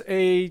 There's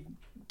a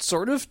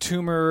sort of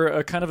tumor,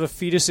 a kind of a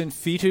fetus in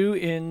fetu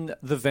in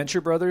the Venture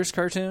Brothers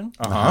cartoon.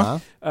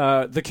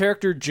 The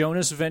character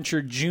Jonas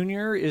Venture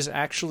Jr. is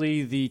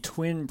actually the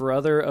twin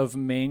brother of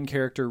main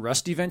character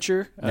Rusty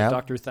Venture,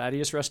 Dr.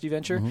 Thaddeus Rusty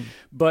Venture.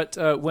 But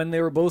when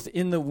they were both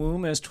in the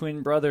womb as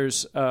twin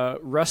brothers,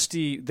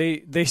 Rusty,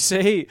 they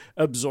say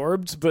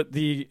absorbed, but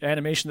the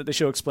animation that they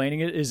show explaining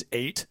it is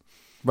 8.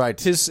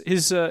 Right.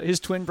 His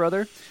twin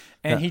brother.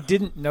 And he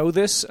didn't know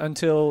this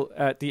until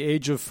at the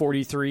age of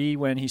 43,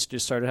 when he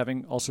just started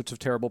having all sorts of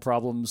terrible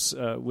problems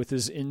with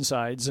his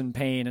insides and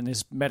pain, and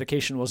his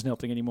medication wasn't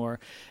helping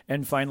anymore.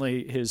 And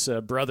finally, his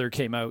brother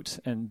came out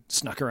and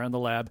snuck around the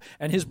lab.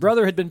 And his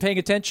brother had been paying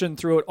attention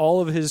throughout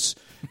all of his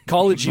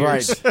college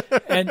years.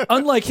 And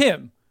unlike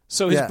him,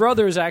 so his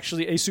brother is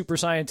actually a super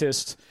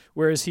scientist,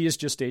 whereas he is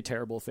just a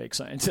terrible fake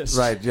scientist.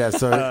 Right, yeah.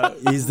 So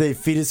he's the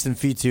fetus in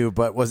fetu,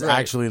 but was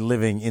actually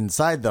living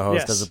inside the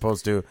host as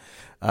opposed to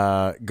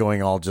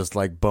going all just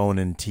like bone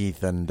and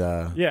teeth and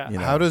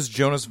How does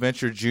Jonas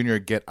Venture Jr.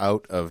 get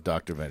out of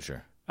Dr.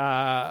 Venture?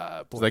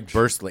 Does it like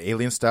burst like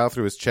alien style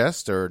through his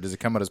chest, or does it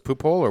come out his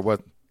poop hole, or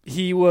what?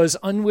 He was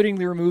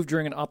unwittingly removed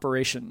during an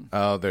operation.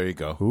 Oh, there you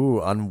go. Ooh,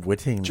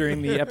 unwitting.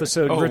 During the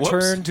episode whoops.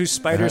 Return to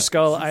Spider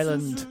Skull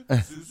Island.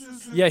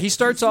 Yeah, he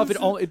starts off,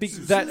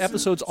 that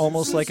episode's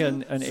almost like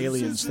an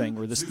Aliens thing,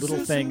 where this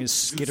little thing is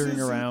skittering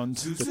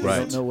around, but they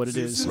don't know what it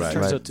is. Right. It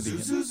turns Right. out to be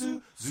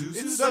him.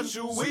 It's such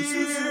a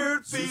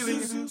weird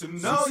feeling to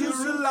know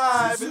you're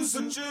alive. It's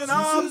such an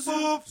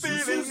awful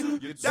feeling.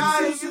 You're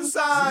dying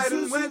inside,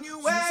 and when you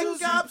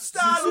wake up,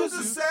 starting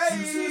to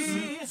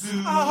say,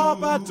 I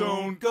hope I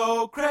don't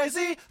go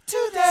crazy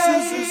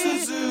today.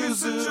 It's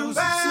such a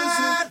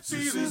bad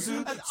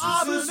feeling, an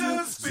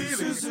ominous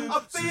feeling, a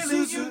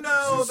feeling you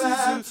know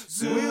that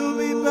we'll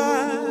be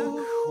back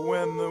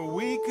when the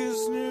week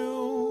is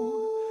new.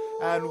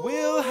 And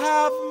we'll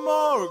have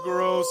more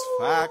gross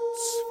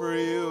facts for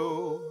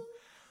you.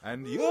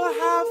 And you'll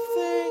have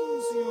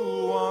things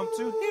you'll want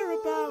to hear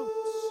about.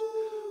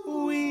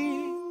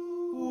 We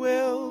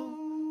will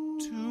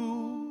too.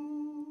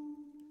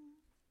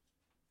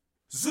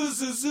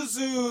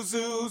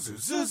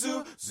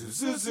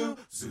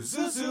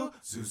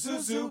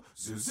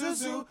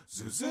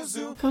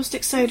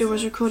 Caustic Soda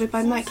was recorded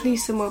by Mike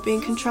Leeson while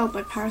being controlled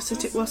by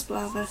parasitic wasp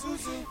larvae.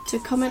 To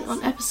comment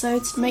on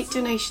episodes, make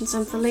donations,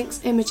 and for links,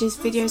 images,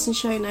 videos and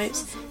show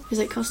notes,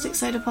 visit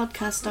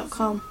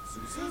causticsodapodcast.com.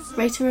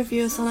 Rate and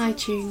review us on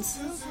iTunes.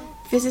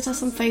 Visit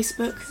us on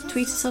Facebook,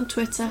 tweet us on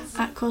Twitter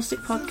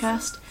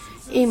 @CausticPodcast,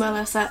 email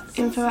us at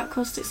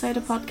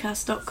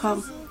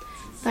info@causticsodapodcast.com.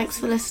 Thanks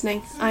for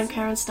listening. I'm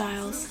Karen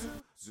Stiles.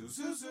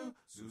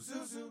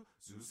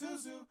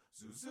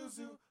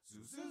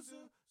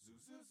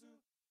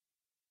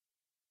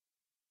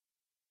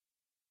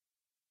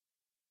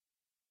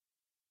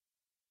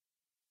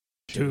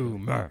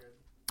 Tumor.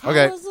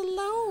 Okay. I was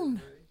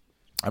alone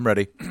I'm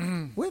ready.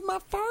 with my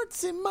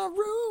farts in my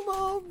room,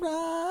 all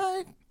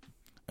right.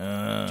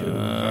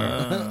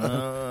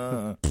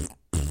 Uh,